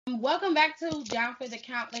Welcome back to Down for the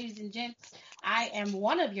Count, ladies and gents. I am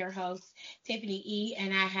one of your hosts, Tiffany E,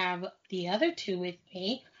 and I have the other two with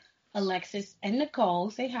me, Alexis and Nicole.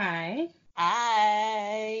 Say hi.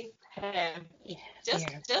 Hi. Hey, Yeah, just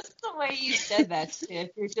yeah. just the way you said that, Steph,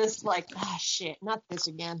 you're just like, ah, shit, not this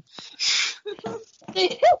again.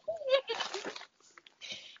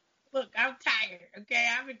 Look, I'm tired. Okay,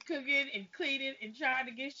 I've been cooking and cleaning and trying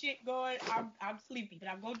to get shit going. I'm sleepy, but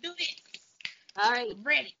I'm gonna do this. All right. I'm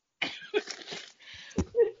ready.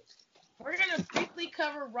 We're gonna briefly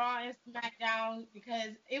cover Raw and SmackDown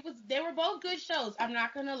because they were both good shows. I'm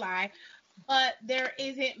not gonna lie, but there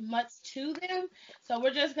isn't much to them. So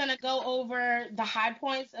we're just gonna go over the high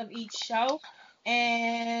points of each show,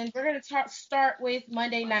 and we're gonna start with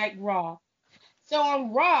Monday Night Raw. So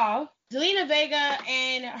on Raw, Zelina Vega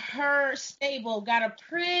and her stable got a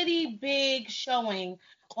pretty big showing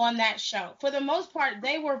on that show. For the most part,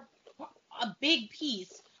 they were a big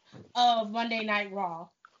piece of Monday Night Raw.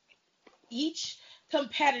 Each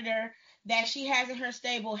competitor that she has in her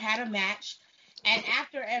stable had a match, and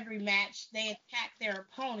after every match, they attacked their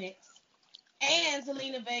opponents. And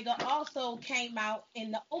Zelina Vega also came out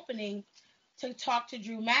in the opening to talk to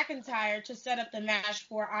Drew McIntyre to set up the match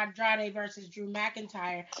for Andrade versus Drew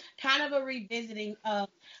McIntyre, kind of a revisiting of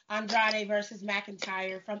Andrade versus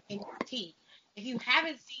McIntyre from NXT. If you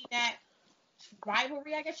haven't seen that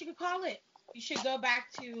rivalry, I guess you could call it, you should go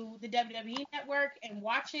back to the WWE Network and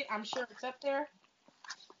watch it. I'm sure it's up there.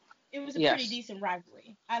 It was a pretty Yes. decent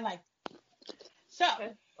rivalry. I liked it. So,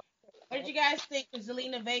 Okay. what did you guys think of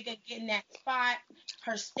Zelina Vega getting that spot,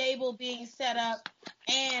 her stable being set up,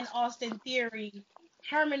 and Austin Theory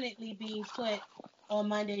permanently being put on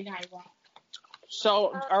Monday Night Raw?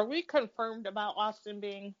 So, are we confirmed about Austin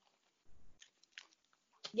being?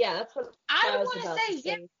 Yeah, that's what I I was want about to to say,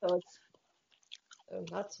 yeah. say. So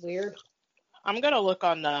that's weird. I'm gonna look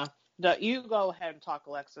on the. You go ahead and talk,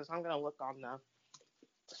 Alexis. I'm gonna look on the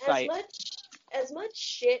As site. much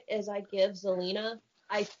shit as I give Zelina,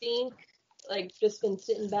 I think, like, just been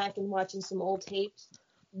sitting back and watching some old tapes.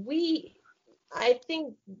 I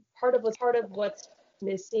think part of what's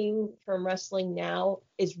missing from wrestling now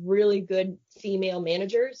is really good female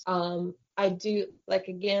managers. I do, like,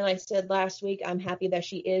 again, I said last week, I'm happy that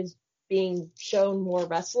she is being shown more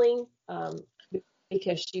wrestling,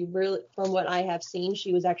 because she really, from what I have seen,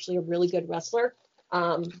 she was actually a really good wrestler.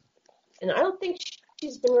 And I don't think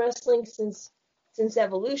she's been wrestling since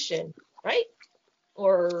Evolution, right?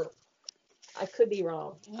 Or I could be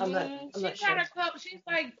wrong. I'm not sure.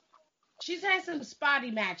 She's had some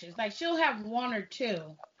spotty matches. Like she'll have one or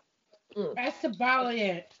two. Mm. That's about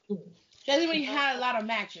it. She hasn't really had a lot of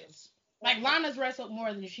matches. Like Lana's wrestled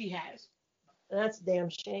more than she has. That's a damn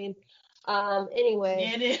shame. Anyway.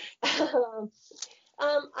 Yeah, it is.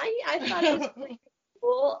 I thought it was pretty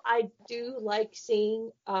cool. I do like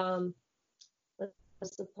seeing,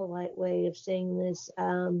 what's the polite way of saying this?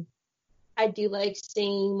 I do like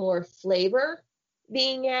seeing more flavor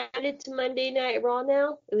being added to Monday Night Raw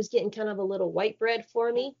now. It was getting kind of a little white bread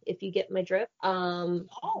for me, if you get my drift. I'm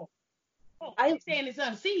saying it's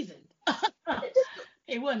unseasoned.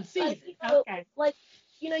 It wasn't seasoned. Okay. Like,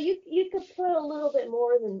 you could put a little bit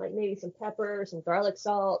more than, like, maybe some pepper, some garlic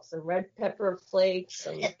salt, some red pepper flakes,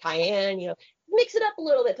 some cayenne, mix it up a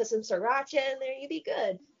little bit, put some sriracha in there, you'd be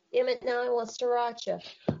good. Damn it, now I want sriracha.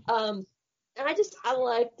 And I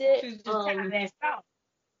liked it. She's just kind of that salt.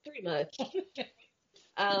 Pretty much.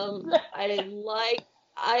 I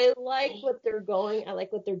like what they're going. I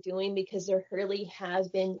like what they're doing because there really has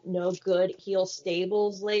been no good heel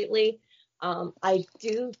stables lately. I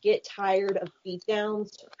do get tired of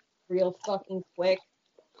beatdowns real fucking quick.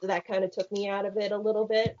 So that kind of took me out of it a little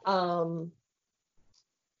bit.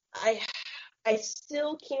 I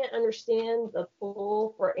still can't understand the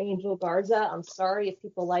pull for Angel Garza. I'm sorry if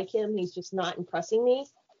people like him. He's just not impressing me.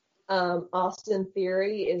 Austin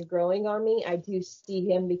Theory is growing on me. I do see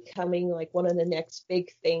him becoming like one of the next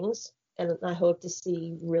big things, and I hope to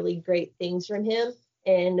see really great things from him.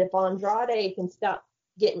 And if Andrade can stop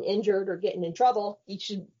getting injured or getting in trouble,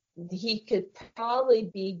 he could probably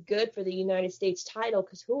be good for the United States title,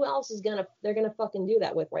 because who else they're gonna fucking do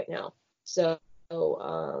that with right now? So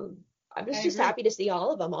I'm just happy to see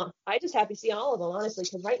all of them. I just happy to see all of them, honestly,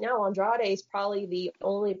 because right now Andrade is probably the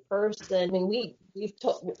only person. I mean, we've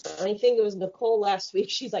told. I think it was Nicole last week.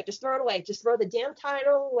 She's like, just throw it away, just throw the damn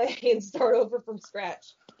title away and start over from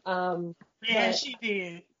scratch. She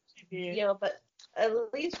did. But at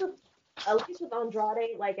least with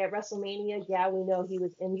Andrade, like at WrestleMania, yeah, we know he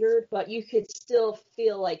was injured, but you could still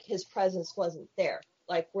feel like his presence wasn't there.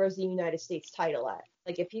 Like, where's the United States title at?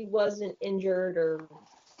 Like, if he wasn't injured or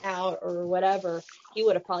out or whatever, he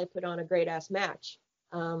would have probably put on a great ass match.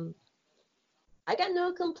 I got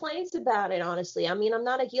no complaints about it, honestly. I mean, I'm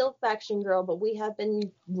not a heel faction girl, but we have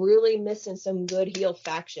been really missing some good heel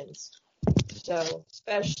factions. So,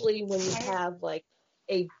 especially when you have like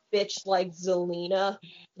a bitch like Zelina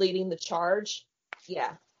leading the charge,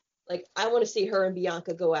 yeah. Like, I want to see her and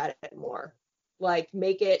Bianca go at it more. Like,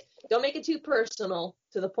 don't make it too personal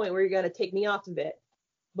to the point where you're going to take me off of it.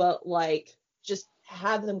 But, like, just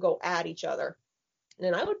have them go at each other. And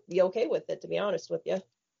then I would be okay with it, to be honest with you.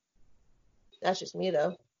 That's just me,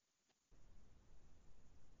 though.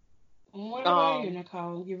 What about you,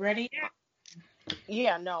 Nicole? You ready?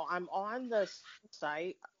 Yeah, no, I'm on the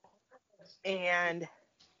site, and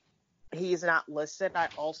he's not listed. I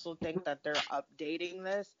also think that they're updating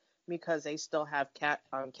this because they still have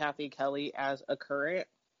Kathy Kelly as a current,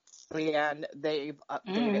 and they've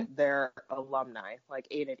updated their alumni. Like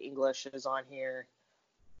Aiden English is on here.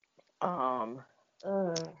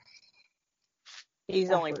 He's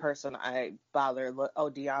the only person I bother.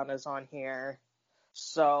 Deanna's on here.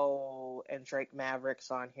 So, and Drake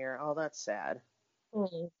Maverick's on here. Oh, that's sad.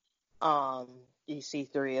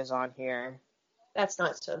 EC3 is on here. That's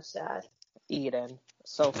not so sad. Eden.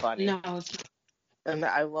 So funny. No, it's not. And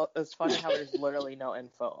it's funny how there's literally no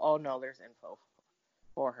info. Oh, no, there's info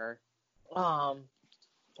for her.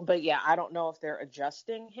 But yeah, I don't know if they're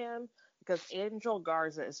adjusting him because Angel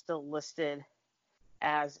Garza is still listed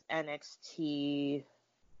as NXT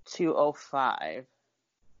 205.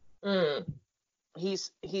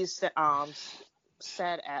 He's set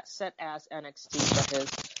as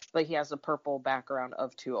NXT, but he has a purple background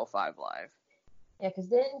of 205 Live. Yeah, because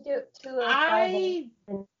didn't 205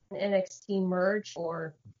 and NXT merge,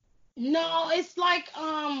 or? No, it's like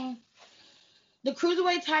the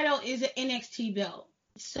Cruiserweight title is an NXT belt.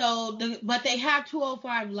 So but they have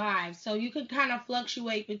 205 Live, so you can kind of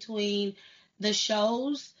fluctuate between the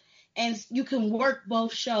shows, and you can work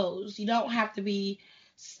both shows. You don't have to be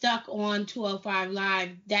stuck on 205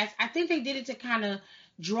 Live. I think they did it to kind of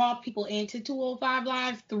draw people into 205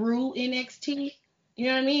 Live through NXT. You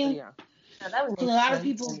know what I mean? Yeah. That was a lot of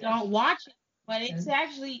people don't watch it, but it's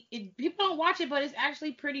actually people don't watch it, but it's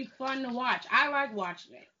actually pretty fun to watch. I like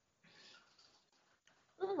watching it.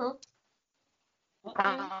 Okay.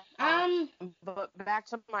 But back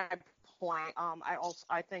to my point.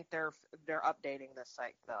 I think they're updating the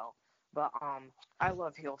site though. But I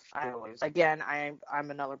love heel always. Again, I'm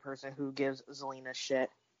another person who gives Zelina shit,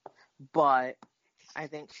 but I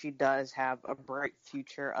think she does have a bright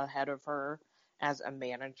future ahead of her as a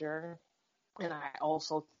manager. And I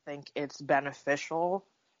also think it's beneficial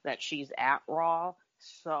that she's at Raw,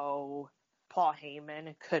 so Paul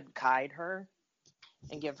Heyman could guide her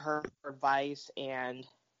and give her advice and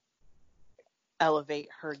elevate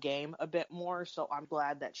her game a bit more. So I'm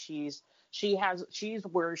glad that she's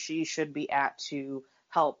where she should be at to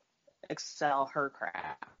help excel her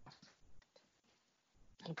craft.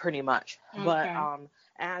 Pretty much. Okay. But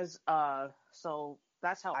so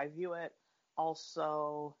that's how I view it.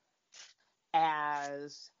 Also,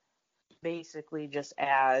 as basically just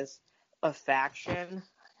as a faction,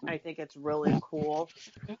 I think it's really cool.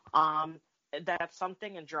 That's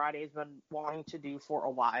something Andrade's been wanting to do for a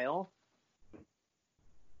while.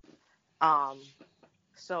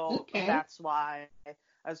 So that's one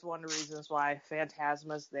of the reasons why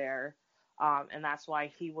Phantasma's there. And that's why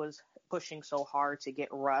he was pushing so hard to get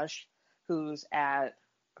Rush, who's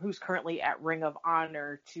currently at Ring of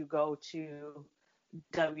Honor, to go to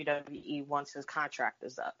WWE once his contract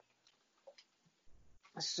is up.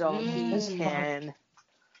 So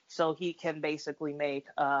he can basically make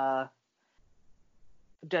a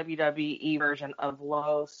WWE version of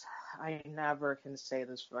Los. I never can say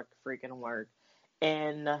this freaking word.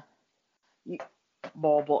 And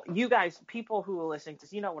you guys, people who are listening to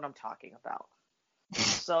this, you know what I'm talking about.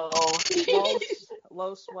 So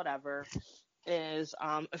Los whatever is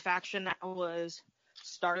a faction that was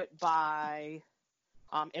started by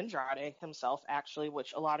Andrade himself, actually,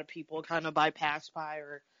 which a lot of people kind of bypass by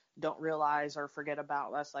or don't realize or forget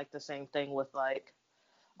about. That's like the same thing with like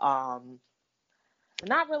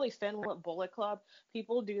not really Finn with Bullet Club.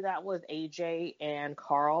 People do that with AJ and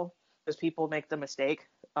Carl because people make the mistake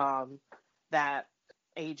that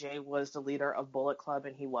AJ was the leader of Bullet Club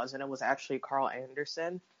and he wasn't. It was actually Carl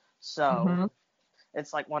Anderson. So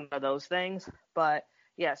it's like one of those things. But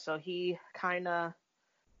yeah, so he kind of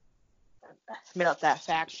made up that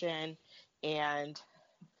faction, and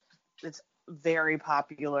it's very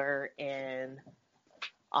popular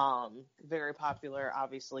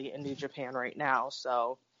obviously in New Japan right now.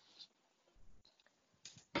 So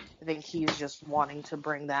I think he's just wanting to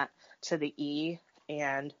bring that to the E,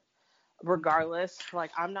 And regardless,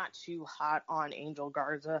 like, I'm not too hot on Angel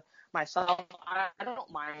Garza myself. I don't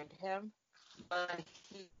mind him, but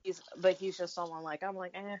he's just someone, like, I'm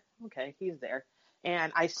like, okay, he's there.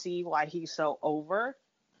 And I see why he's so over,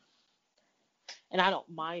 and I don't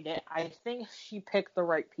mind it. I think she picked the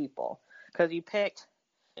right people, because you picked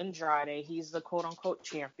Andrade. He's the quote-unquote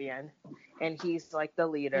champion, and he's, like, the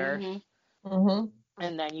leader. Mm-hmm. Mm-hmm.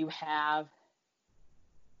 And then you have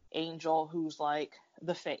Angel, who's, like,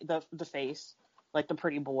 the face, like, the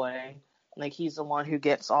pretty boy. Like, he's the one who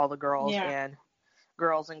gets all the girls and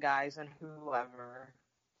guys and whoever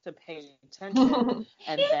to pay attention.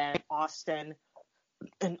 And then Austin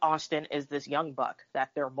is this young buck that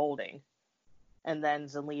they're molding. And then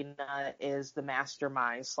Zelina is the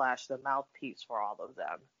mastermind / the mouthpiece for all of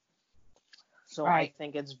them. So I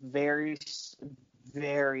think it's very,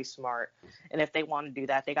 very smart. And if they want to do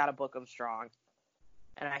that, they got to book them strong.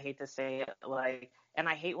 And I hate to say it, and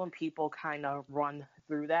I hate when people kind of run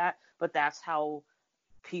through that, but that's how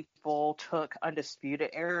people took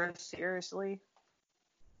Undisputed Era seriously.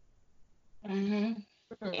 Mm-hmm.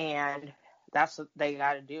 And that's what they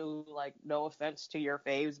got to do. Like, no offense to your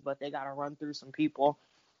faves, but they got to run through some people.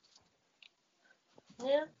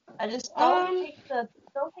 Yeah, I just don't take the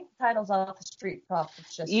titles off the Street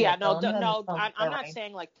Profits just yet. No. I'm not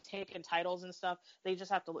saying, like, taking titles and stuff. They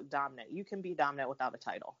just have to look dominant. You can be dominant without a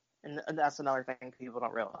title, and that's another thing people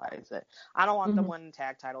don't realize. That I don't want them winning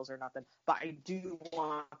tag titles or nothing, but I do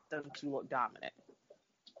want them to look dominant.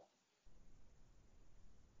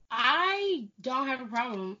 I don't have a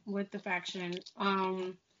problem with the faction.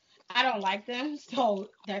 I don't like them, so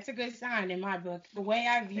that's a good sign in my book. The way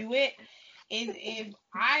I view it is, if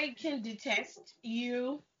I can detest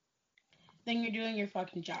you, then you're doing your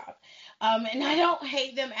fucking job. And I don't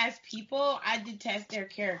hate them as people. I detest their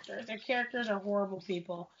characters. Their characters are horrible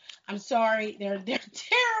people. I'm sorry. They're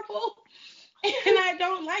terrible. And I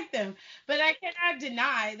don't like them. But I cannot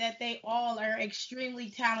deny that they all are extremely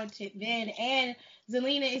talented men. And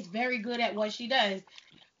Zelina is very good at what she does.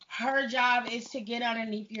 Her job is to get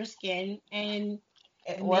underneath your skin and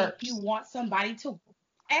make you want somebody to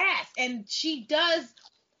ass. And she does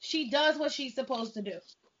what she's supposed to do.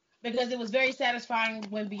 Because it was very satisfying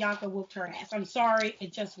when Bianca whooped her ass. I'm sorry,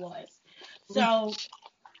 it just was. So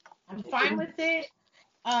I'm fine with it.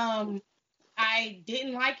 I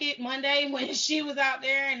didn't like it Monday when she was out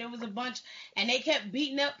there and it was a bunch, and they kept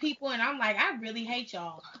beating up people, and I'm like, I really hate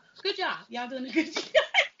y'all. Good job. Y'all doing a good job.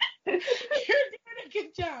 You're doing a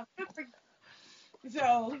good job.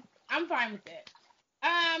 So I'm fine with it.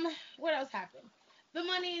 What else happened? The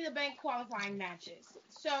Money in the Bank qualifying matches.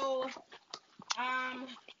 So,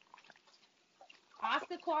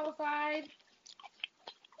 Asuka qualified,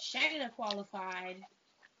 Shayna qualified,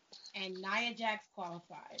 and Nia Jax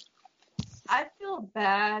qualified. I feel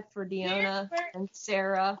bad for Deonna and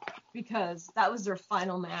Sarah because that was their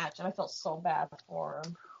final match, and I felt so bad for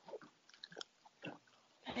them.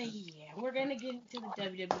 Yeah, we're gonna get into the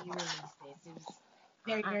WWE release dates. It was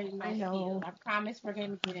very, very left field. I promise we're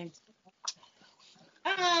gonna get into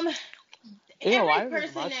it. Every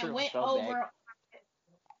person that went over.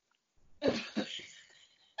 Every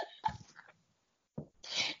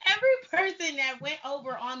person that went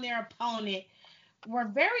over on their opponent were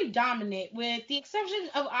very dominant, with the exception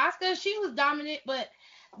of Asuka. She was dominant, but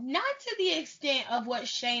not to the extent of what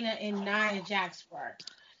Shayna and Nia Jax were.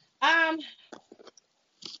 I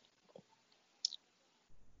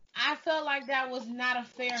felt like that was not a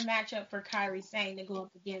fair matchup for Kairi Sane to go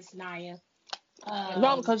up against Nia.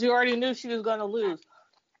 No, because you already knew she was going to lose.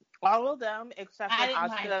 All of them, except for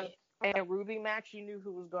Asuka and Ruby match, you knew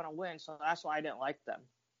who was going to win, so that's why I didn't like them.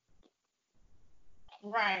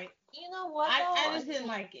 Right. You know what? I just didn't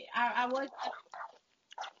like it. I was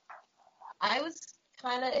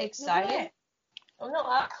kind of excited. Oh no,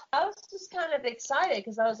 I was just kind of excited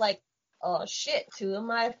because I was like, oh shit, two of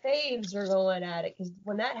my faves are going at it. Because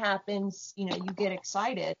when that happens, you get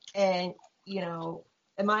excited. And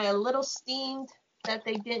am I a little steamed that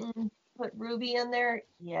they didn't put Ruby in there?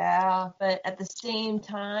 Yeah, but at the same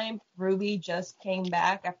time, Ruby just came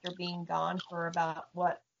back after being gone for about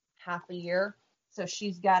half a year. So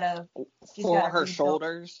she's got her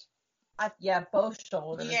shoulders. Both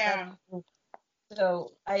shoulders. Yeah.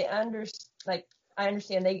 So I understand. I'm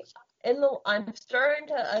starting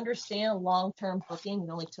to understand long-term booking. It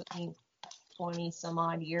only took me 20 some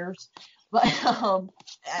odd years, but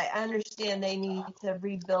I understand they need to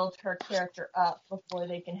rebuild her character up before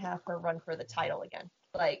they can have her run for the title again.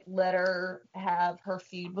 Like, let her have her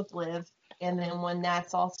feud with Liv, and then when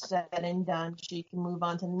that's all said and done, she can move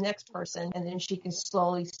on to the next person, and then she can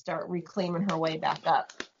slowly start reclaiming her way back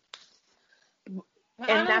up. But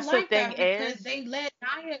I And don't that's the like thing that because is, they let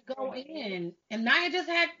Nia go in, and Nia just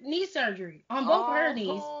had knee surgery on both of her knees.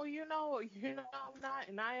 oh, Nia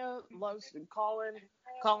loves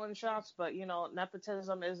calling shots, but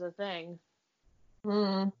nepotism is a thing,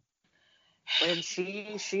 Mm. and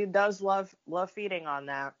she does love feeding on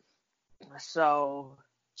that. So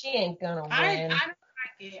She ain't gonna win. I don't like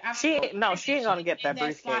it. she ain't gonna get that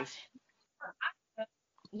briefcase.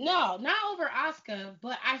 No, not over Asuka,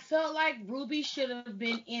 but I felt like Ruby should have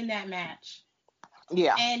been in that match.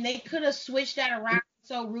 Yeah. And they could have switched that around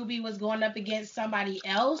so Ruby was going up against somebody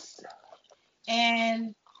else.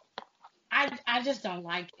 And I just don't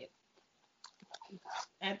like it.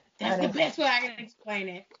 That's the best way I can explain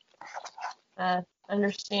it.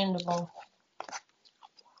 Understandable.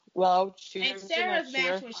 Well, and Sarah's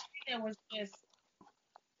match with Shayna was just,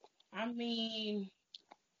 I mean,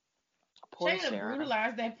 Shayna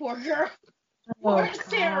brutalized that poor girl. Poor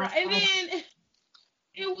Sarah. And then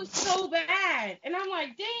it was so bad. And I'm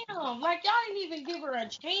like, damn, like y'all didn't even give her a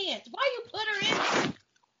chance. Why you put her in?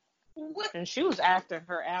 What? And she was acting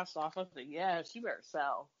her ass off. I was like, yeah, she better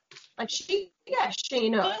sell. Like she got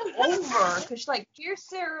Shayna over because like dear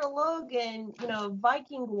Sarah Logan,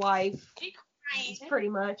 Viking wife, pretty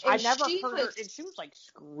much. And I never heard her, and she was like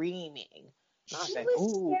screaming. She was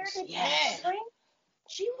scared to get in the ring.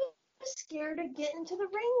 She was scared to get into the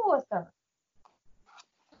ring with her.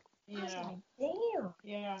 Yeah. Like, damn.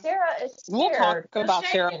 Yeah. Sarah is scared. We'll talk about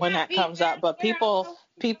Sarah when that comes up, but people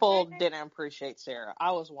didn't appreciate Sarah.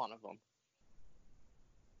 I was one of them.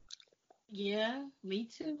 Yeah, me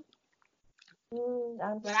too.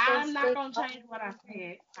 But I'm not gonna change what I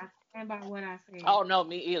said. I stand by what I said. Oh no,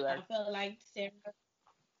 me either. I felt like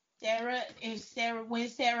when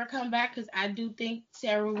Sarah come back, because I do think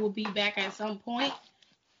Sarah will be back at some point.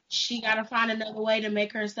 She gotta find another way to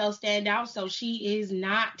make herself stand out, so she is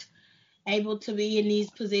not able to be in these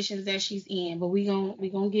positions that she's in. But we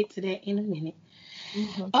gonna get to that in a minute.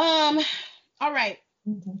 Mm-hmm. All right.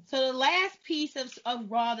 Mm-hmm. So the last piece of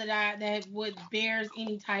Raw that would bears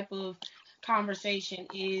any type of conversation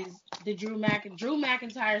is the Drew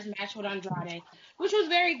McIntyre's match with Andrade, which was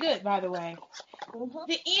very good, by the way. Mm-hmm.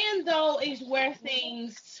 The end, though, is where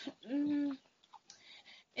things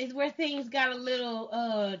got a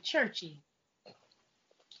little churchy.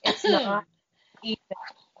 It's not even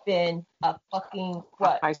been a fucking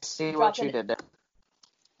what? I see what you did there.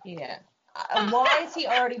 Yeah.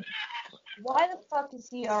 Why the fuck is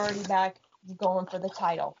he already back going for the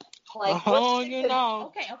title? Like, Okay.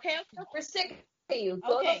 We're sick of you.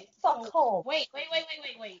 Go the fuck home. Wait.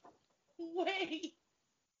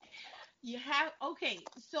 You have,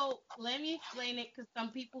 so let me explain it, because some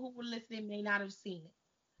people who were listening may not have seen it.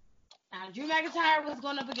 Now, Drew McIntyre was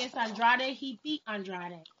going up against Andrade. He beat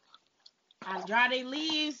Andrade. Andrade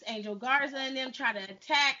leaves. Angel Garza and them try to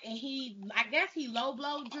attack, and I guess he low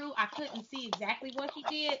blowed Drew. I couldn't see exactly what he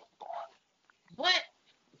did. But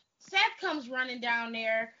Seth comes running down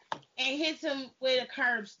there and hits him with a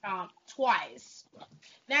curb stomp twice.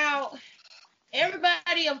 Now,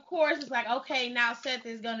 everybody, of course, is like, okay, now Seth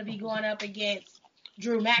is going to be going up against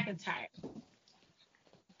Drew McIntyre.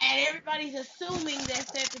 And everybody's assuming that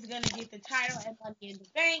Seth is going to get the title at Money in the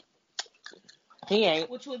Bank. He ain't.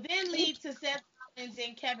 Which will then lead to Seth Rollins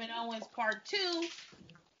and Kevin Owens Part 2.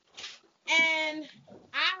 And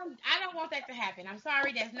I don't want that to happen. I'm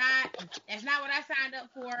sorry, that's not what I signed up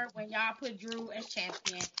for when y'all put Drew as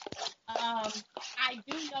champion. I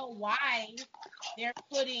do know why they're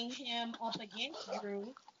putting him up against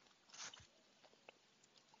Drew.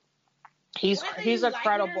 He's a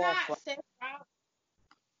credible.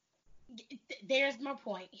 There's my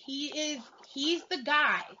point. He's the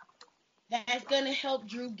guy that's gonna help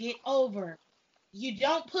Drew get over. You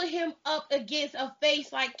don't put him up against a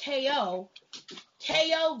face like KO.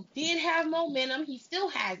 KO did have momentum. He still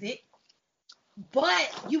has it.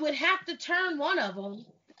 But you would have to turn one of them,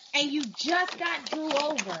 and you just got Drew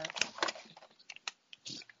over.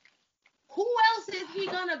 Who else is he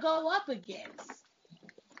gonna go up against?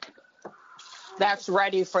 That's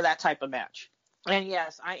ready for that type of match. And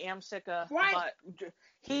yes, I am sick of. Right. But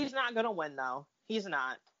he's not gonna win though. He's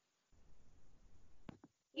not.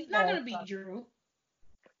 He's not gonna beat Drew.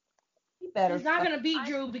 He's not gonna beat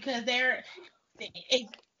Drew because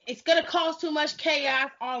it's gonna cause too much chaos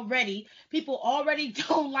already. People already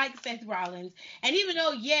don't like Seth Rollins, and even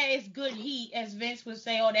though it's good heat, as Vince would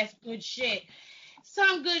say, oh, that's good shit.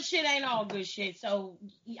 Some good shit ain't all good shit. So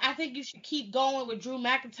I think you should keep going with Drew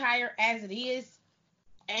McIntyre as it is,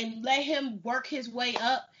 and let him work his way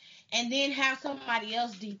up, and then have somebody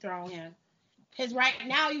else dethrone him. Because right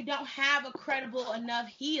now you don't have a credible enough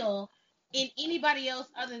heel in anybody else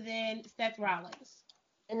other than Seth Rollins.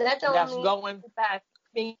 And that don't That's mean going. back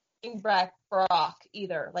being back Brock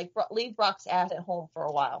either. Like leave Brock's ass at home for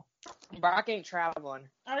a while. Brock ain't traveling.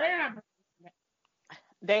 Oh, they're not.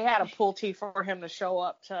 They had to pull teeth for him to show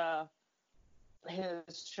up to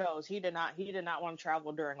his shows. He did not want to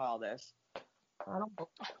travel during all this.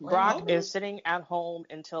 Brock is sitting at home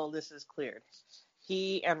until this is cleared.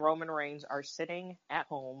 He and Roman Reigns are sitting at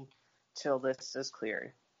home till this is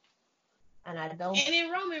cleared. And I don't. And in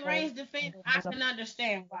Roman Reigns' defense, I can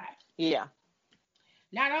understand why. Yeah.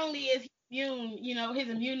 Not only is he immune, his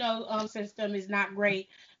immune system is not great,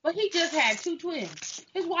 but he just had 2 twins.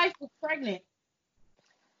 His wife was pregnant.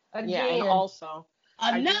 Again. Yeah, and also,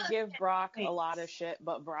 I do Another give Brock a lot of shit,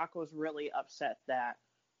 but Brock was really upset that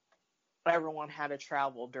everyone had to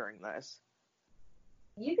travel during this.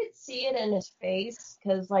 You could see it in his face,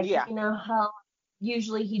 because, like, Yeah. you know how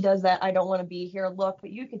usually he does that I don't want to be here look, but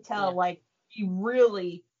you could tell, like, he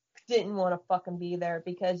really didn't want to fucking be there,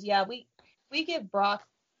 because, yeah, we give Brock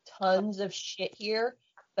tons of shit here,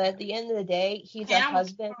 but at the end of the day, he's a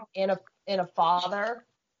husband and a father,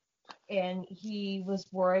 and he was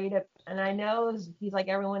worried, and I know he's like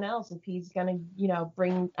everyone else, if he's gonna,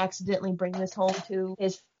 accidentally bring this home to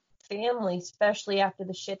his family, especially after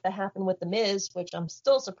the shit that happened with The Miz, which I'm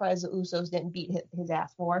still surprised the Usos didn't beat his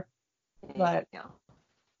ass more. But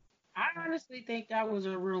I honestly think that was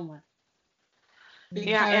a rumor.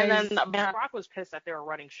 Yeah, and then Brock was pissed that they were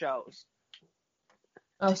running shows.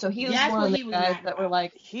 Oh, so he was one of the guys that were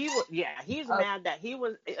like, he's mad that he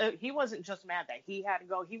wasn't just mad that he had to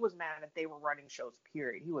go. He was mad that they were running shows.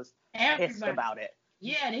 Period. He was pissed about it.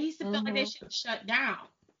 Yeah, he felt like they should shut down.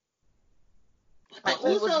 But the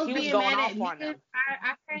Usos being mad at Miz,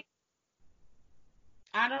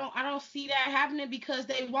 I don't see that happening, because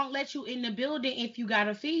they won't let you in the building if you got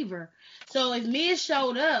a fever. So if Miz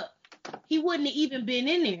showed up, he wouldn't have even been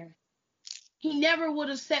in there. He never would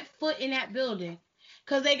have set foot in that building,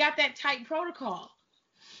 because they got that tight protocol.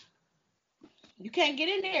 You can't get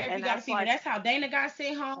in there if you got a fever. That's how Dana got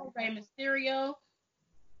sent home, Rey Mysterio.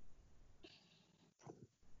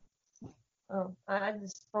 Oh, I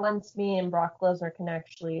just, for once, me and Brock Lesnar can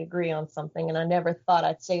actually agree on something, and I never thought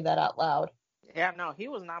I'd say that out loud. Yeah, no, he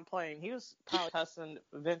was not playing. He was probably cussing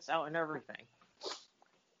Vince out and everything.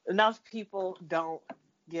 Enough people don't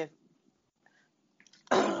give.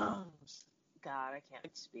 God, I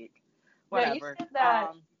can't speak. Whatever.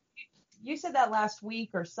 No, you said that last week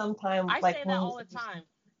or sometime. I say that all the time.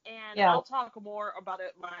 And I'll talk more about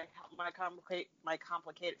it, my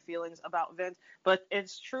complicated feelings about Vince. But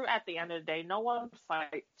it's true at the end of the day, no one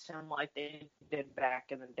fights him like they did back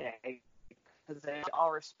in the day, because they all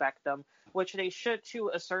respect them, which they should to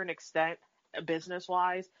a certain extent,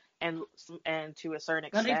 business-wise, and to a certain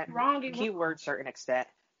extent, keyword certain extent.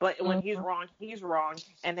 But when he's wrong,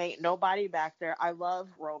 and ain't nobody back there. I love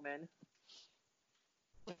Roman.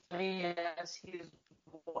 Yes,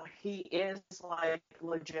 he is like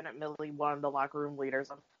legitimately one of the locker room leaders,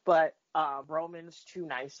 but Roman's too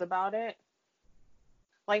nice about it.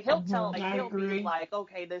 Like he'll be like,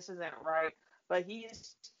 okay, this isn't right, but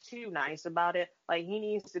he's too nice about it. Like he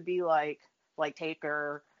needs to be like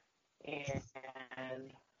Taker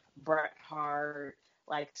and Bret Hart.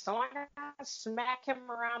 Like someone gotta smack him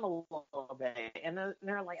around a little bit, and then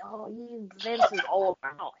they're like, "Oh, Vince is old. I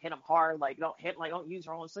don't hit him hard. Like don't use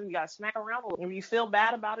Roman. So you gotta smack him around a little. If you feel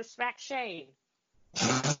bad about it, smack Shane." You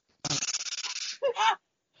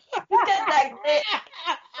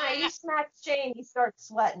smack Shane, he starts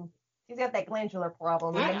sweating. He's got that glandular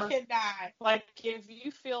problem. Remember? Like if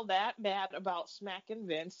you feel that bad about smacking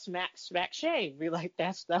Vince, smack Shane. Be like,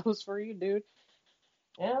 that was for you, dude.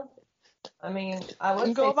 Yeah. I mean, I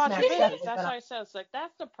would go say about smack your business. Stephanie, That's what I said. It's like,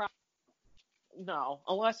 that's the problem. No,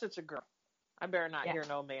 unless it's a girl. I better not hear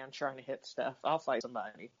no man trying to hit Steph. I'll fight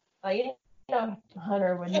somebody.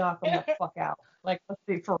 Hunter would knock him the fuck out. Like, let's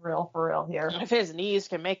be for real here. If his knees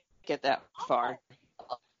can make it that far.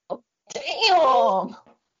 Oh, damn!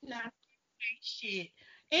 Nah, shit.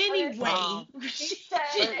 Anyway.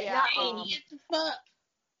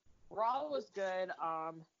 Raw was good.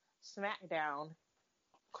 SmackDown.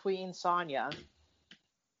 Queen Sonya.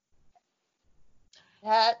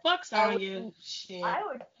 Fuck Sonya. Shit. I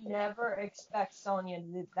would never expect Sonya to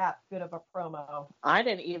do that good of a promo. I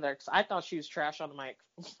didn't either, because I thought she was trash on the mic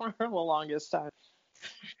for the longest time.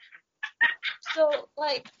 So,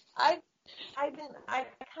 like, I kind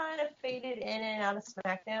of faded in and out of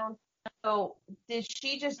SmackDown. So, did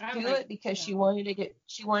she just do it because she wanted to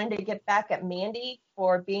get back at Mandy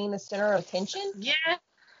for being the center of attention? Yeah.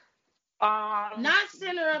 Not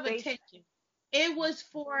center of attention. It was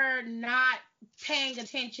for not paying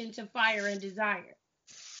attention to Fire and Desire.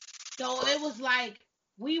 So it was like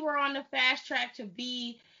we were on the fast track to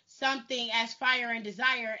be something as Fire and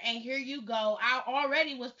Desire, and here you go. I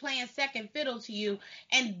already was playing second fiddle to you,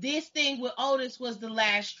 and this thing with Otis was the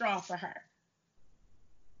last straw for her.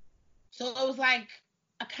 So it was like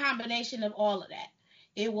a combination of all of that.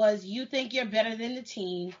 It was, you think you're better than the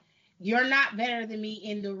team. You're not better than me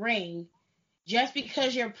in the ring. Just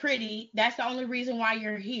because you're pretty, that's the only reason why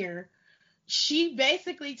you're here. She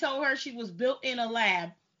basically told her she was built in a lab,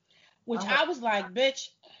 which I was like, bitch.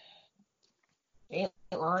 Ain't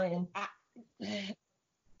lying.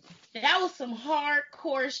 That was some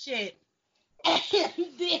hardcore shit. And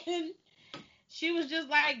then she was just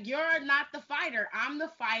like, you're not the fighter. I'm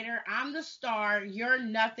the fighter. I'm the star. You're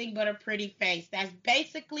nothing but a pretty face. That's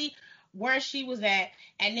basically where she was at.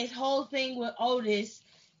 And this whole thing with Otis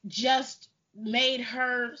just made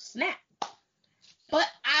her snap. But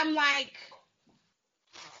I'm like,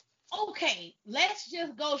 okay, let's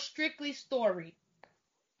just go strictly story.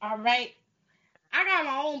 All right? I got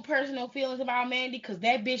my own personal feelings about Mandy because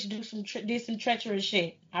that bitch did some treacherous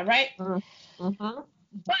shit. All right? Mm-hmm.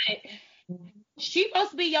 But she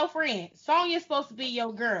supposed to be your friend. Sonya's supposed to be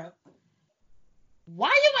your girl. Why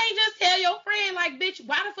you ain't just tell your friend, like, bitch,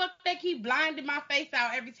 why the fuck they keep blinding my face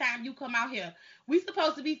out every time you come out here? We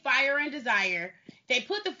supposed to be Fire and Desire. They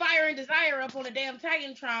put the Fire and Desire up on the damn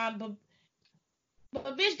Titantron, but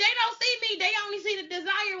bitch, they don't see me. They only see the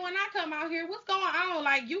Desire when I come out here. What's going on?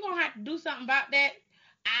 Like, you gonna have to do something about that.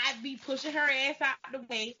 I'd be pushing her ass out the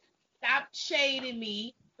way. Stop shading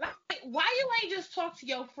me. Like, why you ain't just talk to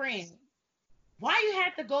your friend? Why you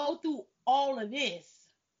have to go through all of this?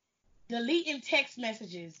 Deleting text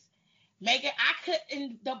messages.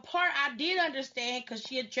 And the part I did understand, because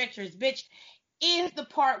she a treacherous bitch, is the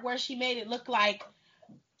part where she made it look like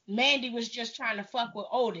Mandy was just trying to fuck with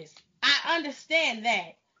Otis. I understand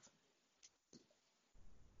that.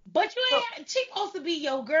 But she supposed to be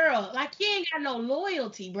your girl. Like, you ain't got no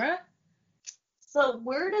loyalty, bruh. So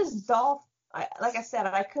where does Dolph, like I said,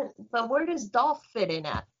 I couldn't, but where does Dolph fit in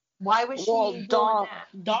at? Why was she doing that?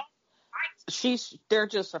 Dolph, they're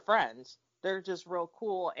just friends. They're just real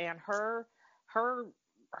cool. And her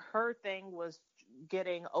thing was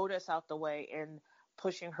getting Otis out the way and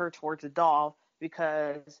pushing her towards Dolph,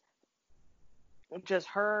 because just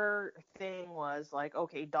her thing was like,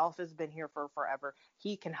 okay, Dolph has been here for forever.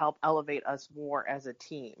 He can help elevate us more as a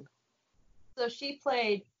team. So she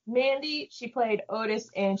played Mandy, she played Otis,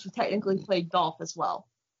 and she technically played Dolph as well.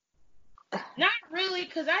 Not really,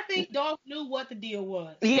 because I think Dolph knew what the deal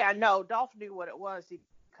was. Yeah, no, Dolph knew what it was,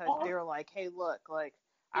 because they were like, hey, look, like,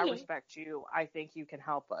 I respect you. I think you can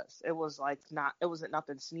help us. It wasn't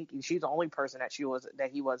nothing sneaky. She's the only person that she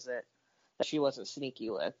wasn't sneaky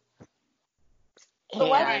with. But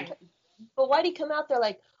why did he come out there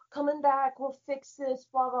like, coming back, we'll fix this,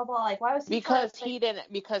 blah blah blah? Like, why was he? Because he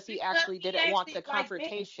actually didn't want the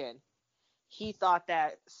confrontation. He thought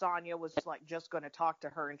that Sonya was like just going to talk to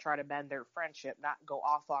her and try to mend their friendship, not go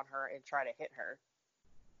off on her and try to hit her.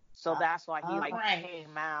 So that's why he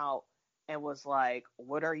came out and was like,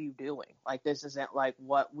 "What are you doing? Like, this isn't like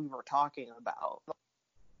what we were talking about."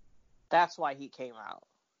 That's why he came out.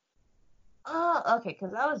 Oh, okay,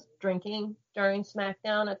 because I was drinking during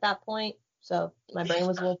SmackDown at that point, so my brain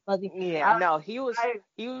was a little fuzzy. Yeah, he was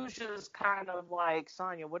just kind of like,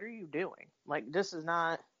 Sonya, what are you doing? Like, this is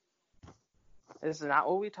not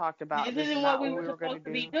what we talked about. This isn't what we were supposed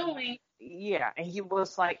to be doing. Yeah, and he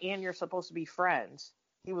was like, and you're supposed to be friends.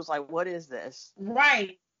 He was like, what is this?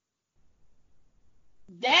 Right.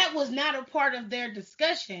 That was not a part of their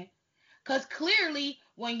discussion. Because clearly,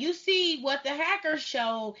 when you see what the hackers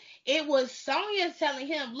showed, it was Sonya telling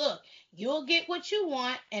him, look, you'll get what you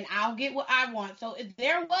want, and I'll get what I want. So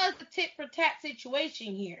there was a tit-for-tat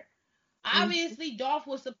situation here. Obviously, Dolph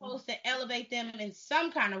was supposed to elevate them in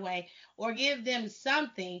some kind of way or give them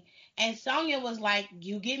something. And Sonya was like,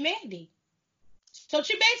 you get Mandy. So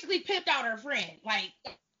she basically pimped out her friend. Like,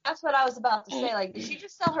 that's what I was about to say. Like, did she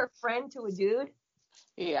just sell her friend to a dude?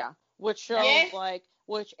 Yeah. Which shows,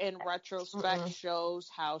 which in retrospect shows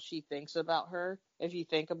how she thinks about her, if you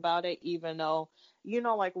think about it, even though,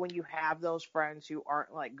 like when you have those friends who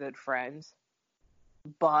aren't like good friends,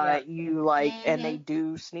 but you like, and they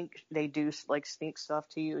do sneak stuff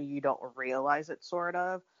to you, and you don't realize it, sort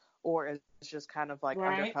of, or it's just kind of like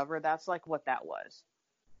undercover. That's like what that was.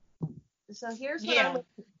 So here's what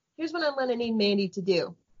I'm going to need Mandy to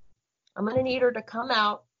do. I'm going to need her to come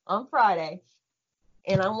out on Friday,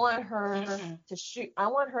 and I want her to shoot. I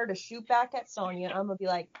want her to shoot back at Sonya.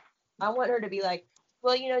 I want her to be like,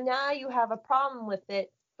 well, now you have a problem with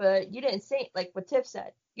it, but you didn't say, like what Tiff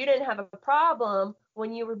said, you didn't have a problem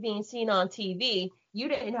when you were being seen on TV. you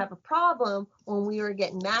didn't have a problem when we were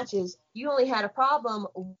getting matches. You only had a problem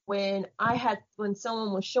when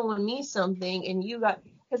someone was showing me something and you got,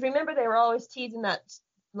 because remember they were always teasing that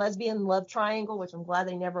lesbian love triangle, which I'm glad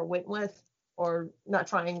they never went with, or not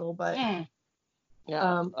triangle, but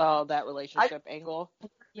that relationship angle.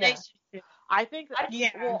 Yeah. I think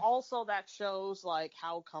Yeah. well, also that shows like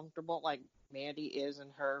how comfortable like Mandy is in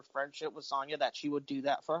her friendship with Sonya, that she would do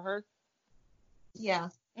that for her. Yeah.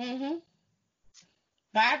 Mhm.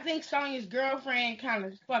 But I think Sonya's girlfriend kind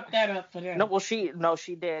of fucked that up for them.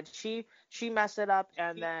 She did. She messed it up,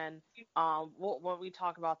 and then when we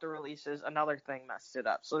talk about the releases, another thing messed it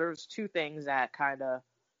up. So there's two things that kind of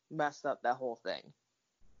messed up that whole thing.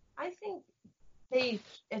 I think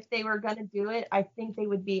if they were going to do it, I think they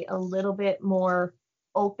would be a little bit more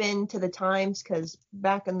open to the times, because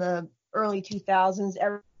back in the early 2000s,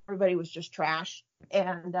 everybody was just trash,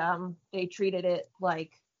 and they treated it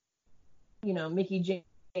like, Mickey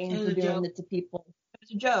James were doing it to people. It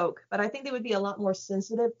was a joke, but I think they would be a lot more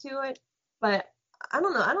sensitive to it. But I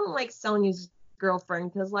don't know. I don't like Sonya's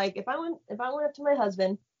girlfriend, because like if I went up to my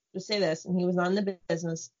husband, just say this, and he was on the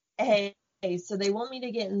business, hey, so they want me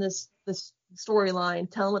to get in this storyline,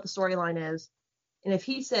 tell him what the storyline is, and if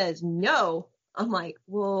he says no, I'm like,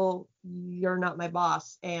 well, you're not my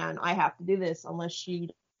boss, and I have to do this unless you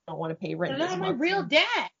don't want to pay rent. You're not my real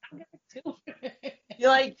dad. I'm gonna do it. You're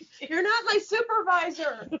like, you're not my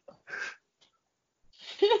supervisor.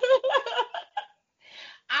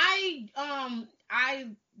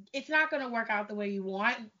 It's not gonna work out the way you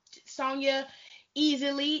want. Sonya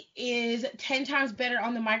easily is 10 times better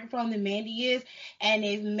on the microphone than Mandy is, and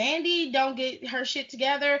if Mandy don't get her shit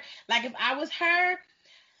together, like if I was her,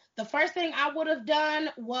 the first thing I would have done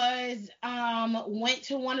was went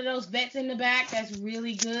to one of those vets in the back that's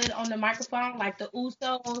really good on the microphone, like the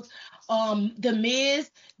Usos, the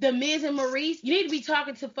Miz and Maurice. You need to be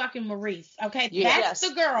talking to fucking Maurice, okay? That's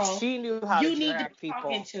the girl she knew how you to need to be people.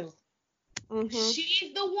 talking to. Mm-hmm.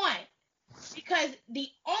 She's the one. Because the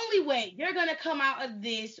only way you're going to come out of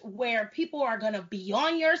this where people are going to be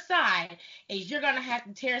on your side is you're going to have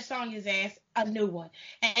to tear Sonya's ass a new one.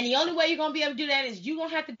 And the only way you're going to be able to do that is you're going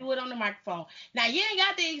to have to do it on the microphone. Now, you ain't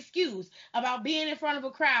got the excuse about being in front of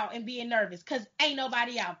a crowd and being nervous, because ain't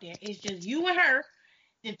nobody out there. It's just you and her,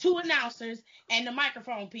 the two announcers, and the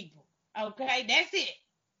microphone people. Okay? That's it.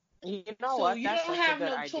 You know so what? You That's don't such have a good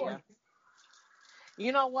no idea. choice.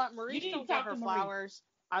 You know what? Maurice You don't get her flowers.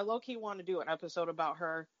 I low-key want to do an episode about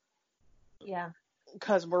her. Yeah.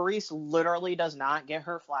 Because Maurice literally does not get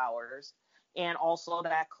her flowers. And also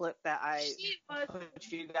that clip that I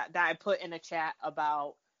put in the chat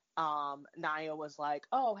about Nia was like,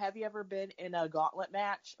 oh, have you ever been in a gauntlet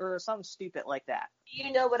match? Or something stupid like that.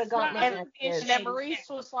 You know what a gauntlet match is. And then Maurice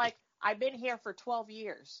was like, I've been here for 12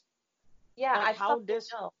 years. Yeah, like, I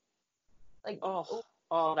know. Like,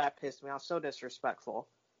 oh, that pissed me off. So disrespectful.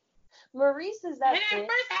 Maurice is that. And at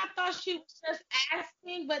first I thought she was just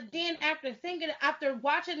asking, but then after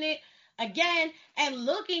watching it again and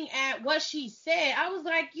looking at what she said, I was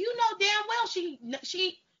like, you know damn well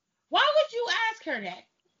she. Why would you ask her that?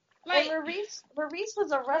 Like, and Maurice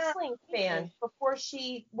was a wrestling fan before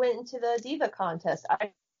she went into the Diva contest.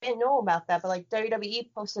 I didn't know about that, but like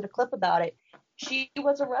WWE posted a clip about it. She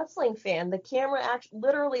was a wrestling fan. The camera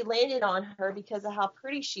literally landed on her because of how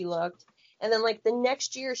pretty she looked. And then like the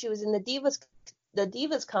next year she was in the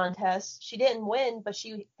Divas contest. She didn't win, but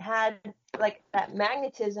she had like that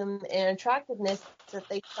magnetism and attractiveness that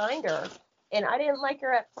they signed her. And I didn't like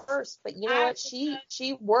her at first, but you know what? She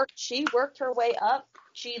worked her way up.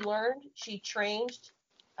 She learned, she trained,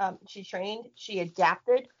 she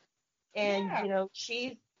adapted, and you know,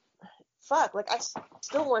 like I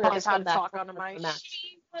still want her to come back. Talk on the mic.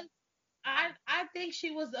 I think she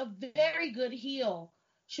was a very good heel.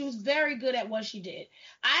 She was very good at what she did.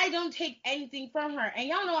 I don't take anything from her. And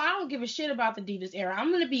y'all know I don't give a shit about the Divas era. I'm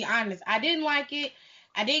going to be honest. I didn't like it.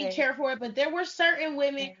 I didn't care for it. But there were certain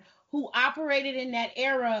women who operated in that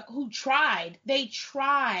era who tried. They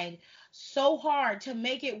tried so hard to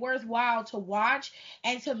make it worthwhile to watch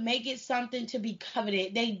and to make it something to be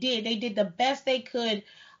coveted. They did. They did the best they could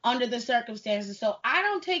under the circumstances. So I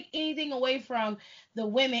don't take anything away from the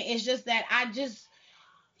women. It's just that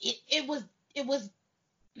it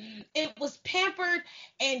was pampered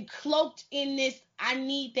and cloaked in this I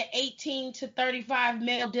need the 18 to 35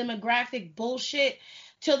 male demographic bullshit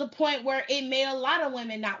to the point where it made a lot of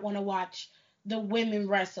women not want to watch the women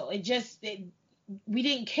wrestle. We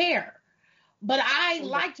didn't care. But I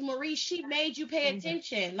liked Maurice. She made you pay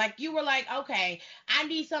attention. Like, you were like, okay, I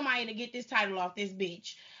need somebody to get this title off this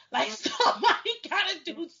bitch. Like, somebody gotta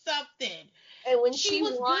do something. And when she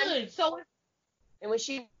was won, good. So And when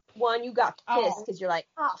she won, you got pissed because you're like,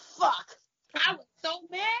 oh, fuck. I was so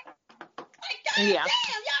mad. Like, God damn, y'all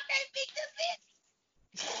can't beat this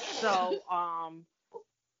bitch. So,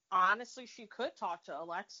 honestly, she could talk to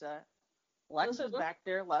Alexa. Alexa's back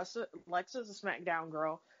there. Alexa's a SmackDown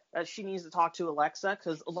girl. She needs to talk to Alexa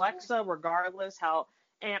because Alexa, regardless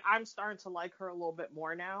and I'm starting to like her a little bit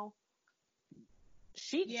more now.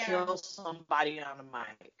 She kills somebody on the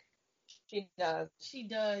mic. She does. She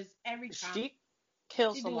does every time. She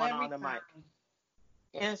kills someone on the mic.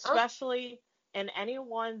 And especially in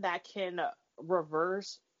anyone that can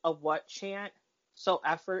reverse a what chant so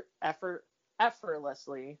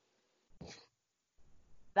effortlessly.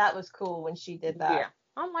 That was cool when she did that. Yeah.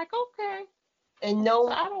 I'm like, okay. And I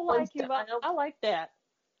don't like you, but I like that.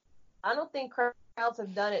 I don't think crowds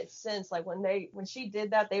have done it since. Like when she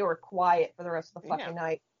did that, they were quiet for the rest of the fucking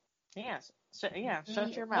night. Yes. Shut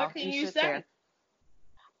your mouth. What can you say?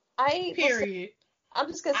 Period. I'm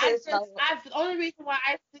just gonna say this. The only reason why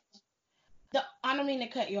I don't mean to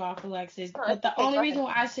cut you off, Alexis, but the only reason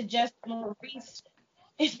why I suggest Maurice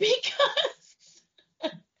is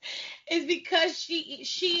because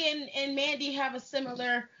she and Mandy have a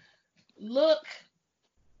similar look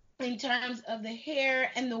in terms of the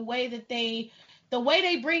hair and the way they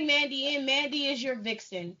bring Mandy in. Mandy is your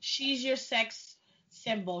vixen. She's your sex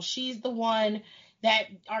symbol. She's the one that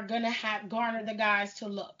are gonna garner the guys to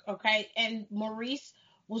look, okay? And Maurice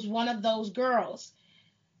was one of those girls.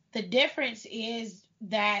 The difference is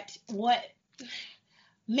that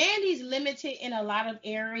Mandy's limited in a lot of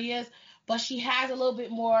areas, but she has a little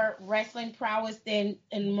bit more wrestling prowess than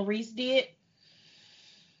Maurice did.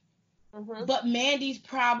 Mm-hmm. But Mandy's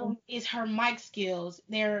problem is her mic skills.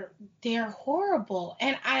 They're horrible.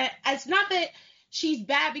 And it's not that she's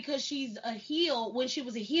bad because she's a heel. When she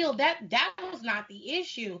was a heel, that was not the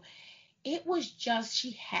issue. It was just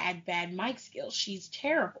she had bad mic skills. She's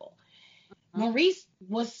terrible. Mm-hmm. Maurice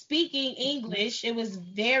was speaking English. It was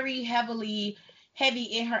very heavy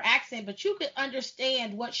in her accent, but you could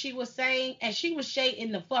understand what she was saying, and she was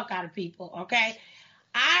shading the fuck out of people, okay?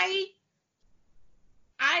 I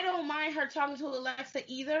don't mind her talking to Alexa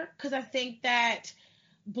either, because I think that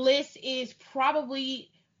Bliss is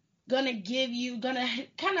probably gonna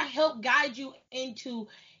kind of help guide you into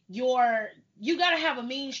you gotta have a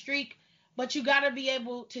mean streak, but you gotta be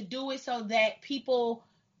able to do it so that people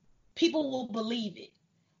will believe it.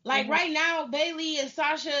 Like right now, Bayley and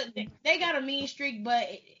Sasha, they got a mean streak, but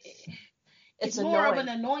it's more of an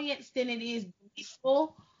annoyance than it is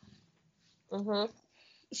peaceful. Mm-hmm.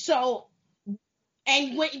 So,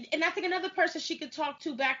 and I think another person she could talk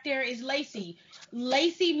to back there is Lacey.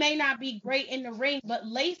 Lacey may not be great in the ring, but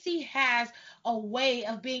Lacey has a way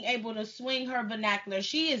of being able to swing her vernacular.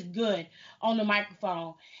 She is good on the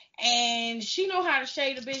microphone. And she know how to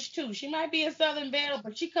shade a bitch too. She might be a Southern Belle,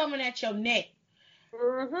 but she coming at your neck.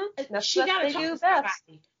 Mm-hmm. She got to talk to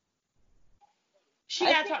somebody. She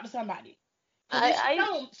got to talk to somebody.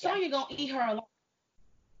 Sonya gonna eat her alive.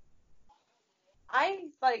 I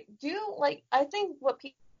think what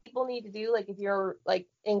people need to do, like if you're like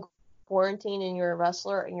in quarantine and you're a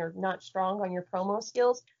wrestler and you're not strong on your promo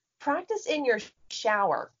skills, practice in your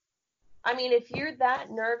shower. I mean, if you're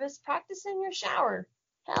that nervous, practice in your shower.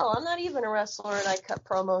 Hell, I'm not even a wrestler and I cut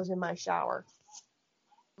promos in my shower.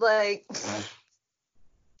 Like,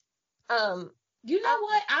 you know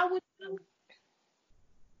what I would do?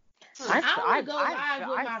 I would go live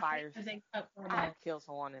with my friends and cut promos. I'd kill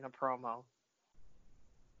someone in a promo.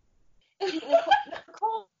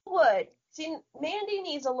 Nicole would. See, Mandy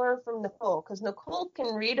needs to learn from Nicole, because Nicole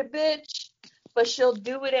can read a bitch, but she'll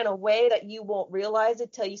do it in a way that you won't realize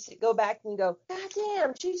it till you go back and go, God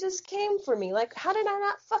damn, she just came for me. Like, how did I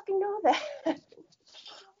not fucking know that?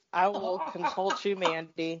 I will consult you,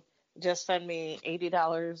 Mandy. Just send me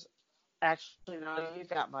 $80. Actually, no, you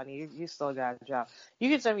got money. You still got a job.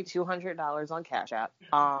 You can send me $200 on Cash App.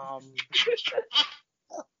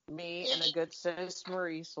 Me and a good sis,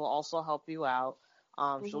 Maurice, will also help you out.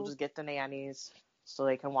 She'll just get the nannies so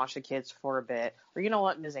they can watch the kids for a bit. Or you know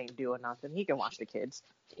what? Miz ain't doing nothing. He can watch the kids.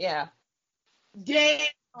 Yeah. Damn.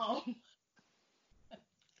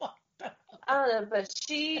 I don't know, but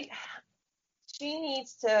she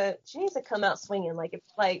needs to come out swinging. Like, if,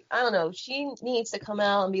 like, I don't know, she needs to come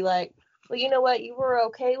out and be like, well, you know what? You were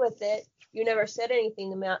okay with it. You never said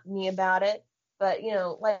anything to me about it. But, you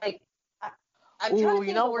know, like, I'm trying to think,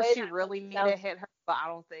 you know where she really need to hit her, but I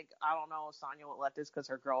don't know if Sonya would let this because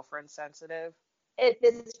her girlfriend's sensitive.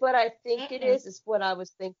 It's what I think it is. It's what I was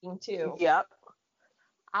thinking too. Yep.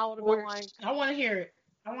 I would have been like, I want to hear it.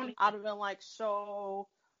 I'd have been like, so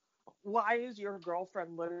why is your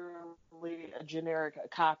girlfriend literally a generic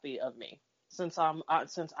copy of me? since I'm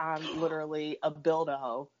literally a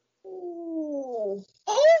build-a-hoe. Ooh.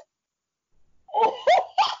 Oh,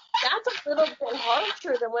 That's a little bit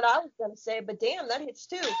harsher than what I was going to say, but damn, that hits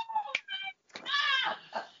too.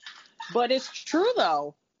 But it's true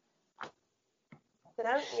though.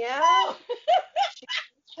 Yeah. She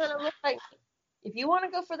kind of look like, if you want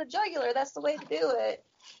to go for the jugular, that's the way to do it.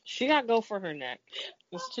 She gotta go for her neck.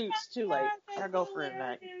 It's too late. Gotta go for her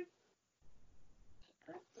neck. Yeah.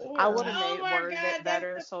 I would have Oh made my worded God, it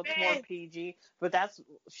better that's so the it's more best. PG. But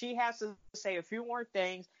she has to say a few more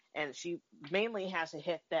things, and she mainly has to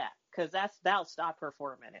hit that because that'll stop her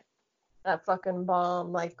for a minute. That fucking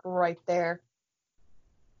bomb, like right there.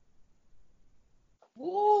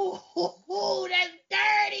 Ooh, that's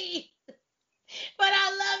dirty. But I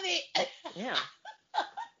love it. Yeah.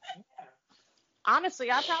 Honestly,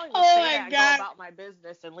 I probably would Oh say my that and go God. about my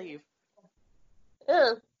business and leave.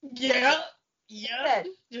 Yeah. Yep. Good.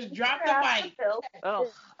 Just drop the Grab mic. pill Oh,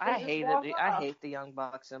 and I just hate walk it. I off. hate the Young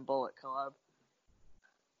Bucks and Bullet Club.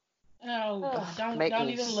 Oh God, don't Make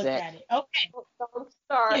me even look sick. at it. Okay. Don't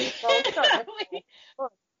start. Don't start.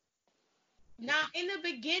 Now, in the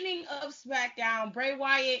beginning of SmackDown, Bray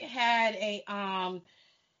Wyatt had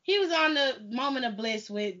he was on the Moment of Bliss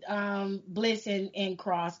with Bliss and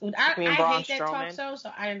Cross. I You mean Braun hate that talk Strowman? show,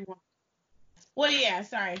 so I didn't want. Well, yeah,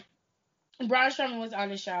 sorry. Braun Strowman was on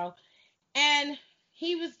the show, and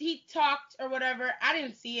he talked or whatever. I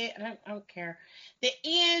didn't see it. I don't care. The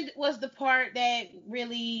end was the part that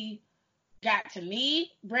really got to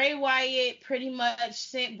me. Bray Wyatt pretty much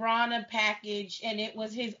sent Braun a package, and it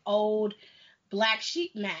was his old black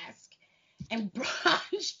sheep mask. And Braun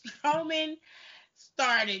Strowman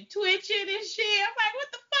started twitching and shit. I'm like,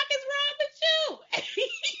 what the fuck is wrong with you? He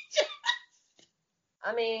just,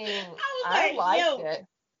 I mean, was I like, liked yo, it.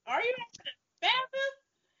 are you having a spasm?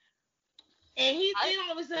 And then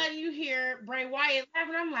all of a sudden you hear Bray Wyatt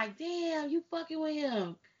laughing. I'm like, damn, you fucking with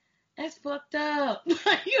him. That's fucked up. You have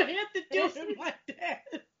to do him like that.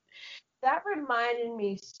 That reminded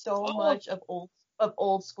me so Oh. much of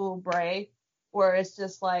old school Bray, where it's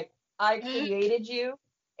just like, I Mhm. created you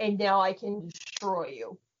and now I can destroy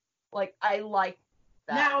you. Like, I like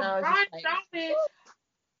that. And I Now, was Braun just like, Strowman,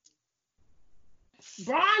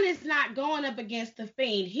 Braun is not going up against the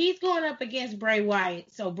Fiend. He's going up against Bray Wyatt.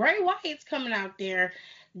 So Bray Wyatt's coming out there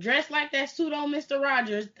dressed like that pseudo Mr.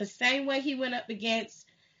 Rogers, the same way he went up against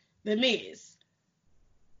The Miz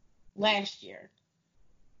last year.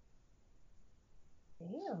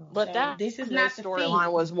 damn. But So that this is Miz not the storyline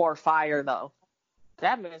Fiend. was more fire though.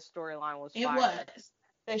 That Miz storyline was It fire. was.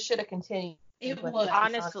 They should have continued. It with was. that.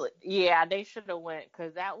 Honestly, yeah, they should have went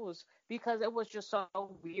because it was just so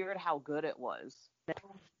weird how good it was.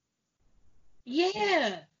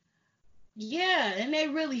 Yeah. Yeah, and they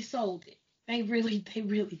really sold it. They really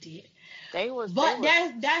did. But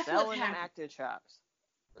that's selling what's them happening. active chops.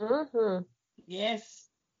 Mm-hmm. Yes.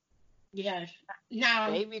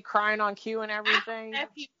 Now, Baby crying on cue and everything.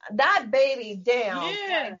 That baby, damn.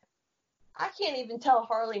 Yeah. I can't even tell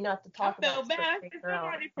Harley not to talk I felt about bad. certain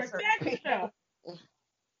Somebody things around protect her.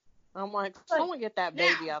 I'm like, someone get that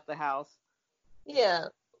baby out the house. Yeah.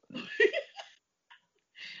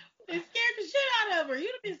 They scared the shit out of her.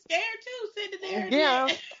 You'd have been scared too, sitting there. Yeah.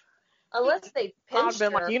 Unless they pinched I've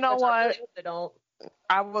been her. like, you know which I what? really hope they don't.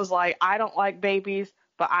 I was like, I don't like babies,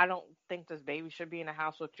 but I don't think this baby should be in the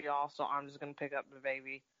house with y'all, so I'm just gonna pick up the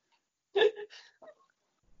baby. Yeah,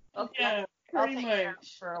 I'll pretty take care of it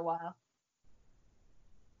much. for a while.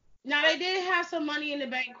 Now, they did have some Money in the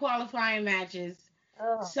Bank qualifying matches.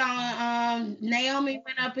 Oh. So, Naomi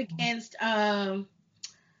went up against Dana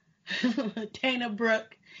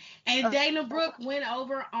Brooke. And Dana Brooke went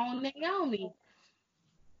over on Naomi.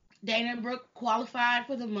 Dana Brooke qualified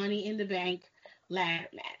for the Money in the Bank ladder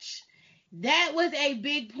match. That was a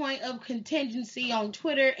big point of contingency on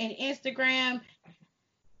Twitter and Instagram.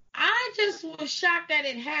 I just was shocked that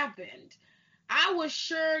it happened. I was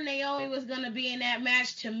sure Naomi was going to be in that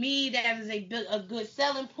match. To me, that is a good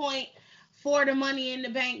selling point for the Money in the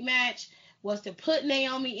Bank match, was to put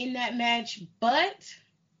Naomi in that match. But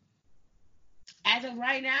as of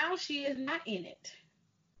right now, she is not in it.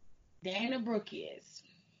 Dana Brooke is.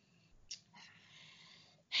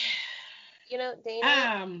 You know,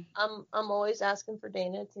 Dana, I'm always asking for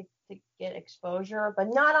Dana to get exposure, but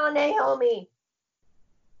not on Naomi.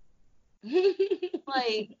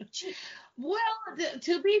 Like, well,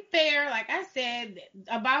 to be fair, like I said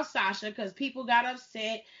about Sasha, because people got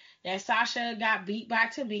upset that Sasha got beat by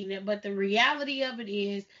Tamina, but the reality of it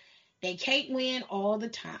is they can't win all the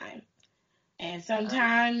time. And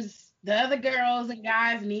sometimes the other girls and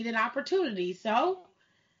guys need an opportunity. So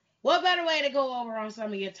What better way to go over on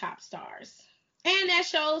some of your top stars? And that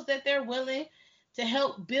shows that they're willing to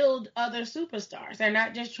help build other superstars. They're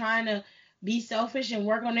not just trying to be selfish and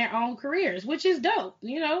work on their own careers, which is dope,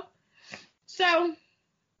 you know? So,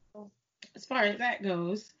 as far as that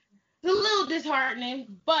goes, it's a little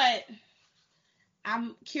disheartening, but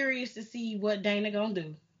I'm curious to see what Dana gonna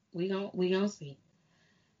do. We gonna see,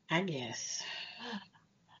 I guess.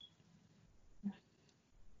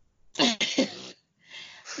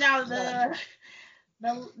 Now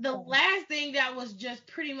the last thing that was just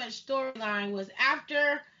pretty much storyline was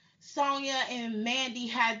after Sonya and Mandy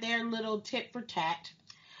had their little tit for tat.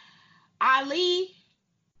 Ali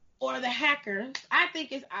or the hacker, I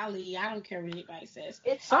think it's Ali. I don't care what anybody says.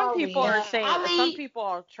 It's Some Ali. people are saying, Ali. some people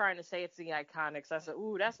are trying to say it's the Iconics. I said,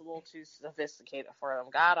 ooh, that's a little too sophisticated for them.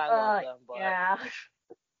 God, I love them, but yeah,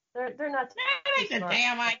 they're not. That ain't the smart.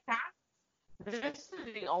 damn icon. This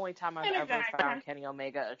is the only time I've ever found Kenny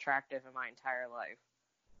Omega attractive in my entire life.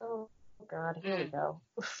 Oh God, here we go.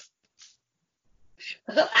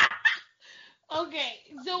 Okay,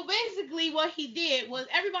 so basically what he did was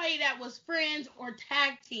everybody that was friends or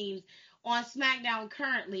tag teams on SmackDown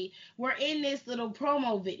currently were in this little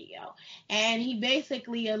promo video, and he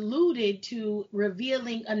basically alluded to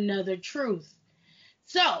revealing another truth.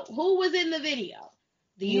 So, who was in the video?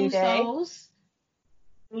 The New Day. Usos,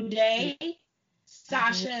 New Day,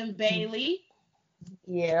 Sasha and Bailey,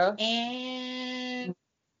 Yeah. and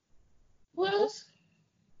who else?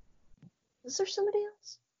 Is there somebody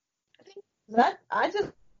else? I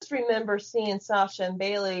just remember seeing Sasha and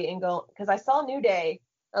Bailey and go, because I saw New Day.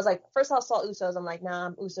 I was like, first I saw Usos. I'm like, nah,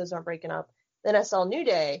 Usos aren't breaking up. Then I saw New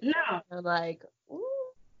Day. No. I'm like,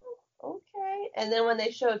 ooh, okay. And then when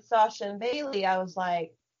they showed Sasha and Bailey, I was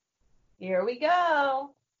like, here we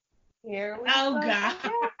go. Here we go. Oh, God.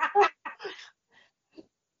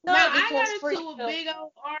 No, now, I because got into a big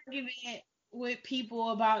old argument with people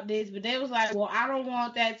about this, but they was like, well, I don't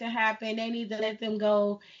want that to happen. They need to let them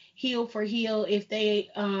go heel for heel if they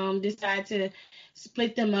decide to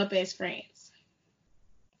split them up as friends.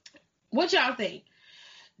 What y'all think?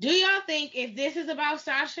 Do y'all think if this is about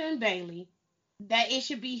Sasha and Bailey, that it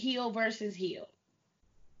should be heel versus heel?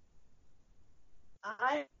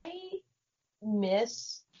 I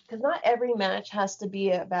miss, because not every match has to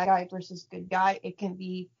be a bad guy versus good guy. It can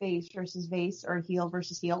be face versus face or heel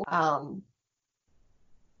versus heel.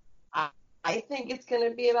 I think it's going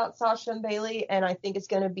to be about Sasha and Bailey, and I think it's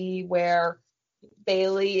going to be where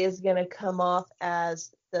Bailey is going to come off as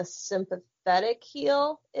the sympathetic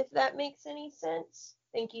heel, if that makes any sense.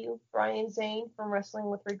 Thank you, Brian Zane from Wrestling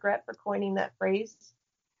with Regret, for coining that phrase.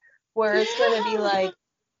 Where it's going to be like,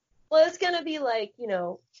 well, it's going to be like, you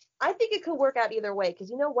know, I think it could work out either way, because,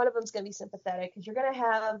 you know, one of them's going to be sympathetic, because you're going to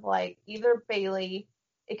have, like, either Bailey,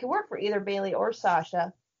 it could work for either Bailey or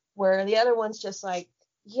Sasha, where the other one's just like,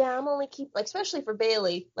 yeah, I'm only like, especially for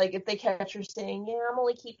Bailey, like, if they catch her saying, yeah, I'm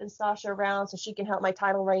only keeping Sasha around so she can help my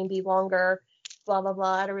title reign be longer, blah, blah,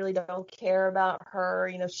 blah, I really don't care about her,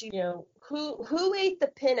 you know, who ate the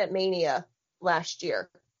pin at Mania last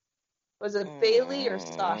year? Was it Bailey or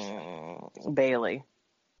Sasha? Bailey.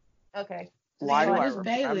 Okay. Why do I It's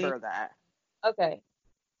Bailey. remember that? Okay.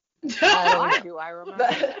 Why do I remember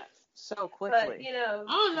that so quickly? But, you know,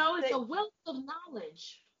 I don't know. It's a wealth of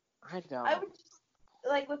knowledge. I don't. I would just,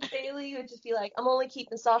 like, with Bailey, you would just be like, I'm only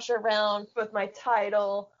keeping Sasha around with my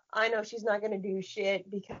title. I know she's not going to do shit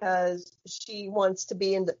because she wants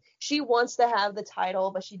to have the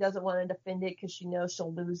title, but she doesn't want to defend it because she knows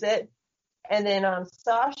she'll lose it. And then on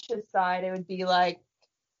Sasha's side, it would be like,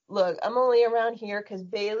 look, I'm only around here because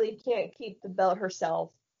Bailey can't keep the belt herself,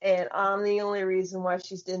 and I'm the only reason why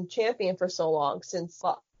she's been champion for so long,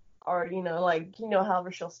 or, you know, like, you know,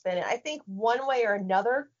 however she'll spin it. I think one way or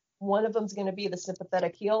another, one of them's going to be the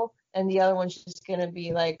sympathetic heel, and the other one's just going to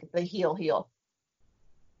be, like, the heel.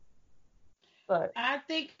 But I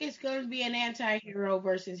think it's going to be an anti-hero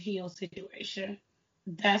versus heel situation.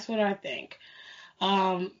 That's what I think.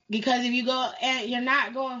 Because if you go and you're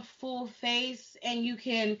not going full face, and you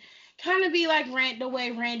can kind of be like the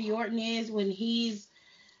way Randy Orton is when he's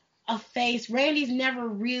a face. Randy's never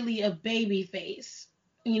really a baby face,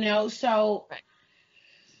 you know. So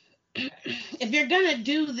if you're gonna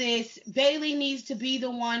do this, Bailey needs to be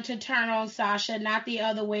the one to turn on Sasha, not the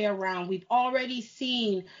other way around. We've already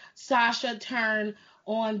seen Sasha turn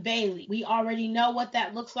on Bailey. We already know what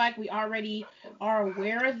that looks like. We already are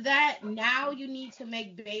aware of that. Now you need to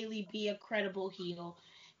make Bailey be a credible heel,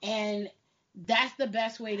 and that's the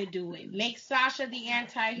best way to do it. Make Sasha the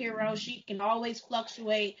anti-hero. She can always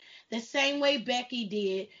fluctuate the same way Becky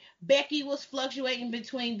did. Becky was fluctuating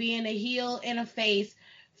between being a heel and a face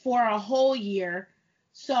for a whole year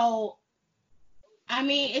So, I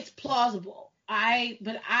mean, it's plausible.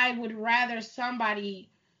 But I would rather somebody.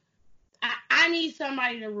 I need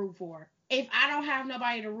somebody to root for. If I don't have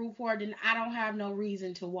nobody to root for, then I don't have no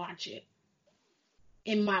reason to watch it.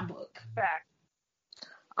 In my book. Fact.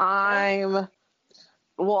 I'll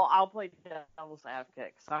play devil's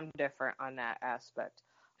advocate because I'm different on that aspect.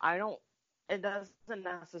 It doesn't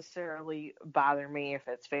necessarily bother me if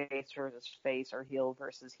it's face versus face or heel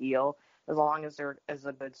versus heel, as long as there is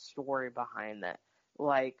a good story behind it.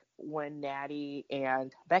 Like when Natty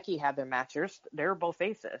and Becky had their matches, they were both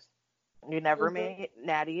faces. You never made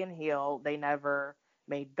Natty and heel. They never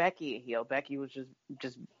made Becky a heel. Becky was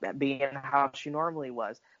just being how she normally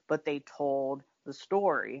was. But they told the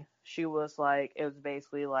story. She was like, it was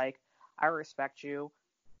basically like, I respect you.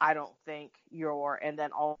 I don't think you're, and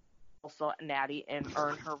then also Natty and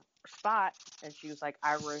earn her spot. And she was like,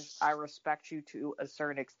 I respect you to a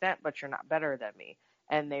certain extent, but you're not better than me.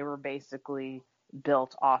 And they were basically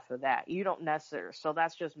built off of that. You don't necessarily, so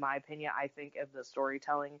that's just my opinion. I think if the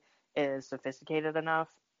storytelling is sophisticated enough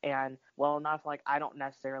and well enough, like I don't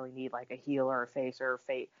necessarily need like a heel or a face or a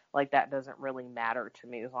fate. Like that doesn't really matter to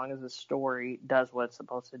me as long as the story does what it's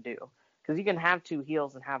supposed to do. Because you can have two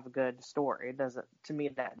heels and have a good story. It doesn't, to me,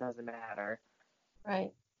 that doesn't matter.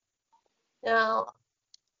 Right. Now,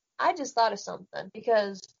 I just thought of something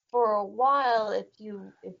because for a while, if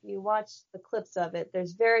you watch the clips of it,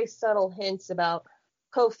 there's very subtle hints about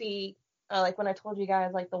Kofi. Like when I told you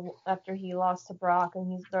guys, like after he lost to Brock,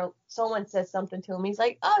 and someone says something to him, he's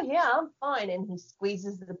like, "Oh yeah, I'm fine," and he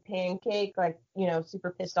squeezes the pancake, like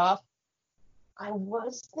super pissed off. I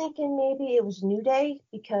was thinking maybe it was New Day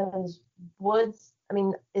because Woods. I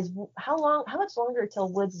mean, how much longer till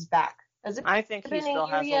Woods is back? I think he still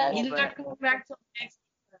has a little He's bit. not coming back till next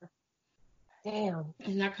year. Damn.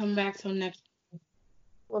 He's not coming back till next year.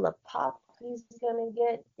 Well, the pop he's gonna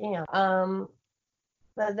get, damn.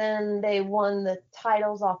 But then they won the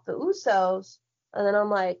titles off the Usos, and then I'm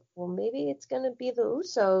like, well, maybe it's gonna be the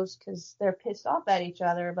Usos because they're pissed off at each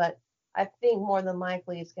other. But I think more than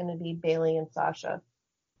likely it's gonna be Bayley and Sasha.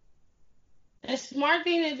 The smart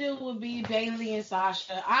thing to do would be Bayley and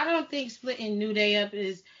Sasha. I don't think splitting New Day up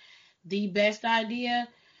is the best idea.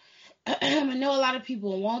 I know a lot of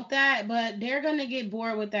people want that, but they're going to get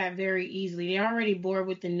bored with that very easily. They're already bored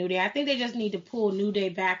with the New Day. I think they just need to pull New Day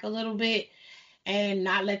back a little bit and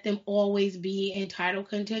not let them always be in title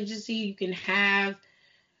contingency. You can have,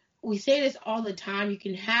 we say this all the time, you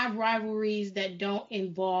can have rivalries that don't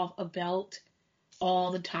involve a belt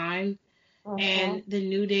all the time. And the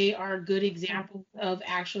New Day are a good example of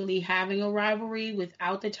actually having a rivalry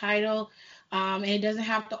without the title. And it doesn't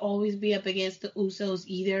have to always be up against the Usos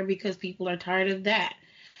either because people are tired of that.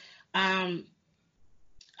 I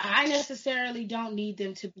necessarily don't need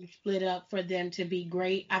them to be split up for them to be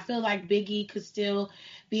great. I feel like Big E could still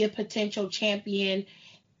be a potential champion.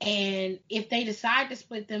 And if they decide to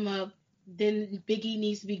split them up, then Big E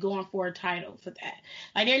needs to be going for a title for that.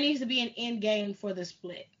 Like there needs to be an end game for the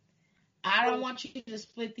split. I don't want you to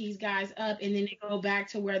split these guys up and then they go back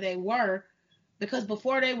to where they were, because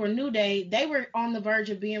before they were New Day, they were on the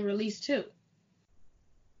verge of being released too.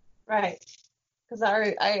 Right. Because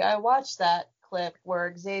I watched that clip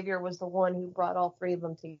where Xavier was the one who brought all three of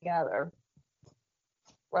them together.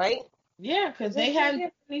 Right? Yeah, because they hadn't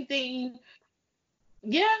done anything.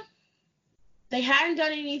 Yeah. They hadn't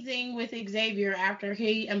done anything with Xavier after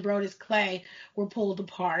he and Brodus Clay were pulled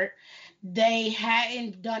apart. They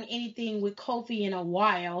hadn't done anything with Kofi in a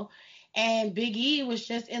while. And Big E was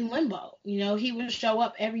just in limbo. He would show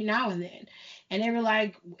up every now and then. And they were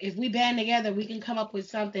like, if we band together, we can come up with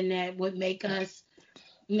something that would make us,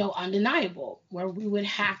 undeniable, where we would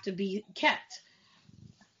have to be kept.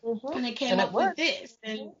 Mm-hmm. And they came up with this.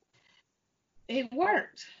 And it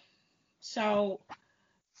worked. So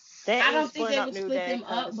I don't think they would split them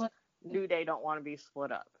up, but New Day don't want to be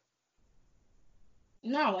split up.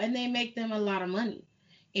 No, and they make them a lot of money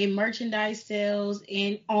in merchandise sales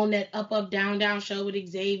and on that up, down, down show with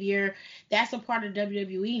Xavier. That's a part of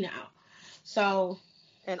WWE now. So,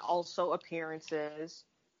 and also appearances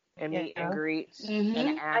and meet and greets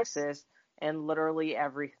and access and literally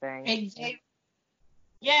everything.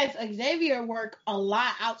 Yes, Xavier work a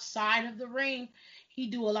lot outside of the ring. He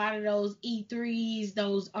do a lot of those E3s,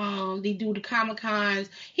 those they do the Comic-Cons.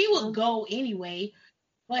 He would go anyway,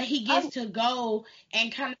 but he gets to go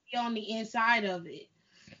and kind of be on the inside of it.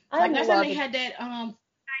 Like last time they had that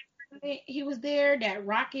he was there, that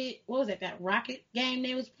Rocket, what was it, that Rocket game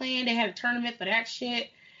they was playing? They had a tournament for that shit.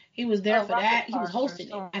 He was there for that. He was hosting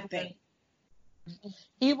it, I think.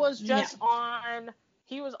 He was just on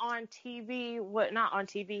he was on TV. Not on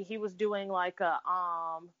TV. He was doing like a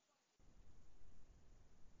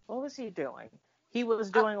what was he doing? He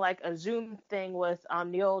was doing like a Zoom thing with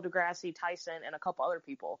Neil deGrasse Tyson and a couple other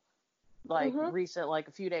people, like recent, like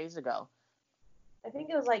a few days ago. I think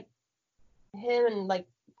it was like him and like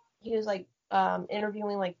he was like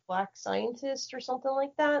interviewing like black scientists or something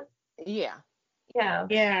like that. Yeah.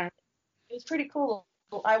 It was pretty cool.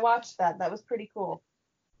 I watched that. That was pretty cool.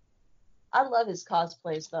 I love his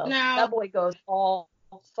cosplays though. That boy goes all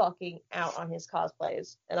fucking out on his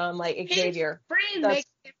cosplays, and I'm like, Xavier. His friend makes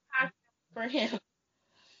his costume for him.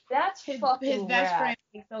 That's fucking his best rad. friend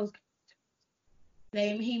makes those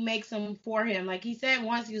costumes. He makes them for him. Like he said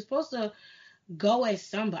once, he was supposed to go as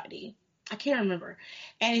somebody. I can't remember.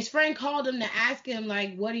 And his friend called him to ask him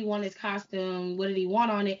like what he wanted his costume, what did he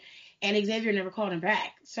want on it, and Xavier never called him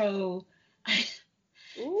back. So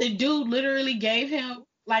the dude literally gave him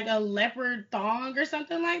like a leopard thong or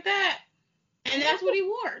something like that, and that's what he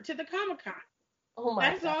wore to the Comic-Con. Oh my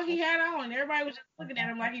That's all he had on. Everybody was just looking at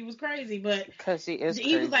him like he was crazy, but because he is.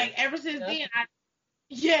 He was like, ever since then,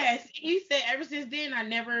 he said ever since then I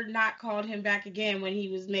never not called him back again when he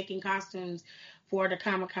was making costumes for the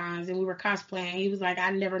Comic-Cons and we were cosplaying. He was like,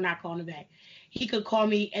 I never not called him back. He could call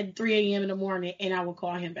me at 3 a.m. in the morning and I would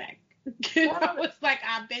call him back. I was like,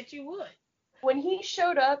 I bet you would. When he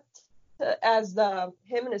showed up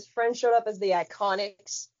him and his friend showed up as the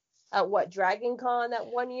Iconics at Dragon Con that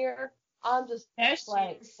one year, I'm just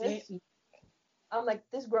like, this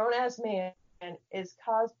grown ass man is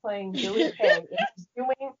cosplaying Billy Kay. He's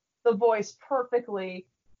doing the voice perfectly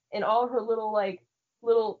and all her little,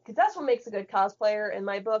 because that's what makes a good cosplayer in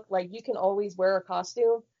my book. Like, you can always wear a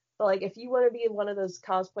costume, but like, if you want to be one of those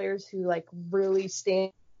cosplayers who like really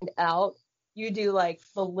stand out, you do like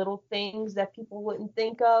the little things that people wouldn't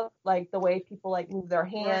think of, like the way people like move their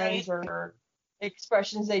hands or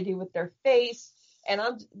expressions they do with their face.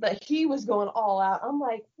 But he was going all out. I'm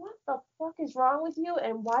like, what the fuck is wrong with you?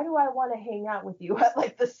 And why do I want to hang out with you at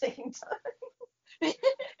like the same time? This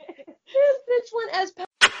bitch went as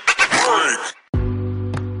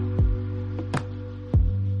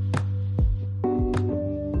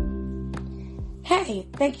Hey,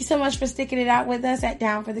 thank you so much for sticking it out with us at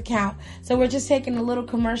Down for the Count. So we're just taking a little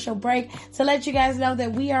commercial break to let you guys know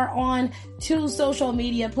that we are on 2 social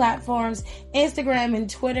media platforms, Instagram and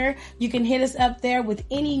Twitter. You can hit us up there with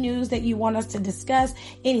any news that you want us to discuss,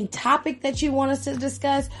 any topic that you want us to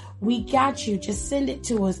discuss. We got you. Just send it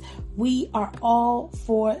to us. We are all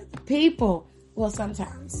for the people. Well,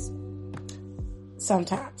 sometimes.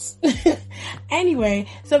 Anyway,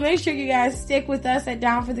 so make sure you guys stick with us at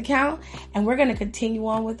Down for the Count, and we're going to continue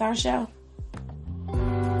on with our show.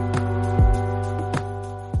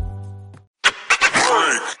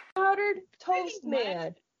 Powdered toast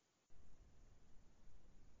man.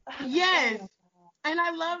 Yes, and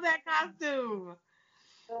I love that costume.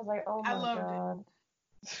 I was like, oh my God.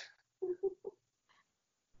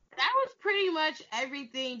 That was pretty much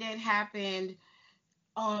everything that happened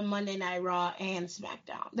on Monday Night Raw and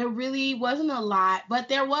SmackDown. There really wasn't a lot, but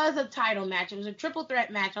there was a title match. It was a triple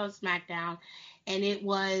threat match on SmackDown, and it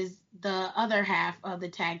was the other half of the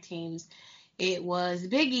tag teams. It was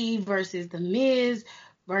Big E versus The Miz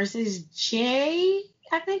versus Jay,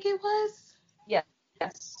 I think it was.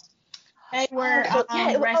 Yes. They were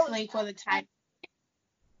wrestling for the title.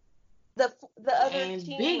 The other and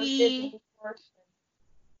team Big was E.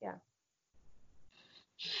 Yeah.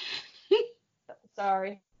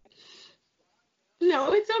 Sorry.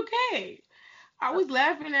 No, it's okay. I was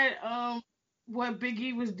laughing at what Big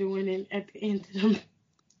E was doing at the end of the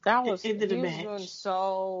match. He was doing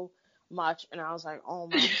so much, and I was like, oh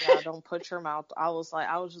my God, don't put your mouth. I was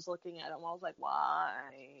just looking at him. I was like, why?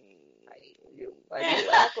 Why do you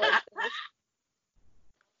act like this?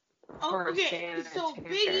 Okay, so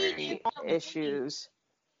Big E issues.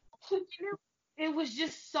 It was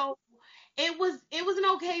just so. It was an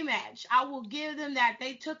okay match. I will give them that.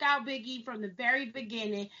 They took out Big E from the very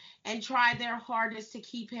beginning and tried their hardest to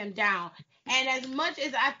keep him down. And as much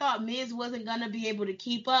as I thought Miz wasn't going to be able to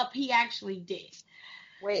keep up, he actually did.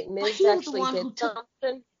 Wait, Miz actually did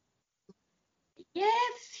something?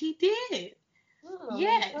 Yes, he did. Oh,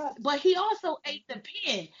 yes, but he also ate the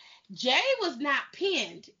pin. Jay was not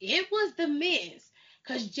pinned. It was the Miz.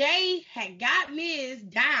 Because Jay had got Miz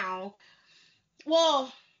down.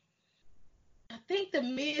 Well, I think the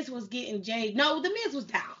Miz was getting Jay. No, the Miz was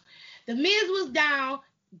down. The Miz was down.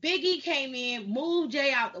 Big E came in, moved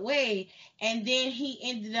Jay out the way, and then he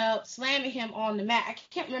ended up slamming him on the mat. I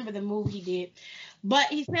can't remember the move he did, but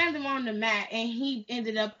he slammed him on the mat, and he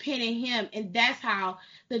ended up pinning him, and that's how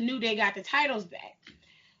the New Day got the titles back.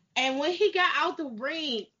 And when he got out the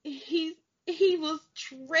ring, he was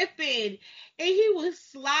tripping and he was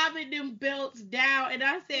slobbing them belts down. And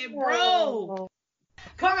I said, bro,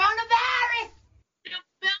 Coronavirus! the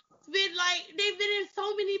belts been like they've been in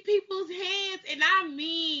so many people's hands, and I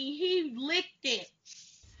mean he licked it.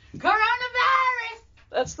 Coronavirus!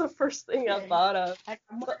 That's the first thing I thought of. Like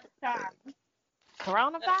a more time.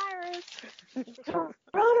 Coronavirus.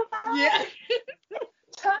 Coronavirus! Yeah.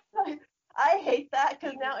 I hate that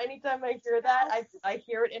because now anytime I hear that, I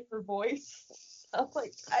hear it in her voice. I'm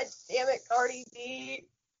like, God damn it, Cardi B.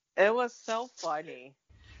 It was so funny.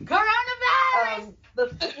 Coronavirus! The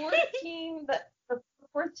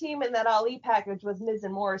fourth team in that Ali package was Miz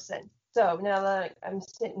and Morrison. So now that I'm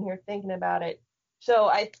sitting here thinking about it, so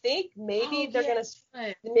I think maybe they're gonna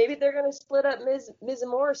split up Miz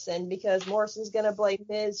and Morrison because Morrison's gonna blame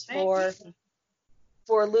Miz for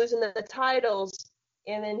losing the titles,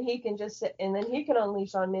 and then he can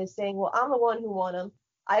unleash on Miz saying, "Well, I'm the one who won them.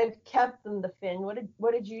 I kept them the Finn.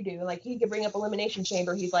 What did you do?" Like he could bring up Elimination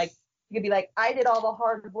Chamber. He could be like, "I did all the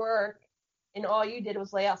hard work, and all you did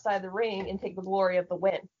was lay outside the ring and take the glory of the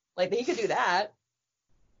win." Like he could do that.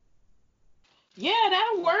 Yeah,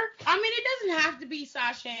 that'll work. I mean, it doesn't have to be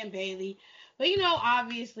Sasha and Bayley, but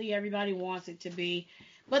obviously everybody wants it to be.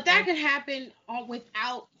 But that could happen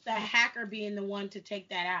without the hacker being the one to take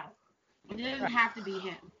that out. It doesn't have to be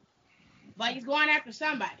him. But he's going after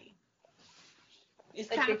somebody. It's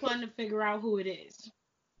kind of fun to figure out who it is.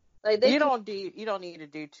 Like you don't need to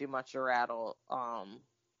do too much to rattle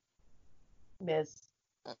Miz.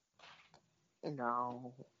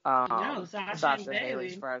 No. Sasha and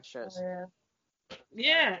Bailey's friendships.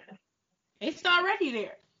 Yeah. It's already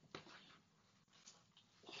there.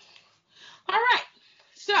 All right.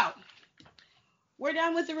 So, we're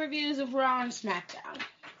done with the reviews of Raw and SmackDown.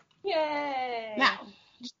 Yay! Now,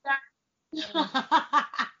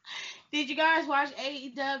 did you guys watch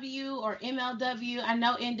AEW or MLW? I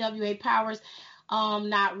know NWA Power's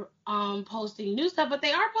not posting new stuff, but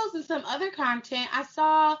they are posting some other content. I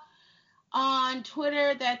saw on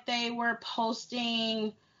Twitter that they were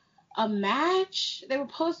posting a match. They were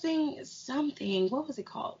posting something. What was it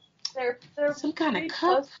called? They're some kind of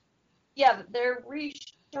cup. Yeah, they're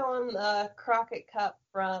re-showing the Crockett Cup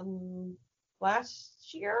from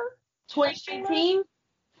last year, 2018.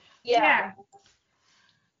 Yeah.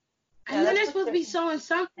 And then they're supposed to be showing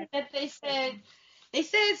something that they said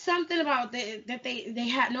something about that they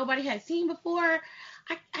had nobody had seen before.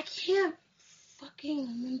 I can't fucking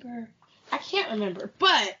remember. I can't remember,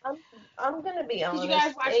 but I'm gonna be honest. Did you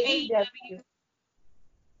guys watch AEW?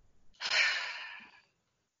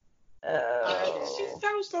 She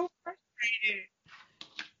sounds so frustrated.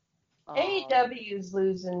 AEW's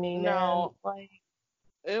losing me, man. No,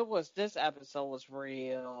 this episode was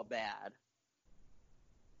real bad.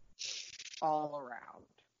 All around.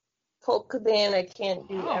 Colt Cabana can't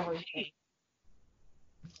do everything.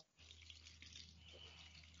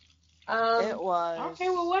 It was. Okay,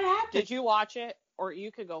 well, what happened? Did you watch it? Or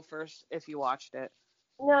you could go first if you watched it.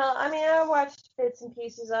 No, I mean, I watched bits and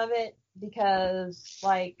pieces of it because,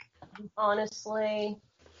 honestly,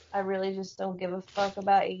 I really just don't give a fuck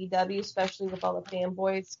about AEW, especially with all the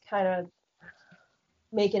fanboys kind of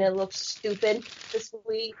making it look stupid this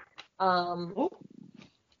week. I'm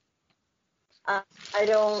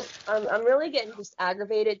really getting just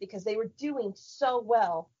aggravated because they were doing so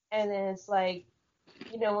well, and then it's like,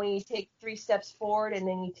 when you take 3 steps forward and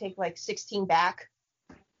then you take 16 back.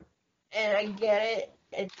 And I get it.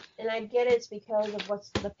 It's because of what's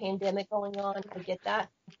the pandemic going on. I get that.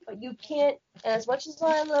 But you can't, as much as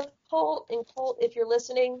I love Colt, and Colt, if you're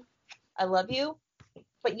listening, I love you,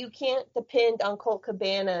 but you can't depend on Colt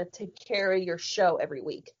Cabana to carry your show every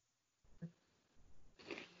week.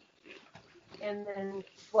 And then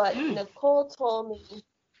what Nicole told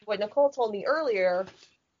me earlier,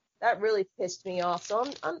 that really pissed me off. So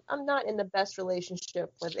I'm not in the best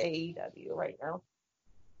relationship with AEW right now.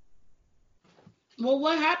 Well,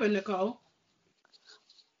 what happened, Nicole?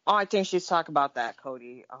 Oh, I think she's talking about that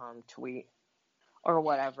Cody tweet or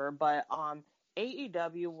whatever. But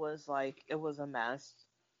AEW was it was a mess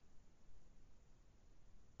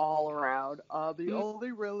all around. The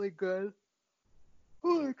only really good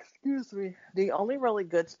the only really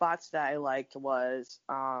good spots that I liked was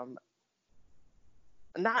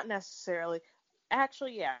not necessarily,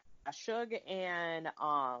 actually, yeah, Suge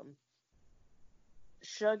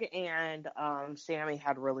and Sammy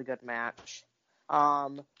had a really good match.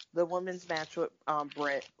 The women's match with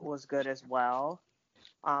Britt was good as well.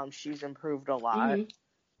 She's improved a lot.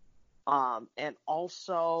 Mm-hmm. And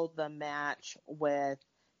also the match with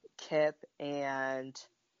Kip and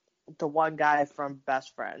the one guy from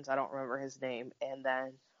Best Friends. I don't remember his name. And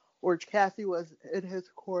then Orange Cassidy was in his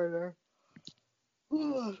corner.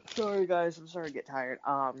 Sorry guys, I'm starting to get tired.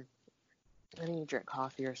 I need to drink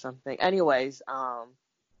coffee or something. Anyways,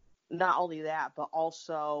 not only that, but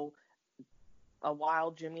also a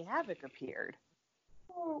Wild Jimmy Havoc appeared.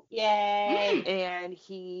 Yay! And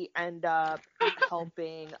he ended up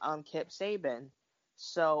helping Kip Sabian.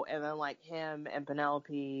 So, and then like him and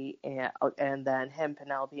Penelope, and then him,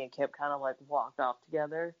 Penelope, and Kip kind of like walked off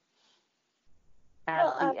together at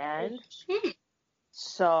the end.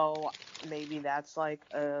 So maybe that's like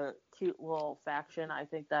a cute little faction. I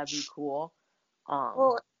think that'd be cool.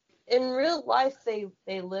 Well, in real life,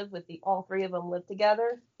 they live with all three of them live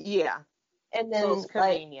together. Yeah. And then so it's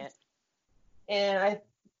convenient. And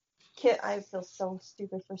I feel so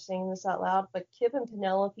stupid for saying this out loud, but Kip and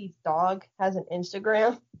Penelope's dog has an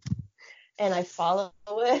Instagram, and I follow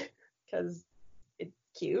it because it's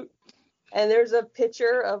cute. And there's a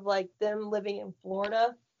picture of like them living in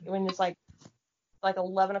Florida when it's like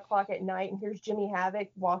 11 o'clock at night, and here's Jimmy Havoc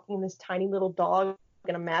walking this tiny little dog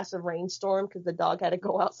in a massive rainstorm because the dog had to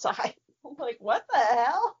go outside. I'm like, what the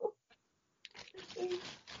hell?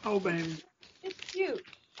 Oh, baby. It's cute.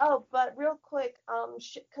 Oh, but real quick,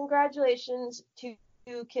 congratulations to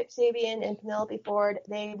Kip Sabian and Penelope Ford.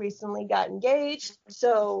 They recently got engaged,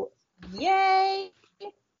 so yay!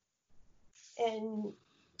 And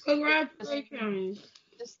congratulations.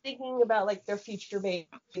 Just thinking about like their future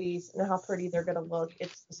babies and how pretty they're gonna look,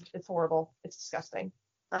 it's horrible. It's disgusting.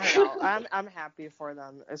 I know. I'm happy for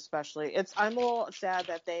them, especially. I'm a little sad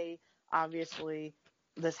that they obviously.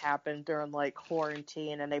 This happened during like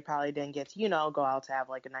quarantine, and they probably didn't get to, go out to have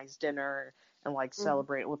like a nice dinner and like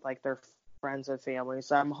celebrate with like their friends and family.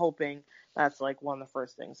 So I'm hoping that's like one of the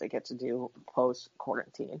first things they get to do post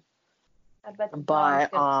quarantine. I bet.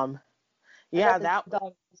 But yeah, that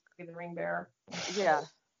dog was gonna be the ring bearer. Yeah,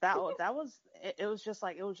 that was it. Was just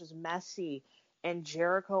like it was just messy. And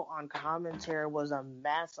Jericho on commentary was a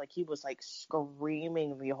mess. Like he was like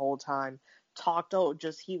screaming the whole time.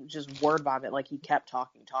 He just word vomit. Like he kept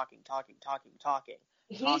talking over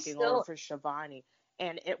for Shivani.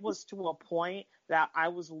 And it was to a point that I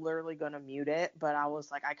was literally going to mute it, but I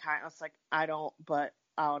was like, I don't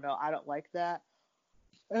like that.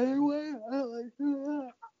 Anyway, I like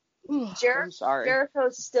that. I'm sorry.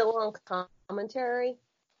 Jericho's still on commentary.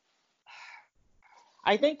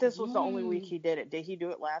 I think this was the only week he did it. Did he do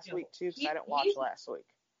it last week too? Because I didn't watch last week.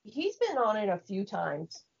 He's been on it a few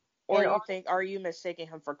times. Or are you mistaking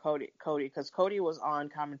him for Cody? Because Cody was on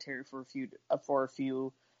commentary for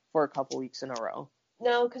a couple weeks in a row.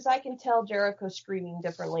 No, because I can tell Jericho screaming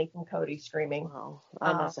differently from Cody screaming. Oh,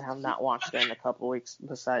 I must have not watched it in a couple weeks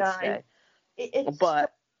besides today.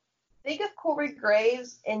 But think of Corey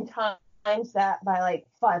Graves and times that by like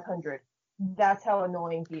 500. That's how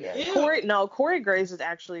annoying he is. Corey Graves is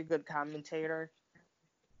actually a good commentator.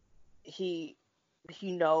 He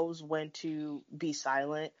knows when to be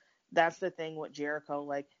silent. That's the thing with Jericho.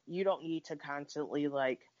 Like, you don't need to constantly,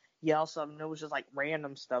 like, yell something. It was just, like,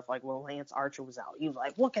 random stuff. Like, when Lance Archer was out, he was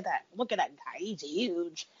like, look at that guy. He's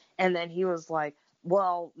huge. And then he was like,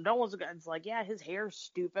 well, no one's going to, it's like, yeah, his hair's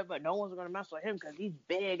stupid, but no one's going to mess with him because he's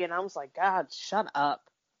big. And I was like, God, shut up.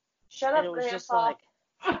 Shut up, and it was Grandpa. just like,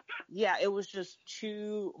 yeah, it was just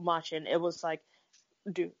too much. And it was like,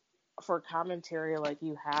 dude, for commentary, like,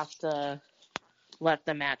 you have to let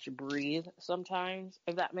the match breathe sometimes,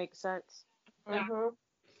 if that makes sense. Mm-hmm.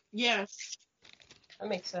 Yes. That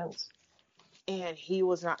makes sense. And he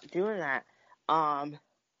was not doing that.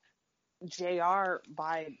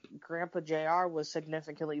 Grandpa JR was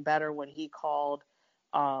significantly better when he called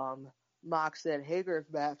Moxley and Hager's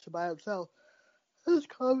match by himself. His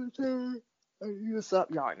commentary, you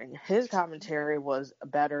stop yawning. His commentary was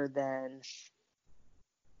better than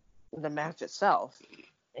the match itself.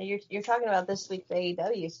 You're talking about this week's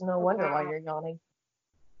AEW, so no wonder why you're yawning.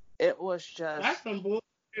 It was just. That's some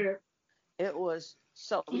bullshit. It was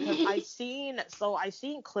because I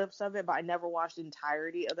seen clips of it, but I never watched the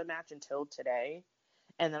entirety of the match until today.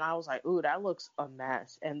 And then I was like, ooh, that looks a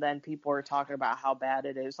mess. And then people were talking about how bad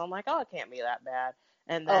it is. So I'm like, oh, it can't be that bad.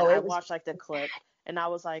 And then I watched like the clip, and I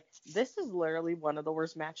was like, this is literally one of the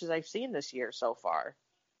worst matches I've seen this year so far.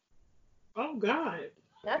 Oh God.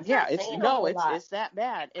 That's it's that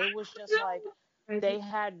bad. It was just like they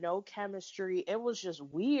had no chemistry. It was just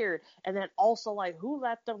weird. And then also like who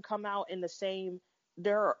let them come out in the same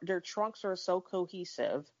their trunks are so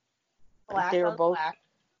cohesive. Black they were on both black.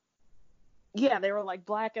 Yeah, they were like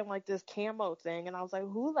black and like this camo thing, and I was like,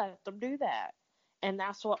 who let them do that? And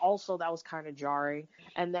that's what also that was kind of jarring.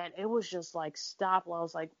 And then it was just like stop. I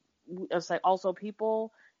was like also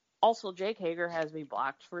people Also, Jake Hager has me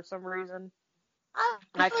blocked for some reason. I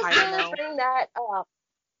I was kind of going to know. bring that up.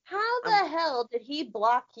 How the hell did he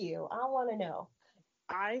block you? I want to know.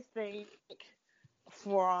 I think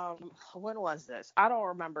from, when was this? I don't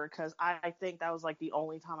remember, because I think that was like the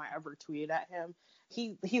only time I ever tweeted at him.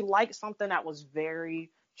 He liked something that was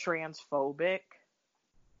very transphobic.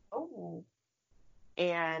 Oh.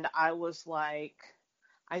 And I was like,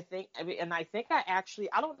 I think I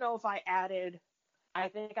actually, I don't know if I added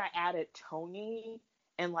Tony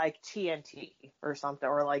and like TNT or something,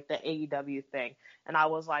 or like the AEW thing. And I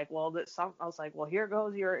was like, well, here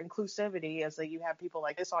goes your inclusivity, as that you have people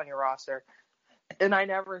like this on your roster. And I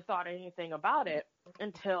never thought anything about it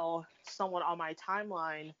until someone on my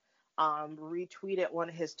timeline retweeted one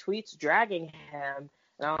of his tweets dragging him.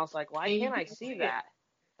 And I was like, why can't I see that?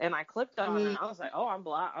 And I clicked on it, and I was like, oh, I'm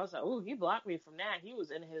blocked. I was like, oh, he blocked me from that. He was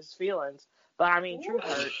in his feelings. But, I mean, truth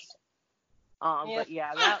hurts. But,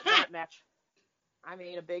 yeah, that match, I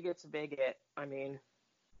mean, a bigot's a bigot. I mean,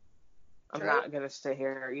 I'm not going to sit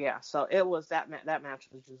here. Yeah, so it was, that match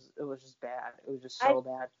was just bad. It was just so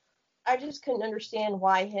bad. I just couldn't understand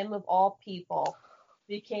why him, of all people,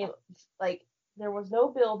 became, like, there was no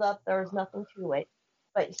build-up. There was nothing to it.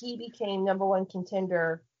 But he became number one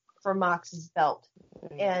contender for Mox's belt.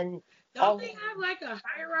 And don't they have like a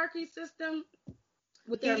hierarchy system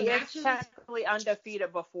with their matches? He's technically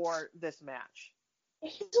undefeated before this match.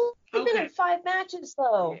 He's only been in 5 matches,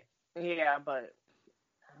 though. Yeah, but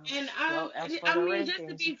and I mean, just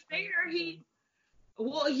to be fair, he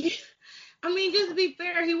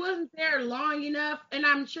wasn't there long enough, and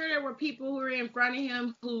I'm sure there were people who were in front of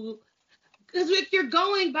him who. Because if you're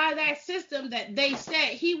going by that system that they said,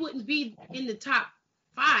 he wouldn't be in the top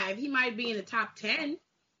 5. He might be in the top 10.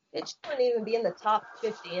 It shouldn't even be in the top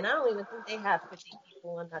 50, and I don't even think they have 50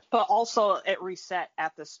 people in that. But also, it reset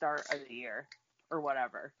at the start of the year, or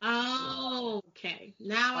whatever. Oh, okay.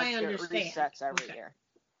 Now I understand. It resets every year.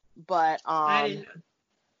 But, I didn't know.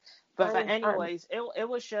 But anyways, it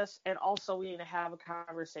was just, and also we need to have a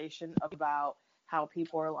conversation about how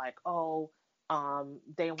people are like, oh,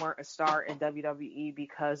 they weren't a star in WWE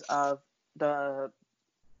because of the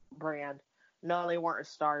brand. No, they weren't a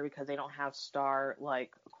star because they don't have star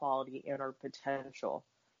like quality and or potential.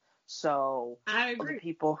 So I agree. The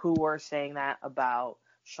people who were saying that about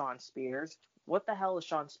Shawn Spears, what the hell is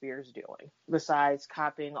Shawn Spears doing besides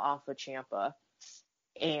copying off of Ciampa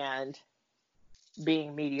and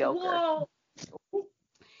being mediocre? Well,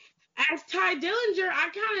 as Ty Dillinger, I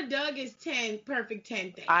kind of dug his perfect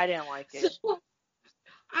 10 thing. I didn't like it. So,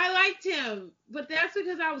 I liked him, but that's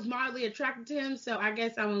because I was mildly attracted to him, so I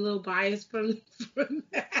guess I'm a little biased from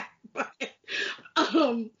that. But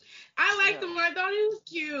I liked him. I thought he was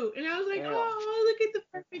cute, and I was like, oh, look at the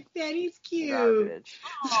perfect 10. He's cute. Garbage.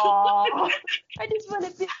 Aww. I just want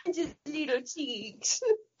to pinch his little cheeks.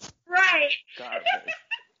 Right. Garbage.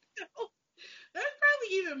 That's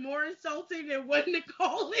probably even more insulting than what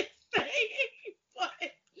Nicole is saying.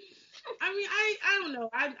 But I mean, I don't know.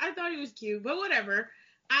 I thought he was cute, but whatever.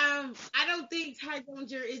 I don't think Ty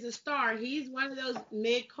Dillinger is a star. He's one of those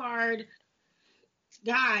mid-card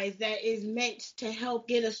guys that is meant to help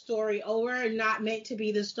get a story over and not meant to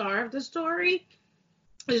be the star of the story.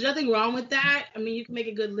 There's nothing wrong with that. I mean, you can make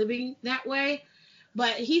a good living that way.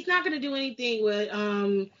 But he's not going to do anything with,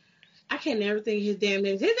 I can't never think his damn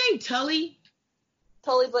name. His name Tully?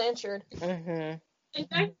 Tully Blanchard. Mm-hmm.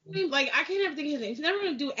 Exactly. Like, I can't ever think of his name. He's never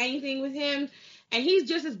going to do anything with him. And he's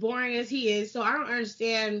just as boring as he is, so I don't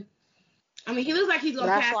understand. I mean, he looks like he's going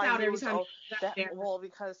to pass out every time he's out there. Well,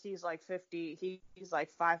 because he's like 50, he's like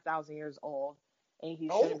 5,000 years old, and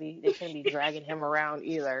they shouldn't be dragging him around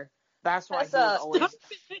either. That's why he's always...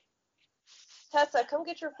 Tessa, come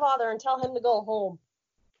get your father and tell him to go home.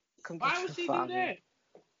 Why would she do that?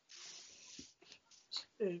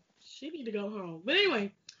 She need to go home. But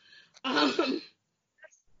anyway, another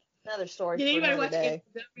story. Did anybody watch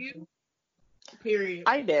AEW? Period.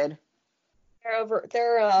 I did. They're over.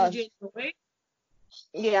 They're Did you enjoy it?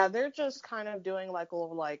 Yeah, they're just kind of doing like a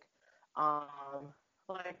little kind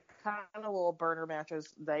of little burner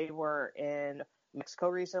matches. They were in Mexico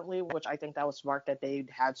recently, which I think that was smart that they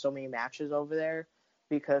had so many matches over there,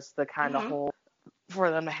 because the kind of whole for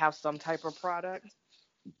them to have some type of product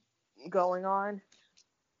going on.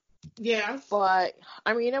 Yeah. But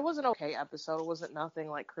I mean, it was an okay episode. It wasn't nothing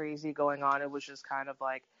like crazy going on. It was just kind of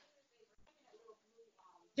like.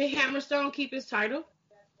 Did Hammerstone keep his title?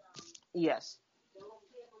 Yes.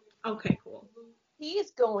 Okay, cool. He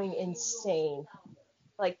is going insane.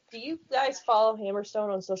 Like, do you guys follow Hammerstone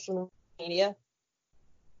on social media?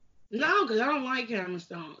 No, because I don't like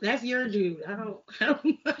Hammerstone. That's your dude. I don't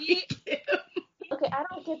like him. Okay, I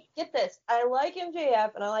don't get this. I like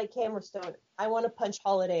MJF and I like Hammerstone. I want to punch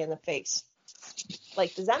Holiday in the face.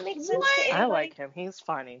 Like, does that make sense to anybody? I like him. He's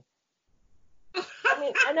funny. I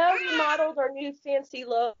mean, I know we modeled our new fancy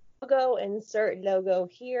logo, insert logo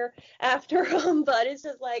here after him, but it's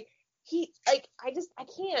just like, I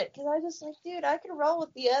can't, because I just like, dude, I can roll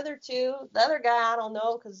with the other two. The other guy, I don't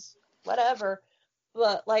know, because whatever.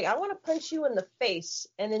 But, like, I want to punch you in the face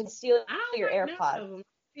and then steal your AirPod. I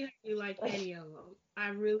really like any of them. I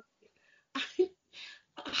really.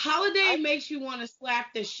 Holiday makes you want to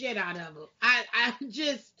slap the shit out of him. I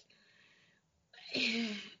just.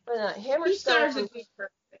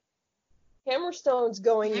 Hammerstone's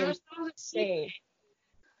going insane.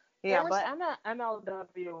 Yeah, but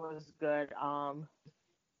MLW was good.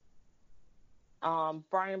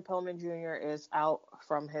 Brian Pillman Jr. is out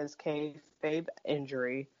from his kayfabe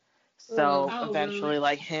injury, so eventually, really?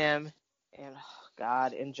 like him and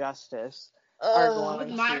Injustice are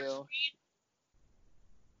going to.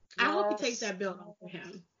 I hope he takes that belt off of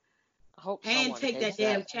him. I hope and take that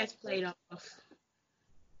damn chest plate off.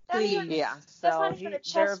 Please. Yeah, so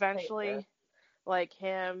they're eventually like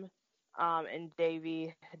him, and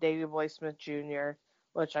Davey Boy Smith Jr.,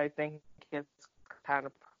 which I think is kind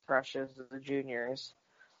of precious. The juniors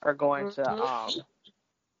are going to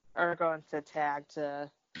tag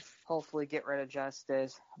to hopefully get rid of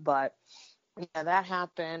Justice. But yeah, that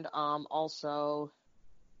happened. Also,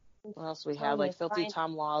 what else we had? Like Filthy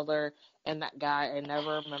Tom Lawler and that guy, I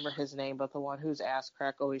never remember his name, but the one whose ass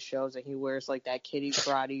crack always shows, and he wears like that kitty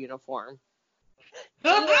karate uniform.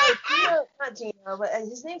 Not Gino, but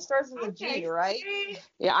his name starts with a G, right?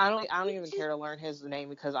 Yeah, I don't even care to learn his name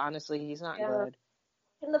because honestly, he's not good.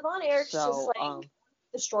 Can the Von Erichs just like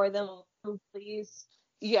destroy them, please?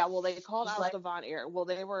 Yeah, well, they called out the Von Erich. Well,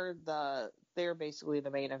 they were basically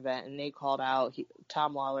the main event, and they called out.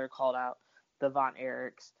 Tom Lawler called out the Von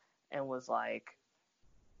Erichs and was like,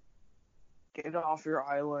 "Get off your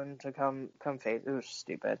island to come face." It was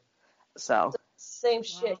stupid. So same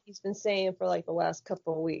shit he's been saying for like the last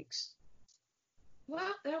couple of weeks.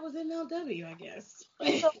 Well, that was MLW, I guess.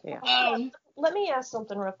 So, let me ask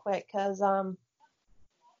something real quick, because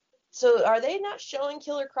so are they not showing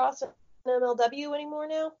Killer Kross in MLW anymore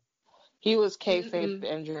now? He was kayfabe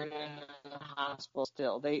injured in the hospital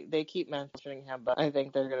still. They keep mentioning him, but I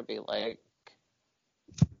think they're gonna be like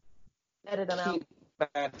edit him out. Keep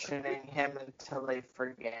mentioning him until they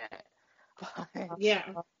forget. Yeah.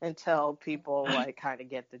 Until people like kind of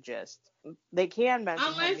get the gist. They can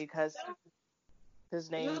mention him because his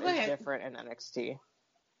name is different in NXT.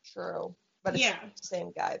 True. But it's the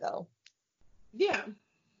same guy though. Yeah.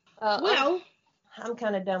 I'm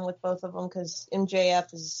kind of done with both of them because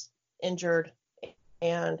MJF is injured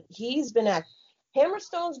and he's been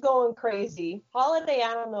Hammerstone's going crazy. Holiday,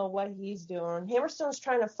 I don't know what he's doing. Hammerstone's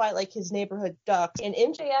trying to fight like his neighborhood duck, and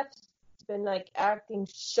MJF's been like acting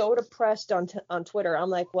so depressed on Twitter. I'm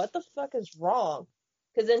like, what the fuck is wrong?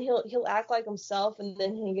 Because then he'll act like himself, and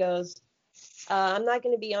then he goes, I'm not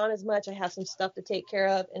going to be on as much. I have some stuff to take care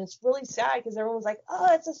of, and it's really sad because everyone's like, oh,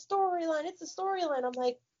 it's a storyline. It's a storyline. I'm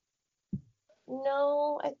like,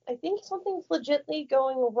 no, I think something's legitimately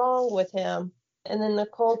going wrong with him. And then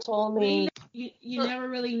Nicole told me you never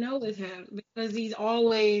really know with him because he's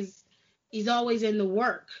always in the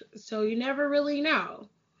work, so you never really know.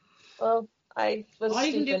 Well, I was all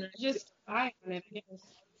you stupid. can do is just spy on him.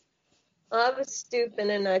 I was stupid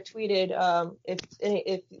and I tweeted, if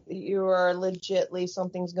you are legitly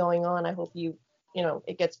something's going on, I hope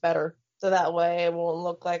it gets better. So that way it won't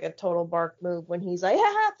look like a total bark move when he's like,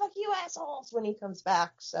 ha, fuck you assholes when he comes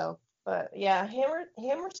back. So, but yeah,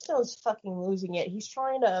 Hammerstone's fucking losing it. He's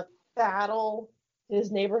trying to battle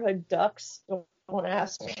his neighborhood ducks. Don't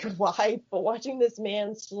ask me why, but watching this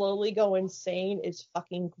man slowly go insane is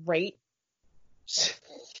fucking great.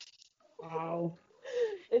 Wow.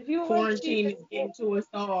 If you quarantine is getting to us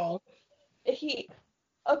all. Like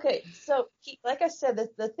I said,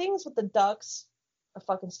 the things with the ducks are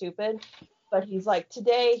fucking stupid. But he's like,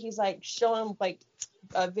 today he's like showing like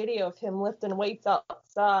a video of him lifting weights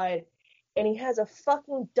outside, and he has a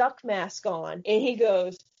fucking duck mask on, and he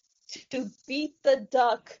goes, to beat the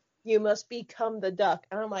duck, you must become the duck.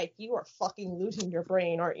 And I'm like, you are fucking losing your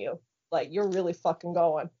brain, aren't you? Like, you're really fucking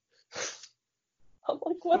going. I'm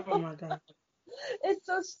like, what? Oh my god. It's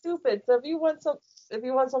so stupid. So if you want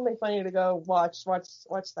something funny to go watch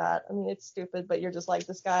that. I mean, it's stupid, but you're just like,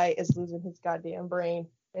 this guy is losing his goddamn brain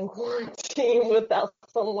in quarantine without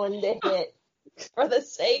someone to hit. For the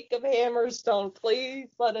sake of Hammerstone, please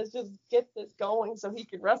let us just get this going so he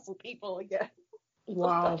can wrestle people again.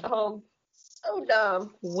 Wow. So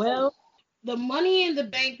dumb. Well, the Money in the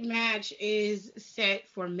Bank match is set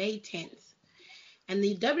for May 10th. And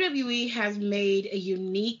the WWE has made a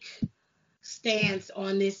unique stance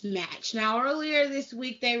on this match. Now, earlier this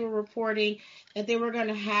week, they were reporting that they were going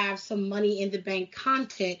to have some Money in the Bank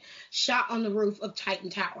content shot on the roof of Titan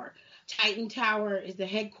Tower. Titan Tower is the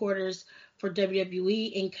headquarters for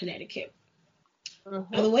WWE in Connecticut. Now,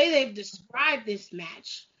 the way they've described this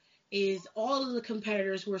match is all of the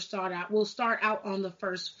competitors will start out on the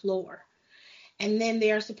first floor. And then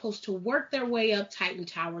they are supposed to work their way up Titan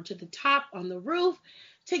Tower to the top on the roof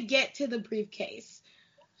to get to the briefcase.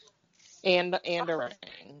 And a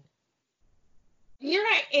ring. You're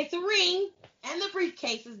right. It's a ring, and the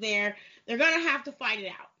briefcase is there. They're going to have to fight it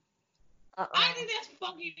out. I think that's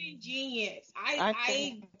fucking ingenious. I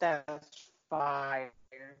think that's fire.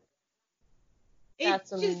 It's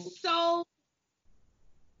just so...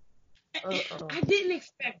 I didn't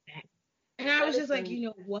expect that. And I was just like, you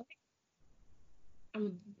know what?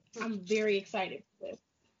 I'm very excited for this.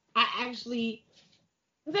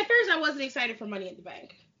 Because at first I wasn't excited for Money in the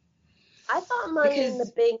Bank. I thought Money in the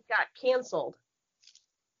Bank got canceled.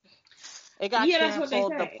 It got canceled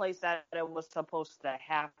the place that it was supposed to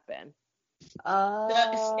happen.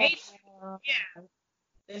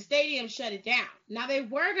 The stadium shut it down. Now, they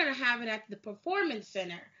were going to have it at the Performance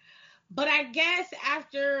Center. But I guess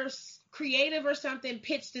after Creative or something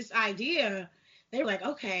pitched this idea, they were like,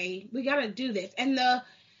 okay, we got to do this. And the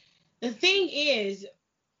thing is,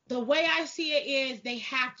 the way I see it is they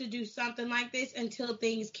have to do something like this until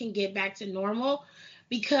things can get back to normal,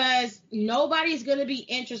 because nobody's going to be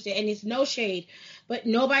interested, and it's no shade, but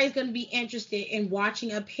nobody's going to be interested in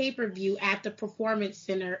watching a pay-per-view at the Performance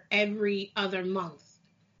Center every other month.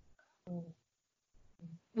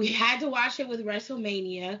 We had to watch it with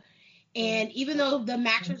WrestleMania, and even though the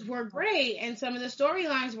matches were great and some of the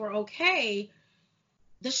storylines were okay,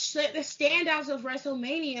 the standouts of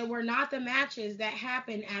WrestleMania were not the matches that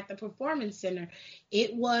happened at the Performance Center.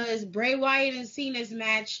 It was Bray Wyatt and Cena's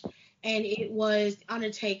match, and it was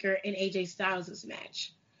Undertaker and AJ Styles'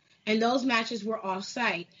 match. And those matches were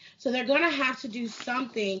off-site. So they're going to have to do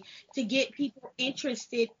something to get people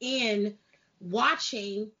interested in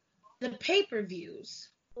watching the pay-per-views.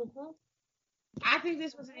 I think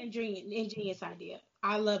this was an ingenious idea.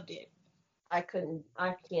 I loved it. I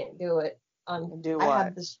can't do it. Do what? I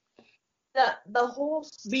have this, the whole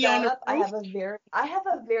setup. I have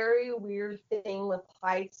a very weird thing with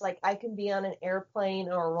heights. Like, I can be on an airplane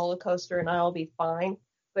or a roller coaster and I'll be fine.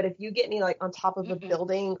 But if you get me like on top of a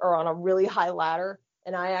building or on a really high ladder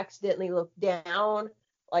and I accidentally look down,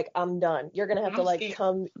 like, I'm done. You're gonna have to like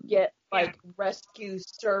come get like rescue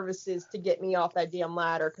services to get me off that damn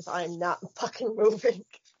ladder, because I'm not fucking moving.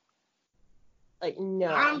 Like, no.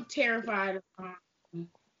 I'm terrified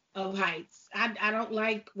of heights. I don't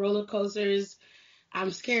like roller coasters.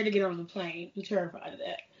 I'm scared to get on the plane. I'm terrified of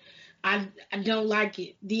that. I don't like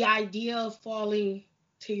it. The idea of falling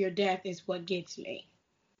to your death is what gets me.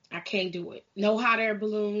 I can't do it. No hot air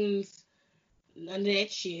balloons. None of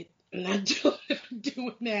that shit. I'm not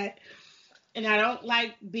doing that. And I don't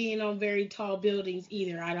like being on very tall buildings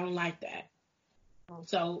either. I don't like that.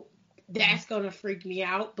 So that's going to freak me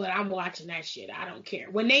out, but I'm watching that shit. I don't care.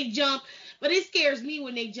 When they jump, but it scares me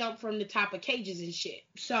when they jump from the top of cages and shit.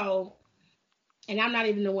 So, and I'm not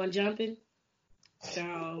even the one jumping.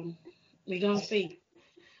 So, we going to see.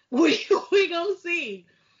 We going to see.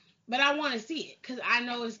 But I want to see it, because I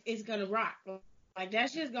know it's going to rock. Like, that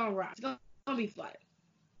shit's going to rock. It's going to be fun.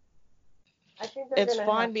 I think it's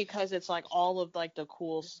fun because it's like all of like the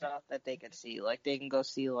cool stuff that they can see. Like, they can go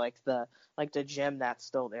see like the gym that's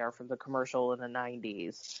still there from the commercial in the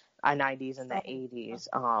 90s and the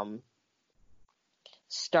 80s.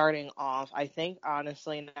 Starting off, I think,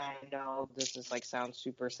 honestly, and I know this is like sounds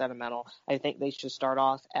super sentimental, I think they should start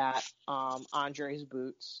off at Andre's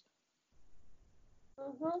boots.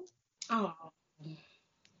 Oh,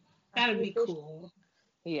 that'd be cool.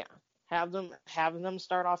 Yeah. Have them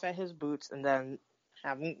start off at his boots and then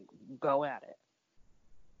have them go at it.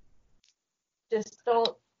 Just don't.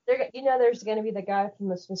 There's going to be the guy from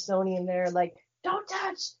the Smithsonian there, like, don't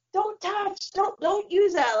touch, don't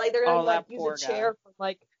use that. Like, they're going to like use a chair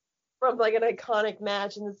from an iconic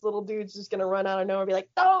match, and this little dude's just going to run out of nowhere and be like,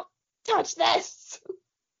 don't touch this.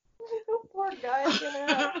 The poor guy's going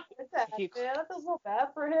to have man. That feels so bad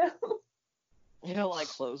for him. He'll like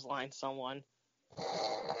clothesline someone.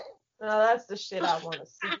 No, that's the shit I want to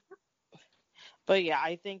see. But yeah,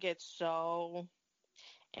 I think it's so.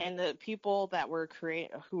 And the people that were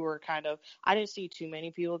who were kind of, I didn't see too many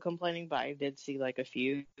people complaining, but I did see like a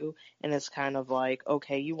few. And it's kind of like,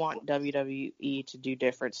 okay, you want WWE to do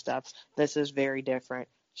different stuff. This is very different.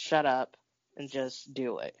 Shut up. and just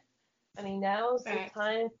do it. I mean, now's the Facts.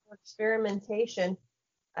 time for experimentation.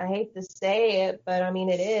 I hate to say it, but I mean,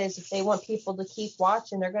 it is. If they want people to keep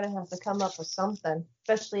watching, they're going to have to come up with something,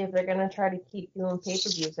 especially if they're going to try to keep doing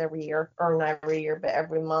pay-per-views every year, or not every year, but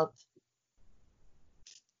every month.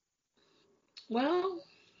 Well,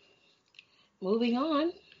 moving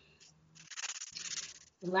on.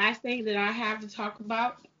 The last thing that I have to talk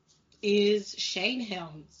about is Shane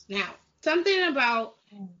Helms. Now, something about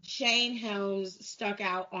Shane Helms stuck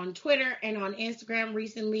out on Twitter and on Instagram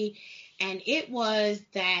recently, and it was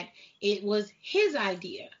that it was his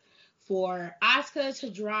idea for Asuka to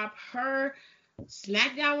drop her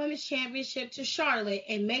SmackDown Women's Championship to Charlotte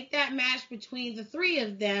and make that match between the three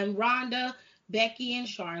of them, Ronda, Becky, and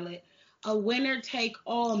Charlotte, a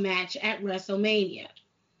winner-take-all match at WrestleMania.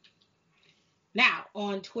 Now,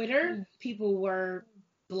 on Twitter, people were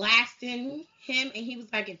blasting him, and he was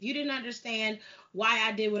like, if you didn't understand why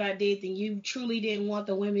I did what I did, then you truly didn't want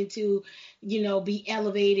the women to, be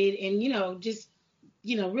elevated and, just,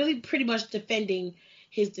 really pretty much defending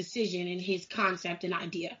his decision and his concept and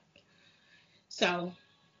idea. So,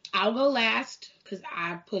 I'll go last because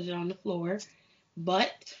I put it on the floor.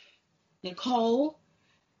 But, Nicole,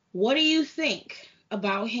 what do you think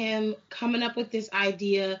about him coming up with this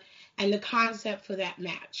idea and the concept for that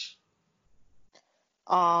match?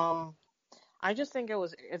 I just think it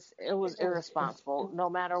was irresponsible. No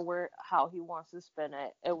matter how he wants to spin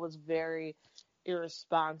it, it was very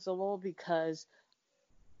irresponsible because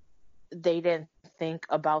they didn't think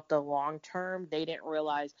about the long term. They didn't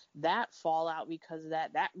realize that fallout, because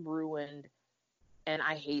that ruined. And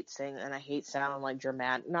I hate sounding like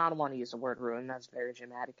dramatic. No, I don't want to use the word ruin. That's very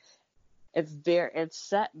dramatic. It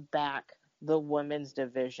set back the women's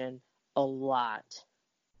division a lot.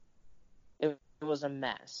 It was a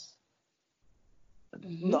mess.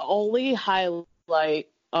 Mm-hmm. The only highlight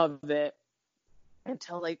of it,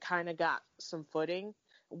 until they kind of got some footing,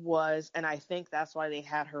 was, and I think that's why they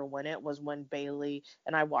had her win it, was when Bayley,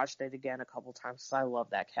 and I watched it again a couple times because I love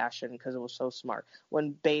that cash in because it was so smart.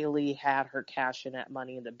 When Bayley had her cash in at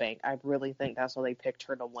Money in the Bank, I really think that's why they picked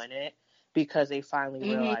her to win it, because they finally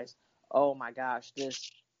realized, oh my gosh,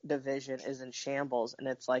 this division is in shambles. And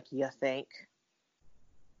it's like, you think?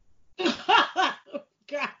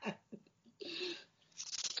 God.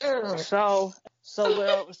 So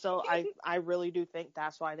I really do think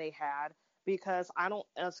that's why they had, because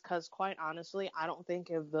quite honestly, I don't think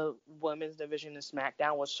if the women's division in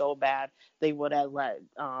SmackDown was so bad, they would have let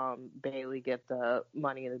Bayley get the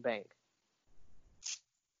Money in the Bank.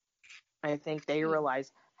 I think they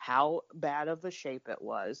realized how bad of a shape it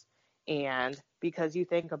was, and because you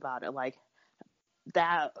think about it, like,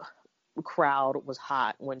 that crowd was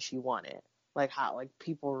hot when she won it, like hot, like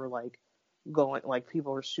people were like going, like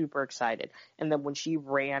people were super excited, and then when she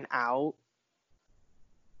ran out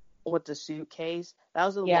with the suitcase, that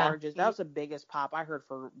was the largest, that was the biggest pop I heard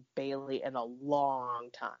for Bayley in a long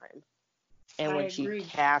time. And when she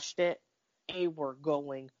cashed it, they were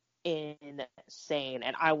going insane,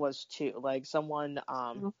 and I was too. Like, someone,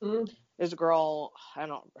 there's a girl,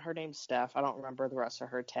 her name's Steph, I don't remember the rest of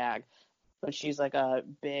her tag, but she's like a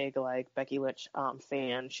big, like, Becky Lynch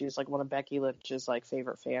fan. She's like one of Becky Lynch's like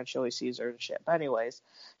favorite fans. She always sees her and shit. But anyways,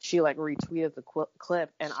 she like retweeted the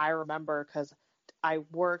clip, and I remember because I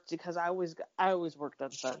always worked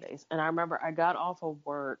on Sundays, and I remember I got off of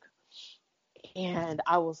work and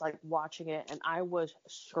I was like watching it, and I was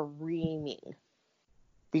screaming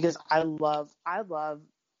because I love,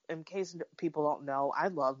 in case people don't know, I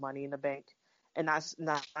love Money in the Bank. And that's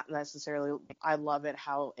not necessarily, I love it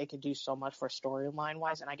how it can do so much for storyline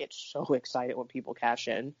wise, and I get so excited when people cash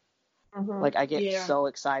in. Like, I get so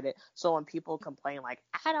excited. So when people complain, like,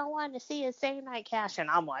 I don't want to see a same night cash in,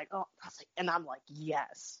 I'm like, oh, and I'm like,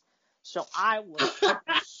 yes. So I was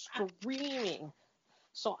screaming.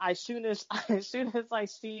 So as soon as I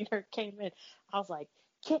seen her came in, I was like,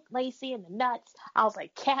 kick Lacey in the nuts. I was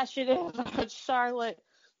like, cash it in on Charlotte.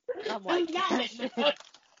 I'm like, cash it in.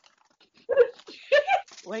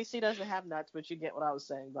 Lacey doesn't have nuts, but you get what I was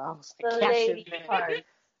saying. But I was like, cash it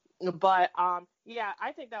in. But yeah,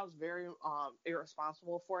 I think that was very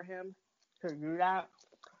irresponsible for him to do that.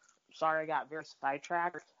 Sorry, I got very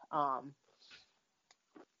sidetracked.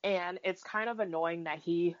 And it's kind of annoying that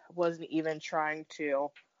he wasn't even trying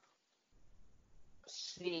to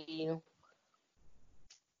see,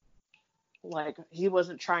 like, he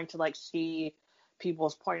wasn't trying to, like, see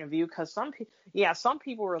people's point of view, because some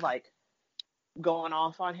people were, like, going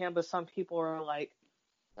off on him, but some people were, like,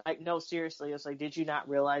 no, seriously, it's like, did you not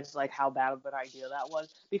realize, like, how bad of an idea that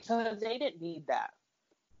was? Because they didn't need that.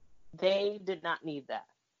 They did not need that.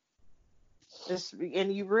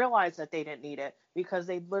 And you realize that they didn't need it because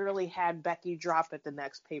they literally had Becky drop at the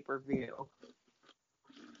next pay-per-view.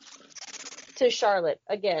 To Charlotte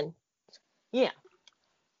again. Yeah.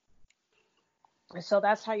 So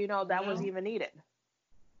that's how you know that was even needed.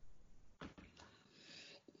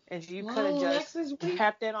 And you could have just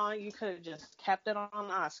kept it on. You could have just kept it on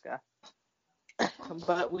Asuka.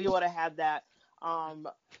 But we would have had that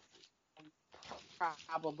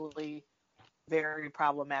probably very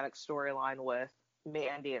problematic storyline with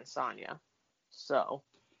Mandy and Sonya. So,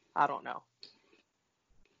 I don't know.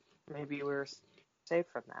 Maybe we were safe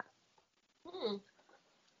from that. If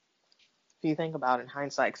you think about it in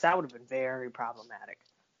hindsight, because that would have been very problematic.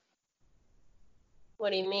 What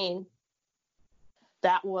do you mean?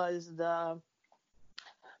 That was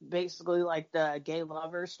basically like the gay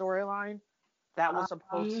lover storyline. That was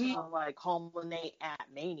supposed to like culminate at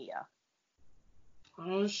Mania.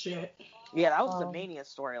 Oh shit. Yeah, that was the Mania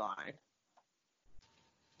storyline.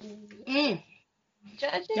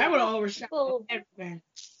 That would have overshadowed everything.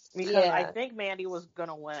 Because I think Mandy was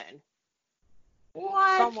gonna win.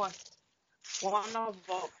 What? One of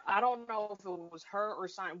them, I don't know if it was her or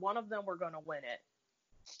Sonya. One of them were gonna win it.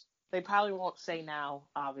 They probably won't say now,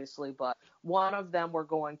 obviously, but one of them were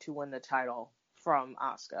going to win the title from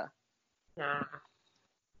Asuka. Nah.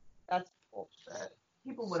 That's bullshit.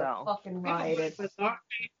 People would have fucking rioted.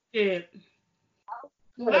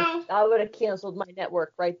 I would have canceled my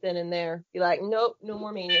network right then and there. Be like, nope, no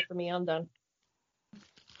more Mania for me. I'm done.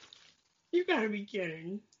 You gotta be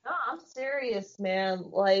kidding. No, I'm serious, man.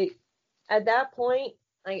 Like, at that point,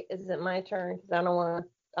 is it my turn? Because I don't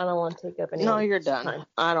want to take up any. No, you're done. Time.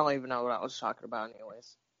 I don't even know what I was talking about,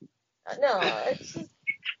 anyways. No, it's just.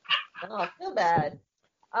 I feel bad.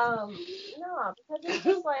 No, because it's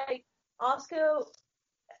just like Asuka.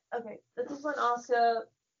 Okay, this is when Asuka.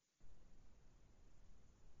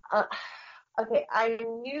 Okay, I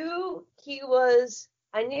knew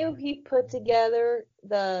he put together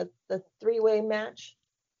the 3-way match.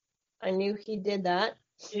 I knew he did that,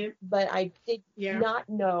 but I did not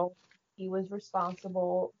know he was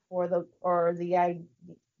responsible for the guy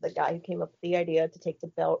who came up with the idea to take the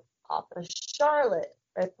belt off of Charlotte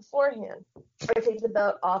right beforehand, or take the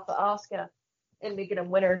belt off of Asuka and make it a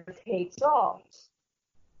winner takes all.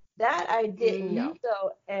 That I didn't know.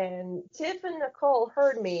 So, and Tiff and Nicole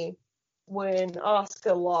heard me when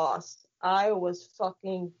Asuka lost. I was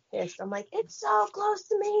fucking pissed. I'm like, it's so close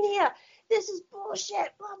to Mania. This is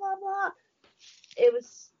bullshit. Blah blah blah.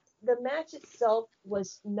 The match itself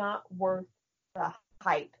was not worth the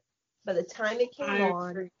hype. By the time it came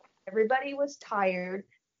on, everybody was tired.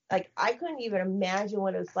 Like, I couldn't even imagine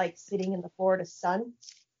what it was like sitting in the Florida sun.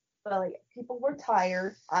 But, like, people were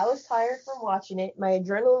tired. I was tired from watching it. My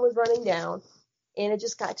adrenaline was running down. And it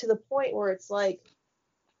just got to the point where it's like,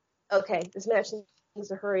 okay, this match needs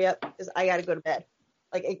to hurry up because I got to go to bed.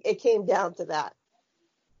 Like, it came down to that.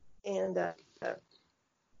 And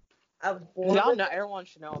I was bored. Y'all know, everyone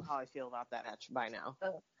should know how I feel about that match by now.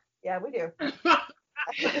 Yeah, we do.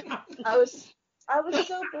 I was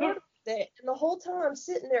so bored with it. And the whole time I'm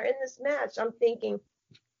sitting there in this match, I'm thinking,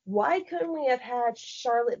 why couldn't we have had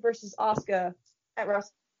Charlotte versus Asuka at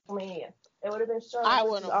WrestleMania? It would have been Charlotte I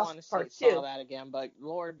versus wouldn't Asuka want to part see 2. that again, but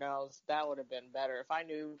Lord knows that would have been better. If I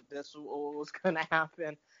knew this was going to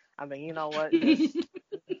happen, I mean, you know what?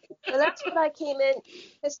 So that's what I came in.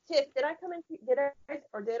 Because Tiff, did I come in? Did I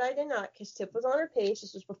not? Because Tiff was on her page.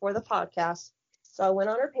 This was before the podcast. So I went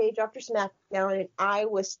on her page after SmackDown, and I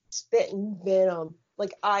was spitting venom.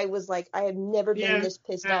 Like, I was like, I have never been this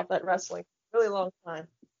pissed off at wrestling in a really long time.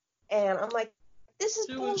 And I'm like, this is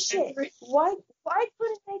bullshit. Why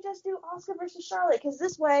couldn't they just do Asuka versus Charlotte? Because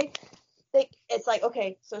this way, it's like,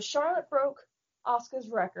 okay, so Charlotte broke Asuka's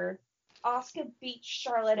record. Asuka beat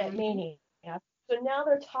Charlotte at Mania. So now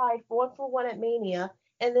they're tied 1-for-1 at Mania.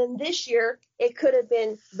 And then this year, it could have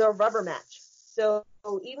been the rubber match. So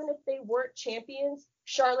even if they weren't champions,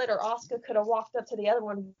 Charlotte or Asuka could have walked up to the other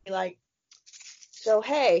one and be like, so,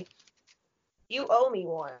 hey, you owe me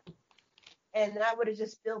one. And that would have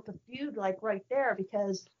just built a feud, like, right there,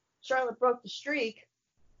 because Charlotte broke the streak.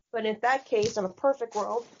 But in that case, in a perfect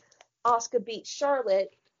world, Asuka beat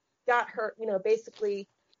Charlotte, got her, basically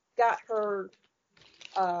got her,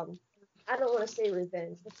 I don't want to say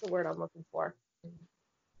revenge. What's the word I'm looking for?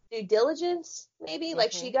 Due diligence, maybe? Mm-hmm.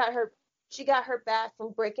 Like, she got her back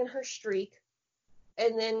from breaking her streak.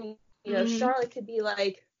 And then, Charlotte could be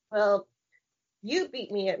like, well, you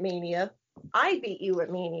beat me at Mania. I beat you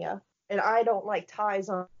at Mania. And I don't like ties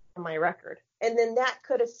on my record. And then that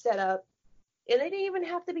could have set up, and they didn't even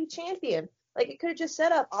have to be champion. Like, it could have just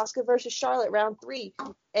set up Asuka versus Charlotte round 3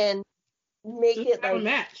 and make it like a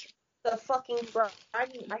match. the fucking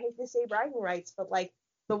bragging. I hate to say bragging rights, but like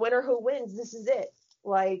the winner who wins, this is it.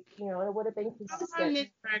 Like, you know, it would have been consistent. I miss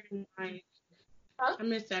Dragon Knight. Huh? I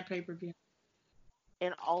miss that pay-per-view.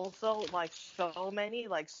 And also, like, so many,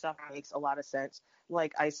 like, stuff makes a lot of sense.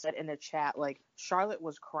 Like I said in the chat, like, Charlotte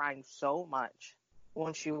was crying so much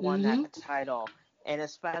when she won that title. And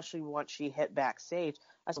especially once she hit backstage.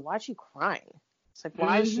 I said, why is she crying? It's like,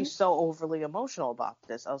 why is she so overly emotional about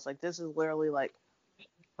this? I was like, this is literally, like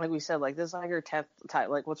we said, like, this is like her 10th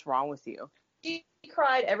title. Like, what's wrong with you? She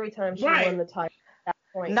cried every time she won the title at that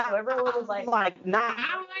point. Not, so everyone was like, not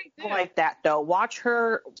like that, though. Watch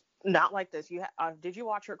her, not like this. Did you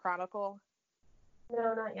watch her Chronicle?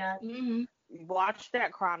 No, not yet. Watch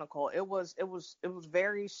that Chronicle. It was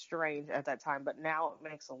very strange at that time, but now it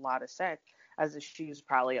makes a lot of sense, as if she's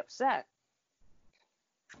probably upset.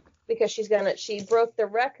 Because she broke the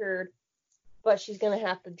record, but she's going to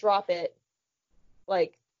have to drop it,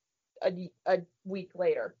 like, a week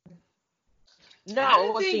later. No,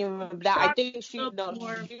 it wasn't even that. I think she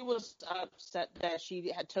was upset that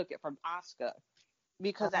she had took it from Asuka,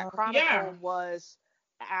 because that Chronicle was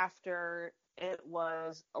after it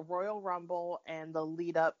was a Royal Rumble and the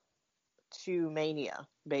lead up to Mania,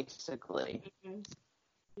 basically.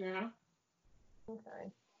 Yeah.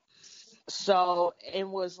 Okay. So it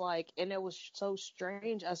was like, and it was so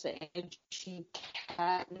strange. I said, and she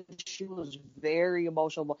was very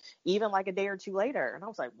emotional, even like a day or two later. And I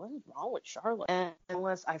was like, what is wrong with Charlotte? And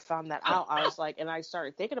unless I found that out, I was like, and I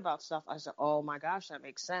started thinking about stuff. I said, oh my gosh, that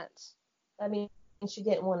makes sense. I mean, she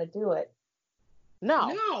didn't want to do it.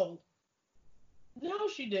 No,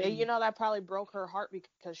 she didn't. And, you know, that probably broke her heart,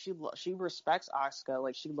 because she respects Asuka.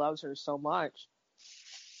 Like, she loves her so much.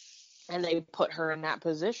 And they put her in that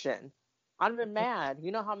position. I'd have been mad.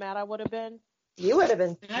 You know how mad I would have been? You would have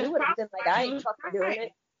been like, I ain't fucking doing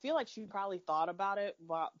it. I feel like she probably thought about it,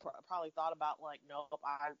 but probably thought about, like, nope,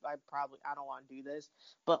 I don't want to do this.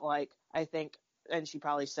 But, like, I think, and she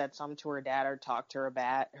probably said something to her dad or talked to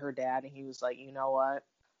her dad, and he was like, you know what?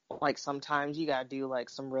 Like, sometimes you gotta do, like,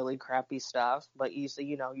 some really crappy stuff, but you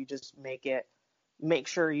just make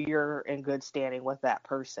sure you're in good standing with that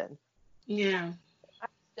person. Yeah.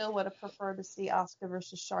 Still would have preferred to see Asuka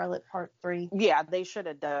versus Charlotte Part 3. Yeah, they should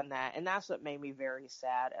have done that, and that's what made me very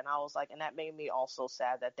sad. And I was like, and that made me also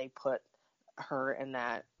sad that they put her in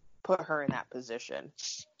that position.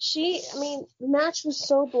 The match was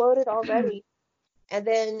so bloated already, and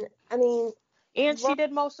then, and she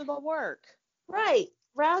did most of the work. Right,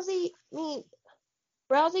 Rousey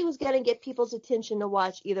was gonna get people's attention to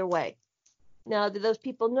watch either way. Now, did those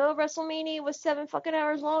people know WrestleMania was 7 fucking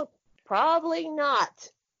hours long? Probably not.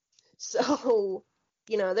 So,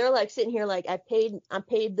 you know, they're like sitting here like, I'm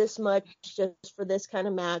paid this much just for this kind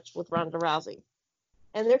of match with Ronda Rousey.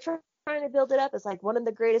 And they're trying to build it up as like one of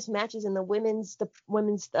the greatest matches in the women's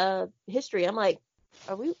history. I'm like,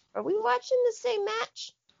 are we watching the same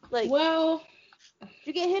match? Like, well, did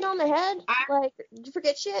you get hit on the head? Did you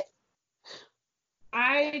forget shit?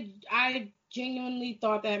 I genuinely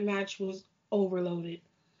thought that match was overloaded.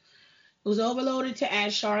 It was overloaded to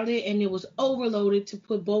add Charlotte, and it was overloaded to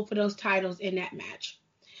put both of those titles in that match.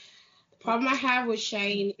 The problem I have with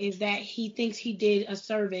Shane is that he thinks he did a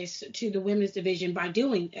service to the women's division by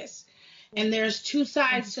doing this. And there's two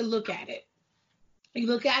sides to look at it. You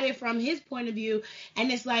look at it from his point of view,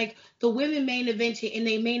 and it's like the women main evented, and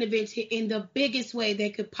they main evented in the biggest way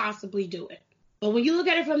they could possibly do it. But when you look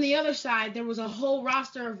at it from the other side, there was a whole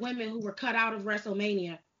roster of women who were cut out of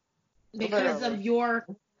WrestleMania because of your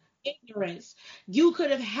ignorance. You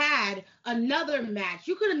could have had another match.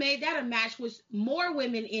 You could have made that a match with more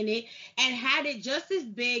women in it and had it just as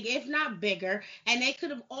big, if not bigger, and they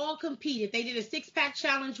could have all competed. They did a 6-pack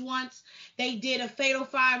challenge once. They did a fatal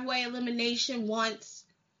 5-way elimination once.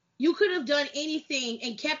 You could have done anything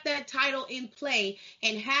and kept that title in play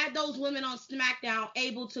and had those women on SmackDown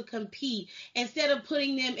able to compete instead of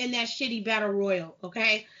putting them in that shitty battle royal,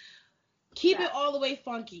 okay? Keep it all the way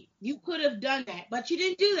funky. You could have done that, but you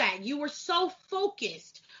didn't do that. You were so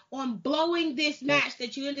focused on blowing this match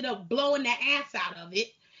that you ended up blowing the ass out of it,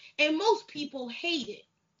 and most people hate it.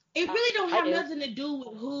 It really don't have nothing to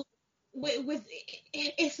do with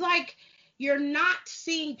it's like you're not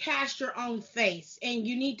seeing past your own face, and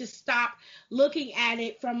you need to stop looking at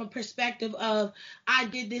it from a perspective of, I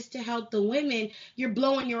did this to help the women. You're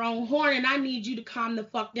blowing your own horn, and I need you to calm the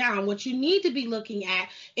fuck down. What you need to be looking at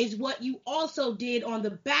is what you also did on the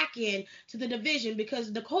back end to the division, because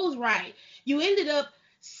Nicole's right. You ended up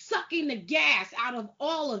sucking the gas out of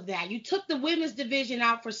all of that. You took the women's division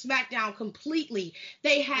out for SmackDown completely.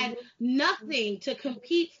 They had nothing to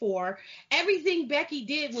compete for. Everything Becky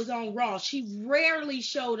did was on Raw. She rarely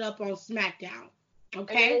showed up on SmackDown.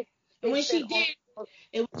 Okay? And when she did,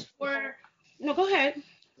 it was for... No, go ahead.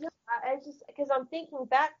 No, I just, because I'm thinking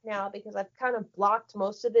back now, because I've kind of blocked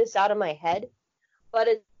most of this out of my head, but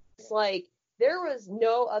it's like there was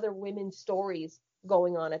no other women's stories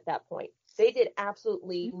going on at that point. They did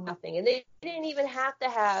absolutely nothing, and they didn't even have to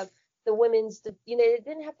have the women's, you know, they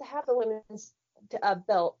didn't have to have the women's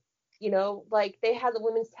belt, you know, like they had the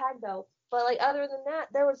women's tag belt, but like other than that,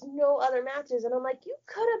 there was no other matches, and I'm like, you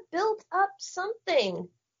could have built up something.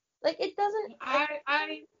 Like it doesn't.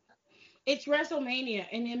 It's WrestleMania,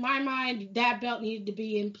 and in my mind, that belt needed to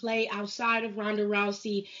be in play outside of Ronda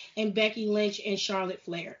Rousey and Becky Lynch and Charlotte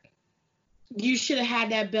Flair. You should have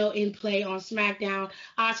had that belt in play on SmackDown.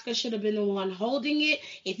 Asuka should have been the one holding it.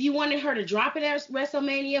 If you wanted her to drop it at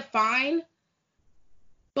WrestleMania, fine.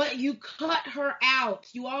 But you cut her out.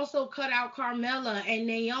 You also cut out Carmella and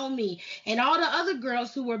Naomi and all the other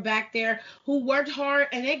girls who were back there who worked hard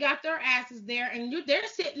and they got their asses there, and they're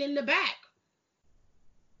sitting in the back.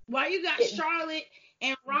 While you got Charlotte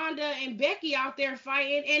and Ronda and Becky out there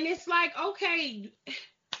fighting, and it's like, okay,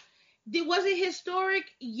 was it historic?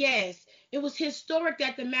 Yes. It was historic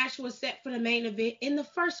that the match was set for the main event in the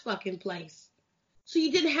first fucking place. So you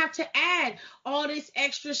didn't have to add all this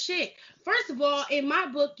extra shit. First of all, in my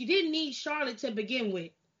book, you didn't need Charlotte to begin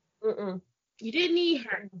with. You didn't need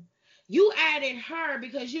her. You added her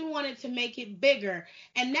because you wanted to make it bigger.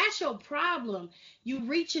 And that's your problem. You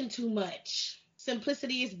reaching too much.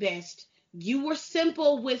 Simplicity is best. You were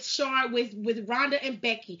simple with with Ronda and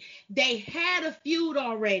Becky. They had a feud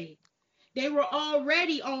already. They were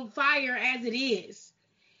already on fire as it is.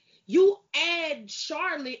 You add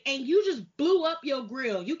Charlotte and you just blew up your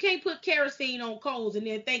grill. You can't put kerosene on coals and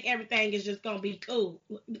then think everything is just going to be cool.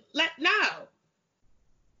 No.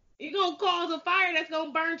 You're going to cause a fire that's going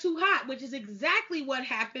to burn too hot, which is exactly what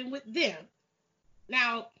happened with them.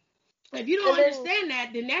 Now, if you don't understand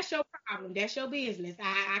that, then that's your problem. That's your business.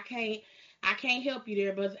 I can't help you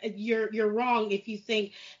there, but you're wrong if you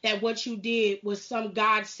think that what you did was some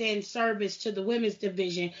godsend service to the women's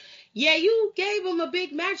division. Yeah, you gave them a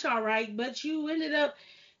big match, all right, but you ended up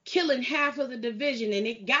killing half of the division, and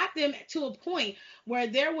it got them to a point where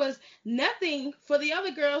there was nothing for the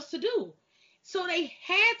other girls to do. So they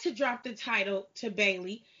had to drop the title to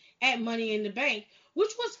Bayley at Money in the Bank,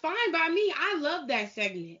 which was fine by me. I love that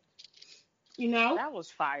segment. You know, that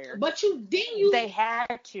was fire. But they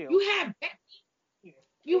had to.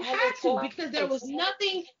 You had to because there was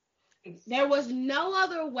nothing. There was no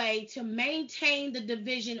other way to maintain the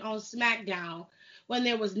division on SmackDown when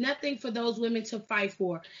there was nothing for those women to fight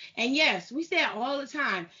for. And yes, we say it all the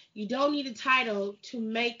time. You don't need a title to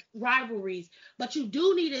make rivalries, but you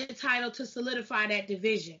do need a title to solidify that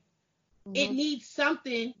division. It needs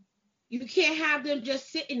something. You can't have them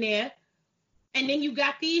just sitting there. And then you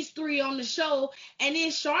got these three on the show, and then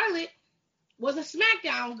Charlotte was a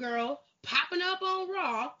SmackDown girl popping up on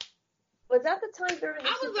Raw. Was that the time during the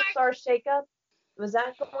Superstar shakeup? Was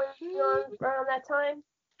that going on around that time?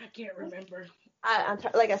 I can't remember.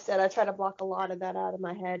 Like I said, I try to block a lot of that out of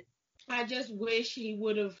my head. I just wish he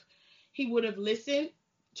would have listened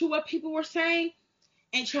to what people were saying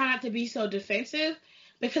and try not to be so defensive,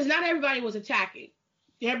 because not everybody was attacking.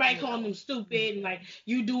 Everybody calling them stupid and like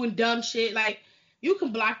you doing dumb shit. Like, you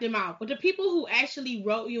can block them out. But the people who actually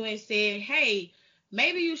wrote you and said, hey,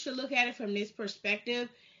 maybe you should look at it from this perspective.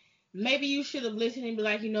 Maybe you should have listened and be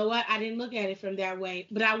like, you know what? I didn't look at it from that way.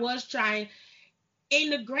 But I was trying.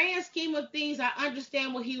 In the grand scheme of things, I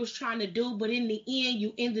understand what he was trying to do. But in the end,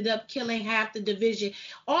 you ended up killing half the division.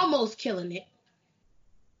 Almost killing it.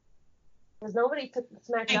 Because nobody took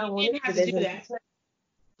the SmackDown women's division.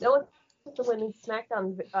 No one took the women's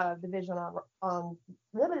SmackDown division on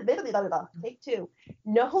take two.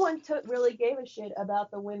 No one really gave a shit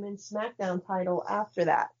about the women's SmackDown title after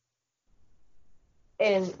that.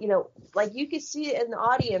 And, you know, like you could see it in the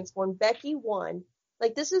audience when Becky won.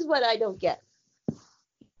 Like, this is what I don't get.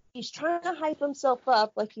 He's trying to hype himself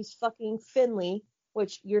up like he's fucking Finlay,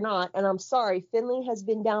 which you're not. And I'm sorry, Finlay has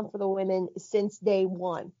been down for the women since day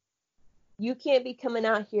one. You can't be coming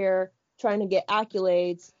out here trying to get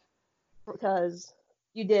accolades because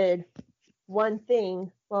you did one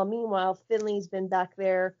thing. Well, meanwhile, Finlay's been back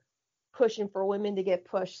there pushing for women to get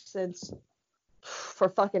pushed for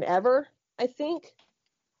fucking ever, I think.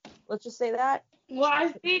 Let's just say that. Well, I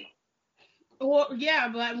think, well, yeah,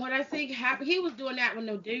 but what I think happened, he was doing that when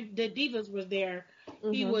the Divas was there.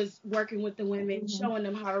 Mm-hmm. He was working with the women, showing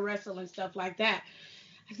them how to wrestle and stuff like that.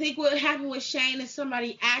 I think what happened with Shane is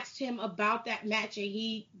somebody asked him about that match, and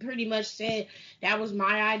he pretty much said, that was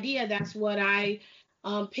my idea. That's what I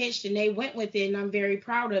pitched, and they went with it, and I'm very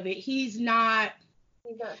proud of it. I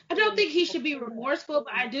don't think he should be remorseful,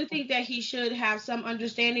 but I do think that he should have some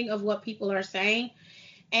understanding of what people are saying.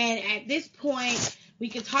 And at this point, we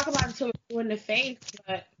can talk about it until we're blue in the face,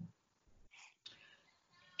 but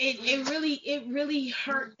it really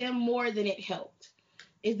hurt them more than it helped,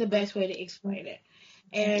 is the best way to explain it.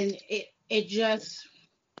 And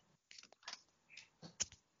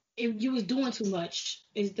you was doing too much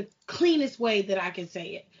is the cleanest way that I can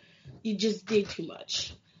say it. You just did too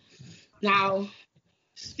much. Now,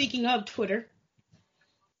 speaking of Twitter,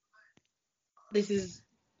 I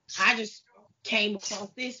just came across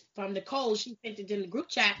this from Nicole. She sent it in the group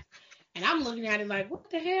chat, and I'm looking at it like, what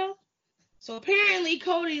the hell? So apparently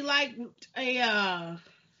Cody liked a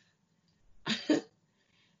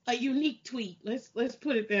unique tweet. Let's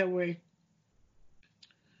put it that way.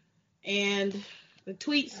 And the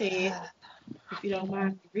tweet said, if you don't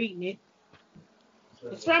mind reading it,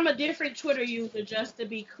 it's from a different Twitter user, just to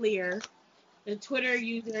be clear. The Twitter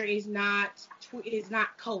user is not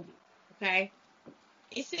Cody, okay?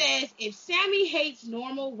 It says, if Sammy hates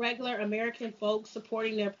normal, regular American folks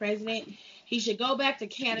supporting their president, he should go back to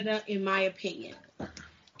Canada, in my opinion.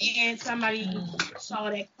 And somebody saw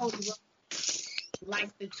that Cody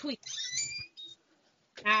liked the tweet.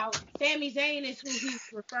 Now, Sami Zayn is who he's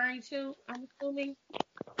referring to, I'm assuming?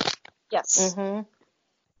 Yes. Mm-hmm.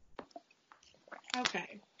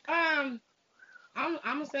 Okay. I'm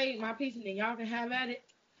gonna say my piece and then y'all can have at it.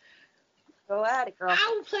 Go at it, girl.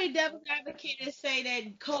 I would play devil's advocate and say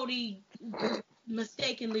that Cody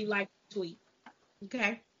mistakenly liked the tweet.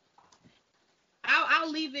 Okay.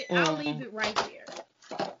 I'll leave it. I'll leave it right there.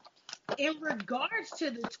 In regards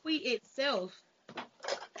to the tweet itself, fuck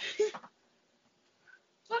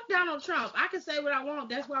Donald Trump. I can say what I want.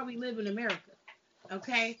 That's why we live in America.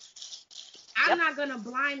 Okay. I'm not gonna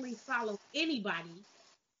blindly follow anybody.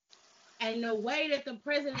 And the way that the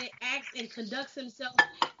president acts and conducts himself,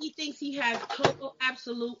 he thinks he has total,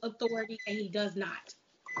 absolute authority, and he does not.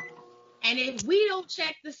 And if we don't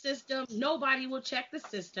check the system, nobody will check the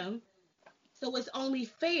system. So it's only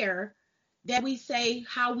fair that we say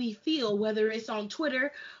how we feel, whether it's on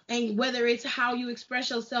Twitter and whether it's how you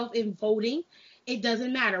express yourself in voting. It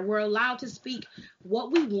doesn't matter. We're allowed to speak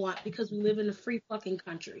what we want because we live in a free fucking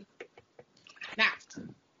country. Now,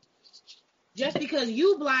 just because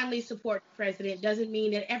you blindly support the president doesn't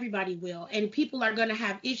mean that everybody will. And people are going to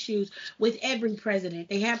have issues with every president.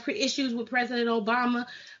 They have issues with President Obama,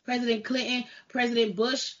 President Clinton, President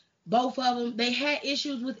Bush, both of them. They had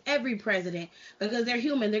issues with every president because they're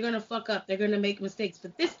human. They're going to fuck up. They're going to make mistakes.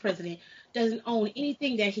 But this president doesn't own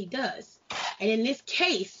anything that he does. And in this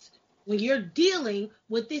case, when you're dealing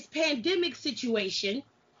with this pandemic situation,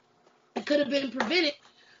 it could have been prevented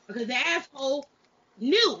because the asshole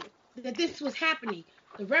knew that this was happening.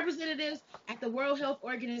 The representatives at the World Health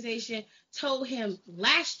Organization told him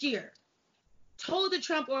last year, told the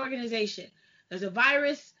Trump organization, there's a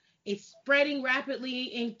virus, it's spreading rapidly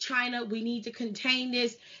in China, we need to contain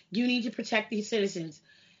this, you need to protect these citizens.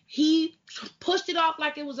 He pushed it off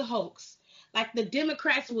like it was a hoax, like the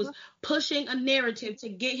Democrats was pushing a narrative to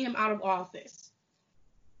get him out of office.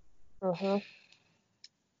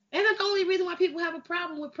 And that's the only reason why people have a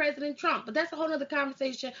problem with President Trump. But that's a whole other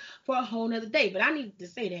conversation for a whole other day. But I need to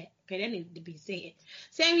say that. Okay, that needs to be said.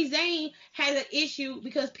 Sami Zayn has an issue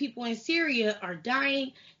because people in Syria are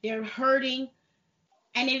dying, they're hurting,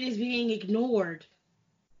 and it is being ignored.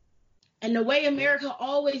 And the way America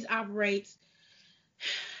always operates,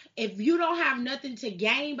 if you don't have nothing to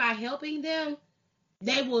gain by helping them,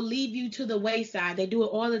 they will leave you to the wayside. They do it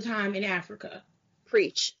all the time in Africa.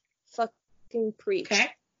 Preach. Fucking preach. Okay?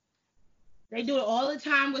 They do it all the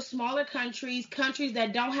time with smaller countries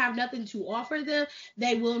that don't have nothing to offer them.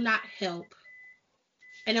 They will not help.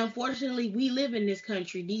 And unfortunately, we live in this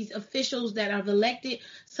country. These officials that are elected,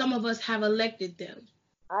 some of us have elected them.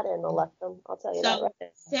 I didn't elect them. I'll tell you that right there.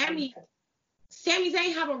 Sami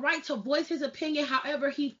Zayn have a right to voice his opinion however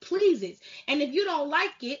he pleases. And if you don't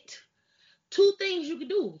like it, two things you can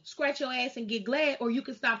do. Scratch your ass and get glad, or you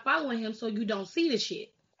can stop following him so you don't see the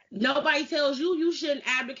shit. Nobody tells you shouldn't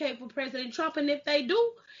advocate for President Trump, and if they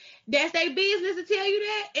do, that's their business to tell you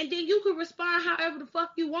that, and then you can respond however the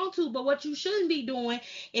fuck you want to, but what you shouldn't be doing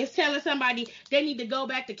is telling somebody they need to go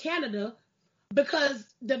back to Canada, because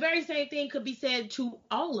the very same thing could be said to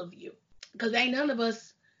all of you, because ain't none of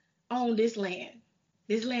us own this land.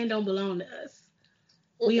 This land don't belong to us.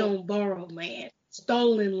 We own borrowed land,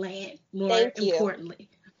 stolen land, more importantly.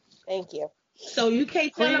 Thank you. So you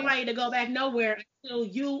can't tell Please. nobody to go back nowhere until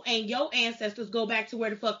you and your ancestors go back to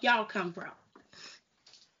where the fuck y'all come from.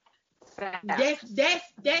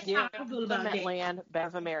 That's how I feel about that. Land,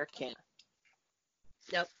 Bev American.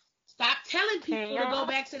 Nope. Stop telling people to go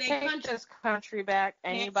back to their Take country. this country back.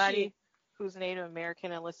 Anybody who's Native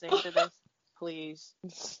American and listening to this, please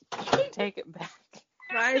take it back.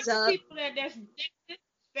 Rise up. People that's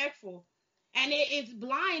disrespectful. And it's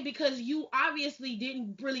blind because you obviously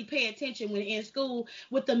didn't really pay attention when in school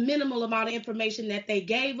with the minimal amount of information that they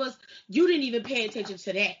gave us. You didn't even pay attention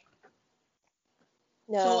to that.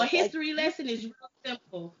 No, so a history lesson is real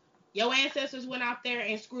simple. Your ancestors went out there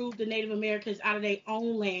and screwed the Native Americans out of their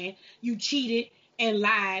own land. You cheated and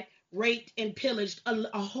lied, raped and pillaged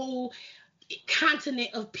a whole continent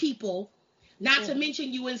of people. Not to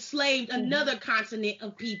mention you enslaved another continent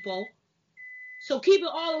of people. So keep it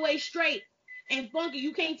all the way straight. And Funky,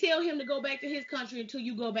 you can't tell him to go back to his country until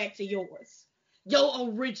you go back to yours. Your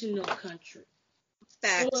original country.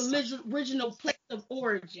 Facts. Your original place of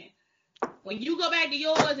origin. When you go back to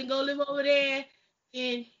yours and go live over there,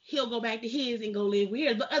 and he'll go back to his and go live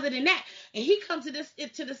here. But other than that, and he comes to the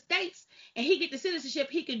States and he get the citizenship,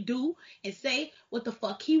 he can do and say what the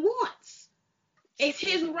fuck he wants. It's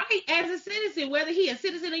his right as a citizen, whether he a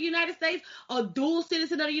citizen of the United States or dual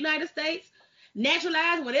citizen of the United States,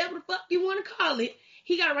 naturalized, whatever the fuck you want to call it,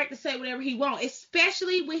 he got a right to say whatever he wants,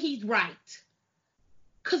 especially when he's right.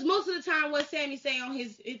 Because most of the time what Sammy say on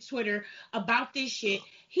his Twitter about this shit,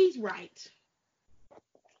 he's right.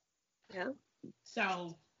 Yeah.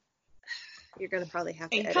 So you're gonna probably have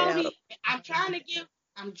to and edit Cody, out. I'm trying to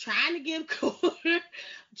give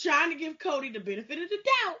Cody the benefit of the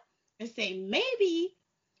doubt and say maybe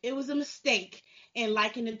it was a mistake in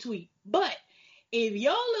liking the tweet. But if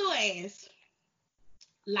your little ass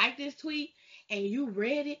liked this tweet and you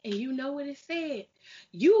read it and you know what it said,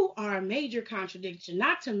 you are a major contradiction.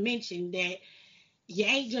 Not to mention that you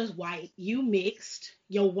ain't just white, you mixed.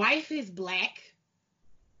 Your wife is black.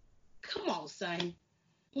 Come on, son.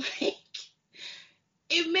 Like,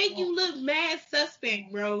 it make you look mad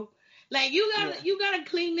suspect, bro. Like you gotta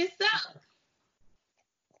clean this up.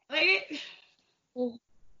 Like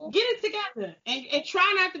get it together and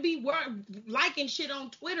try not to be liking shit on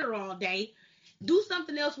Twitter all day. Do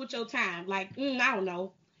something else with your time. Like I don't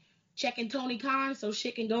know, checking Tony Khan so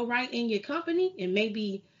shit can go right in your company, and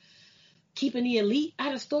maybe keeping the elite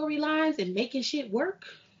out of storylines and making shit work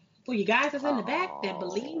for you guys that's in the back that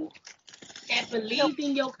believe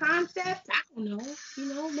in your concept. I don't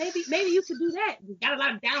know. Maybe you could do that. You got a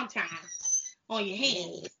lot of downtime on your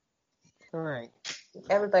hands. All right.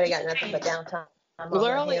 Everybody got nothing but downtime.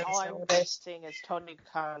 Literally all I'm seeing is Tony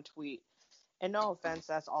Khan tweet. And no offense,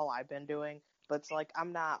 that's all I've been doing. But it's like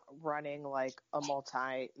I'm not running like a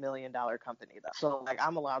multi-million-dollar company though. So like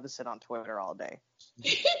I'm allowed to sit on Twitter all day.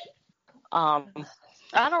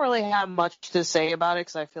 I don't really have much to say about it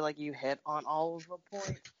because I feel like you hit on all of the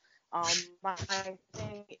points. My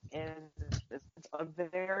thing is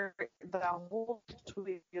the whole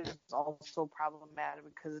tweet is also problematic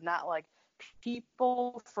because it's not like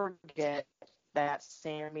people forget that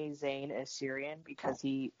Sami Zayn is Syrian because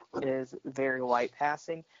he is very white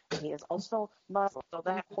passing and he is also Muslim. So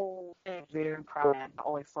that whole thing is very problematic not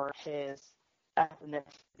only for his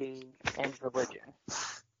ethnicity and religion.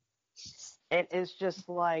 And it's just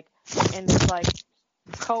like, and it's like,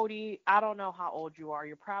 Cody, I don't know how old you are.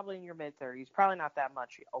 You're probably in your mid-30s. Probably not that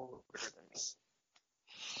much older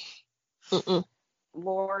than me.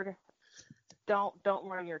 Lord, don't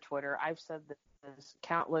run your Twitter. I've said this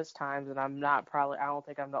countless times, and I don't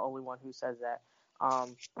think I'm the only one who says that. A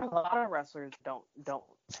lot of wrestlers don't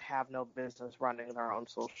have no business running their own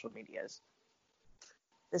social medias.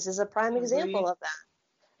 This is a prime example of that.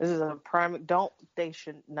 This is a prime. They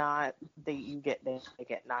get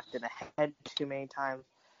knocked in the head too many times.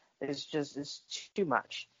 It's too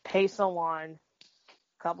much. Pay someone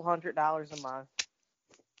a couple $100 a month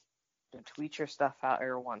to tweet your stuff out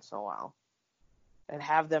every once in a while, and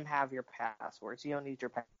have them have your passwords. You don't need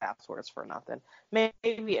your passwords for nothing.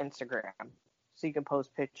 Maybe Instagram, so you can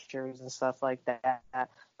post pictures and stuff like that.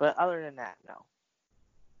 But other than that, no.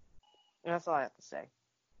 And that's all I have to say.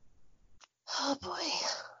 Oh boy.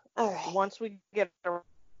 All right. Once we get a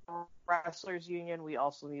wrestlers union, we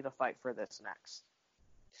also need to fight for this next.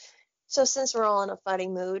 So since we're all in a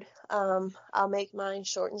fighting mood, I'll make mine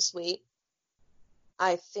short and sweet.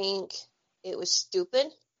 I think it was stupid,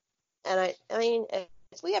 and I mean,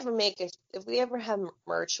 if we ever have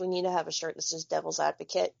merch, we need to have a shirt that says "Devil's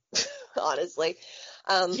Advocate." Honestly,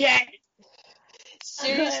 yeah.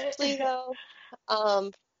 Seriously though,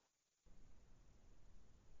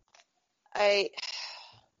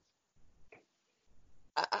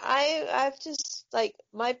 I've just like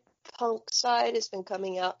my punk side has been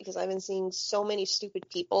coming out because I've been seeing so many stupid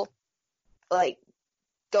people like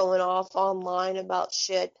going off online about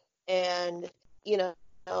shit, and you know,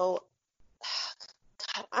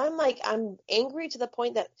 God, I'm angry to the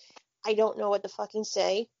point that I don't know what to fucking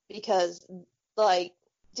say because like,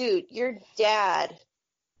 dude, your dad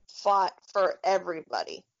fought for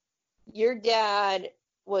everybody. Your dad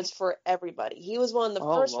was for everybody. He was one of the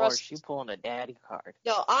Oh first Lord, wrestlers. she pulling a daddy card.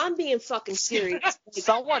 No, I'm being fucking serious.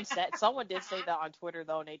 Someone did say that on Twitter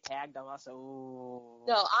though, and they tagged them. I said, ooh.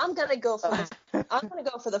 No, I'm gonna go for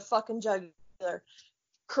the fucking jugular.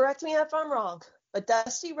 Correct me if I'm wrong, but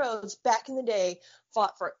Dusty Rhodes back in the day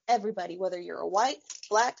fought for everybody, whether you're a white,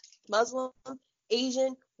 black, Muslim,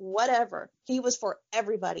 Asian, whatever. He was for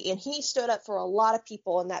everybody, and he stood up for a lot of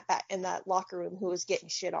people in that locker room who was getting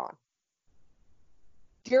shit on.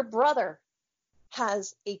 Your brother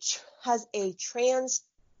has a trans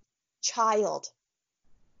child,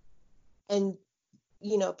 and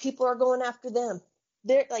people are going after them.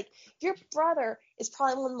 They're like, your brother is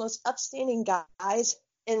probably one of the most upstanding guys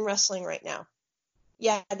in wrestling right now.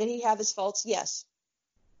 Yeah, did he have his faults? Yes.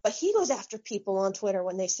 But he goes after people on Twitter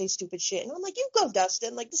when they say stupid shit. And I'm like, you go,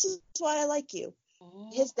 Dustin. Like, this is why I like you.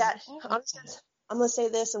 His dad, honestly, I'm going to say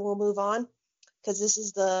this and we'll move on, because this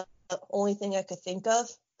is the only thing I could think of.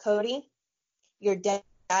 Cody, your dad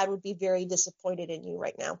would be very disappointed in you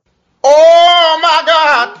right now. Oh, my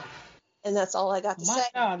God. And that's all I got to say.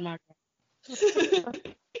 God, my God.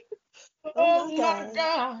 Oh my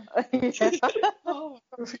God. Oh.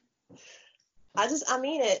 I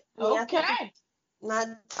mean it. Okay.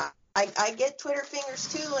 I get Twitter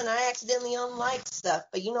fingers too, and I accidentally unlike stuff.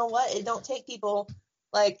 But you know what? It don't take people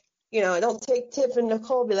like, it don't take Tiff and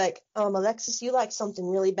Nicole be like, Alexis, you like something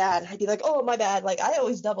really bad. I'd be like, oh, my bad. Like, I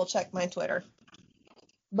always double check my Twitter.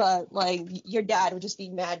 But like, your dad would just be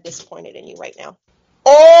mad disappointed in you right now.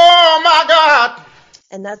 Oh, my God.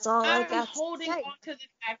 And that's all I got I'm holding on to the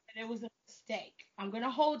fact that it was a mistake. I'm going to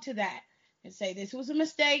hold to that and say this was a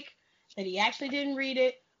mistake, that he actually didn't read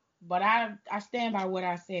it, but I stand by what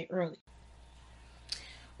I said earlier.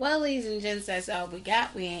 Well, ladies and gents, that's all we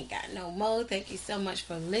got. We ain't got no more. Thank you so much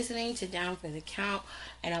for listening to Down for the Count.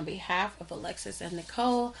 And on behalf of Alexis and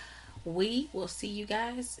Nicole, we will see you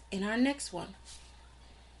guys in our next one.